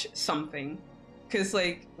watch something, because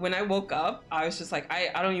like when I woke up I was just like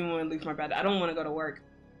I don't even want to leave my bed, I don't want to go to work,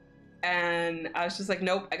 and I was just like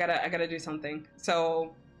nope, I gotta do something.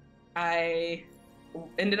 So I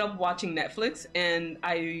ended up watching Netflix and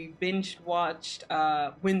I binge watched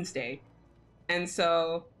Wednesday. And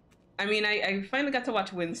so I mean I finally got to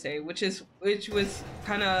watch Wednesday, which was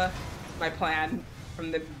kind of my plan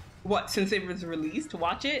from since it was released to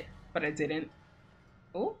watch it, but I didn't.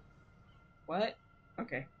 Oh, what?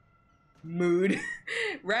 Okay. Mood.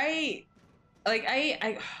 Right? Like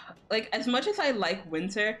I like, as much as I like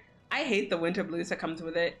winter, I hate the winter blues that comes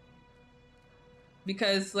with it.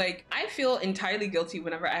 Because like I feel entirely guilty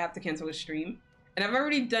whenever I have to cancel a stream. And I've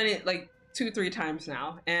already done it like 2-3 times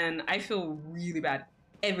now, and I feel really bad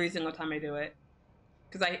every single time I do it.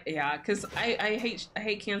 Cause I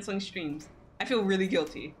hate canceling streams. I feel really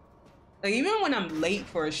guilty. Like even when I'm late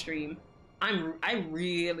for a stream, I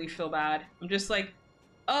really feel bad. I'm just like,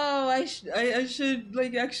 oh, I should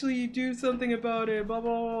like actually do something about it, blah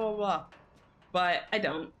blah blah blah blah. But I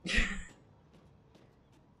don't.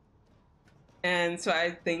 And so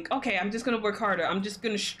I think, okay, I'm just gonna work harder. I'm just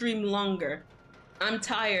gonna stream longer. I'm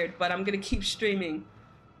tired, but I'm gonna keep streaming.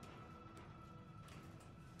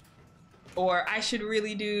 Or I should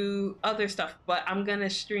really do other stuff, but I'm gonna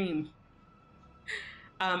stream.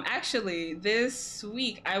 Actually, this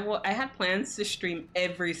week I had plans to stream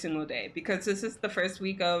every single day because this is the first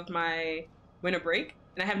week of my winter break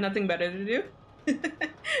and I have nothing better to do.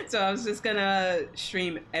 So I was just gonna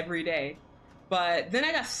stream every day. But then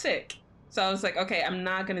I got sick. So I was like, okay, I'm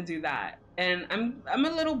not gonna do that. And I'm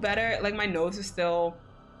a little better. Like my nose is still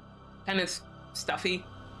kind of stuffy.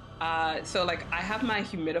 So like I have my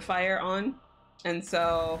humidifier on, and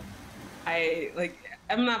so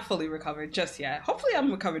I'm not fully recovered just yet. Hopefully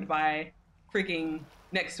I'm recovered by freaking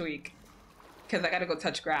next week, because I gotta go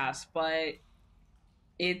touch grass. But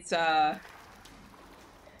it's just a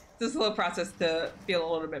little process to feel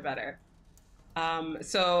a little bit better.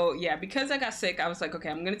 So yeah, because I got sick, I was like, okay,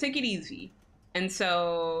 I'm gonna take it easy. And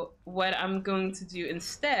so what I'm going to do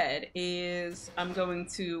instead is I'm going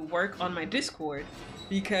to work on my Discord,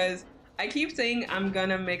 because I keep saying I'm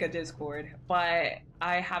gonna make a Discord, but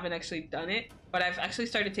I haven't actually done it. But I've actually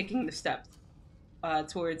started taking the steps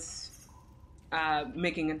towards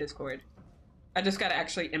making a Discord. I just gotta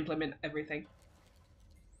actually implement everything.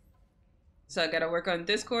 So I gotta work on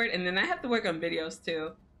Discord, and then I have to work on videos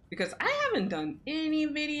too, because I haven't done any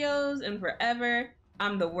videos in forever.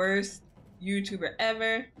 I'm the worst YouTuber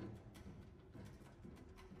ever.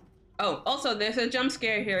 Oh, also there's a jump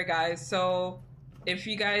scare here, guys. So if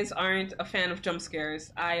you guys aren't a fan of jump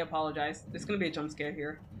scares, I apologize. There's gonna be a jump scare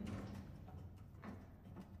here.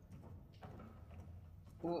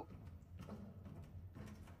 Ooh.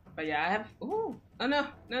 But yeah, I have. Ooh. Oh no.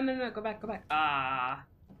 No. Go back. Ah.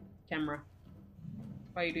 Camera.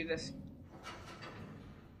 Why you do this?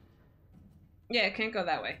 Yeah, it can't go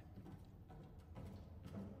that way.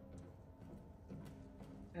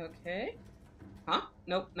 Okay. Huh?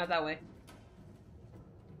 Nope, not that way.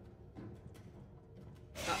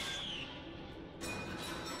 Oh.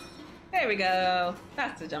 There we go.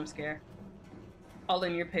 That's a jump scare. all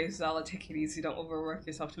in your pace, Zela. Take it easy. Don't overwork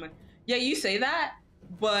yourself too much. Yeah, you say that,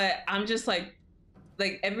 but I'm just like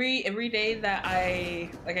every day that I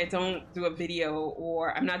don't do a video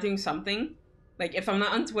or I'm not doing something, like if I'm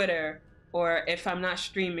not on Twitter or if I'm not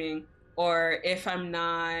streaming or if I'm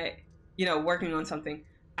not, you know, working on something,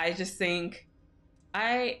 I just think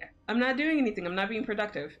I'm not doing anything. I'm not being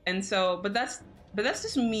productive. And so, but that's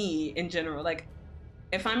just me in general. Like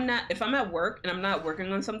if I'm at work and I'm not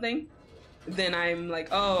working on something, then I'm like,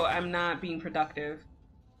 oh, I'm not being productive.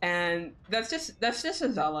 And that's just a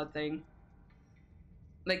Zela thing.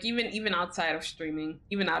 Like even outside of streaming,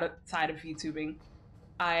 even outside of YouTubing,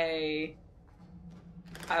 I'm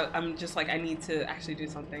just like, I need to actually do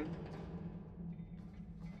something.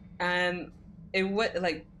 And it was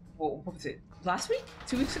like, what was it? Last week?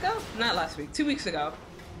 2 weeks ago? Not last week, 2 weeks ago.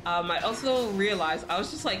 I also realized I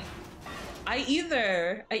was just like, I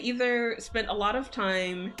either spent a lot of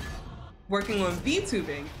time working on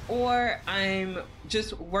VTubing or I'm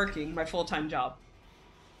just working my full-time job.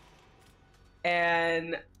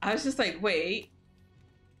 And I was just like, wait,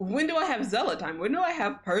 when do I have Zela time? When do I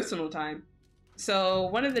have personal time? So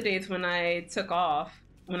one of the days when I took off,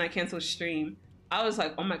 when I canceled stream, I was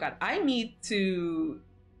like, oh my God, I need to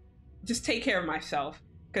just take care of myself.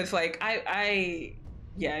 Cause like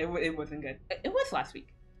yeah, it wasn't good. It was last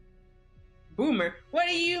week. Boomer? What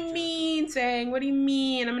do you mean, Sang? What do you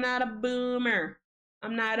mean? I'm not a boomer.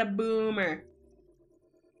 I'm not a boomer.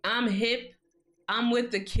 I'm hip. I'm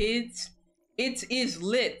with the kids. It is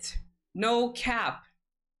lit. No cap.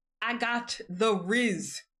 I got the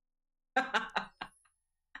Riz.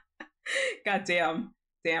 God damn.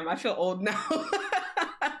 Damn, I feel old now.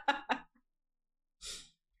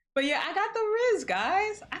 But yeah, I got the Riz,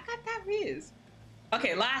 guys. I got that Riz.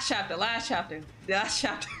 Okay, last chapter.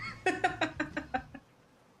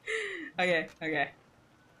 Okay.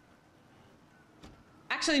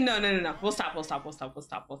 Actually, no. We'll stop.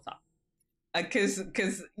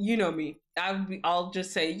 Cause you know me. I'll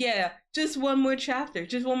just say, yeah, just one more chapter,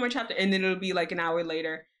 and then it'll be like an hour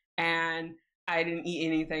later, and I didn't eat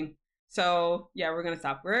anything. So yeah, we're gonna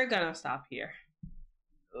stop. We're gonna stop here.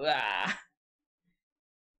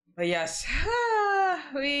 But yes,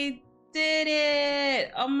 we did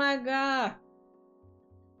it! Oh my God!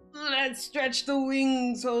 Let's stretch the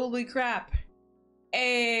wings. Holy crap!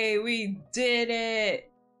 Hey, we did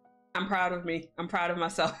it! I'm proud of me. I'm proud of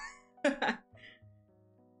myself.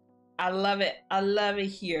 I love it. I love it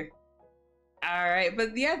here. All right,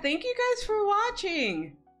 but yeah, thank you guys for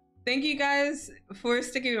watching. Thank you guys for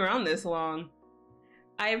sticking around this long.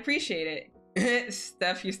 I appreciate it.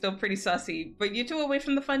 Steph, you're still pretty sussy, but you're 2 away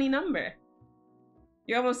from the funny number.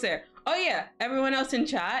 You're almost there. Oh yeah, everyone else in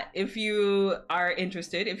chat, if you are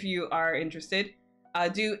interested,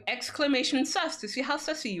 do exclamation sus to see how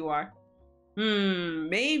sussy you are.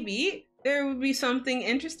 Maybe there would be something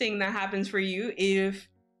interesting that happens for you if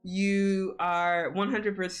you are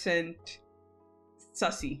 100%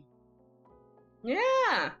 sussy.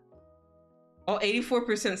 Yeah. Oh,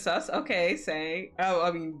 84% sus. Okay, say. Oh,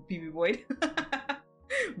 I mean, BB Boyd.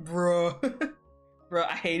 Bro,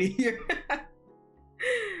 I hate it here.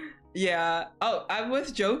 Yeah. Oh, I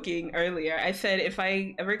was joking earlier. I said if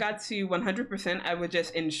I ever got to 100%, I would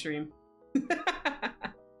just end stream.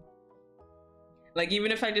 Like,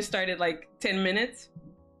 even if I just started like 10 minutes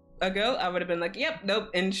ago, I would have been like, yep, nope,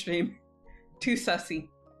 end stream. Too sussy.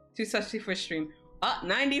 Too sussy for stream. Oh,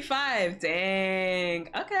 95. Dang.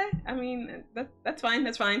 Okay. I mean, that's fine.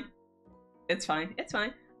 It's fine.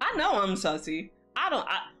 I know I'm sussy.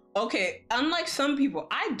 Okay. Unlike some people,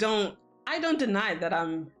 I don't deny that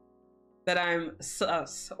I'm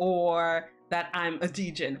sus or that I'm a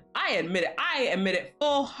degen. I admit it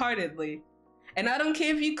full-heartedly. And I don't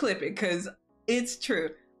care if you clip it, because it's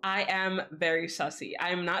true. I am very sussy. I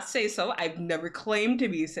am not say so. I've never claimed to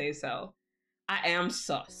be say so. I am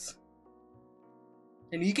sus.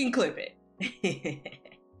 And you can clip it.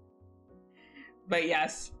 But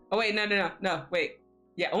yes. Oh wait, no, wait.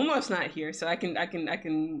 Yeah, almost not here, so I can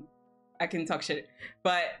talk shit.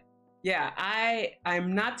 But yeah,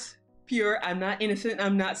 I'm not pure, I'm not innocent,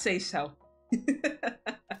 I'm not say so.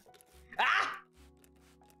 Ah!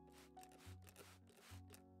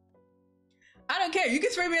 I don't care. You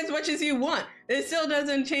can spray me as much as you want. It still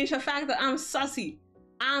doesn't change the fact that I'm sussy.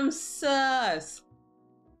 I'm sus.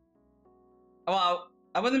 Well,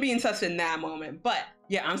 I wasn't being sus in that moment, but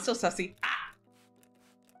yeah, I'm still sussy. Ah!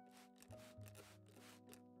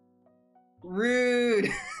 Rude.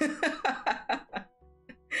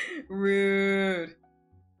 Rude.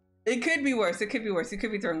 It could be worse. You could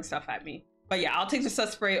be throwing stuff at me. But yeah, I'll take the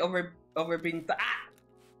sus spray over being ah!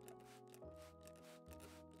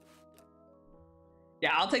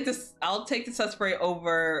 Yeah, I'll take this set spray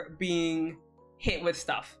over being hit with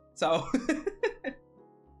stuff. So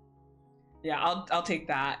yeah, I'll take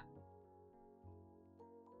that.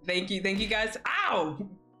 Thank you guys. Ow!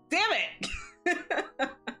 Damn it!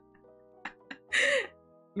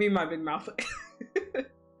 Me and my big mouth.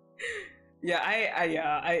 Yeah,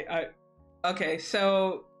 I okay,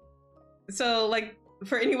 so like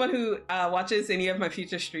for anyone who watches any of my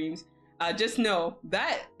future streams, just know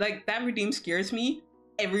that like that redeem scares me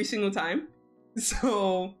every single time.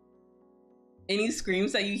 So any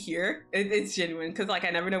screams that you hear, it's genuine, because like I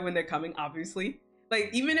never know when they're coming, obviously. Like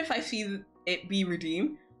even if I see it be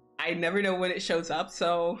redeemed, I never know when it shows up,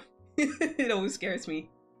 so it always scares me.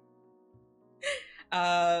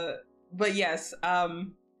 But yes,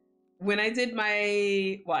 when I did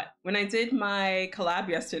my collab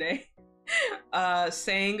yesterday,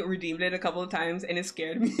 Sang redeemed it a couple of times and it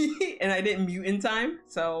scared me and I didn't mute in time.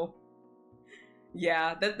 So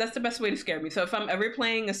yeah, that's the best way to scare me. So if I'm ever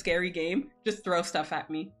playing a scary game, just throw stuff at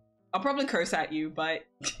me. I'll probably curse at you, but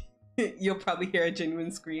you'll probably hear a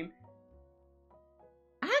genuine scream.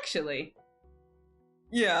 Actually,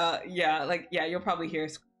 yeah, you'll probably hear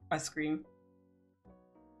a scream.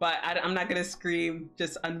 But I'm not gonna scream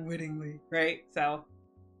just unwittingly, right? So,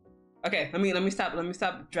 okay, let me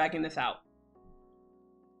stop dragging this out.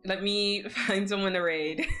 Let me find someone to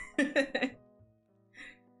raid.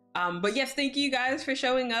 But yes, thank you guys for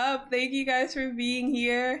showing up. Thank you guys for being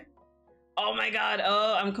here. Oh my god,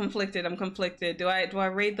 oh, I'm conflicted. Do I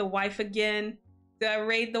raid the wife again? Do I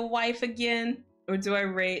raid the wife again? Or do I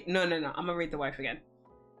raid? No, I'm gonna raid the wife again.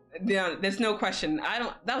 Yeah, there's no question.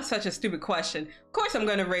 That was such a stupid question. Of course I'm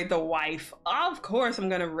gonna raid the wife. Of course I'm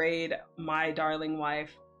gonna raid my darling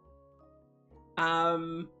wife.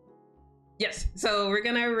 Yes, so we're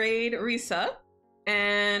gonna raid Risa.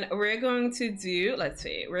 And we're going to do, let's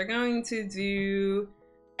see, we're going to do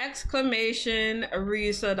exclamation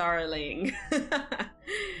Risa darling.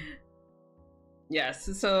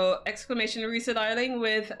 Yes, so exclamation Risa darling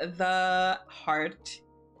with the heart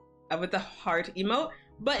emote.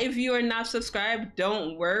 But if you are not subscribed,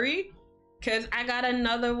 don't worry, because I got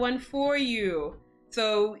another one for you.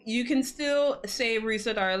 So you can still say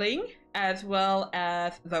Risa darling as well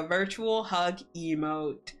as the virtual hug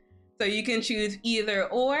emote. So you can choose either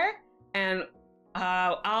or, and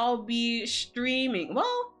I'll be streaming.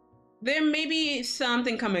 Well, there may be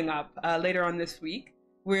something coming up later on this week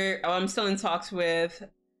where I'm still in talks with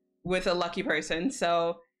a lucky person.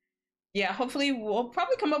 So yeah, hopefully we'll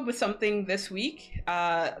probably come up with something this week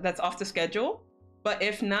that's off the schedule. But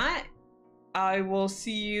if not, I will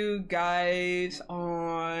see you guys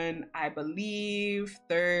on, I believe,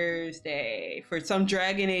 Thursday for some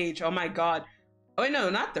Dragon Age. Oh my god. Oh wait, no,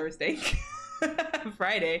 not Thursday.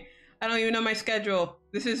 Friday. I don't even know my schedule.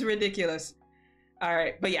 This is ridiculous. All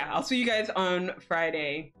right, but yeah, I'll see you guys on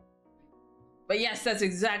Friday. But yes, that's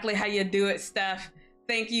exactly how you do it, Steph.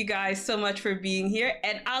 Thank you guys so much for being here,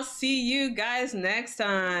 and I'll see you guys next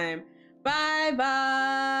time. Bye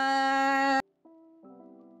bye.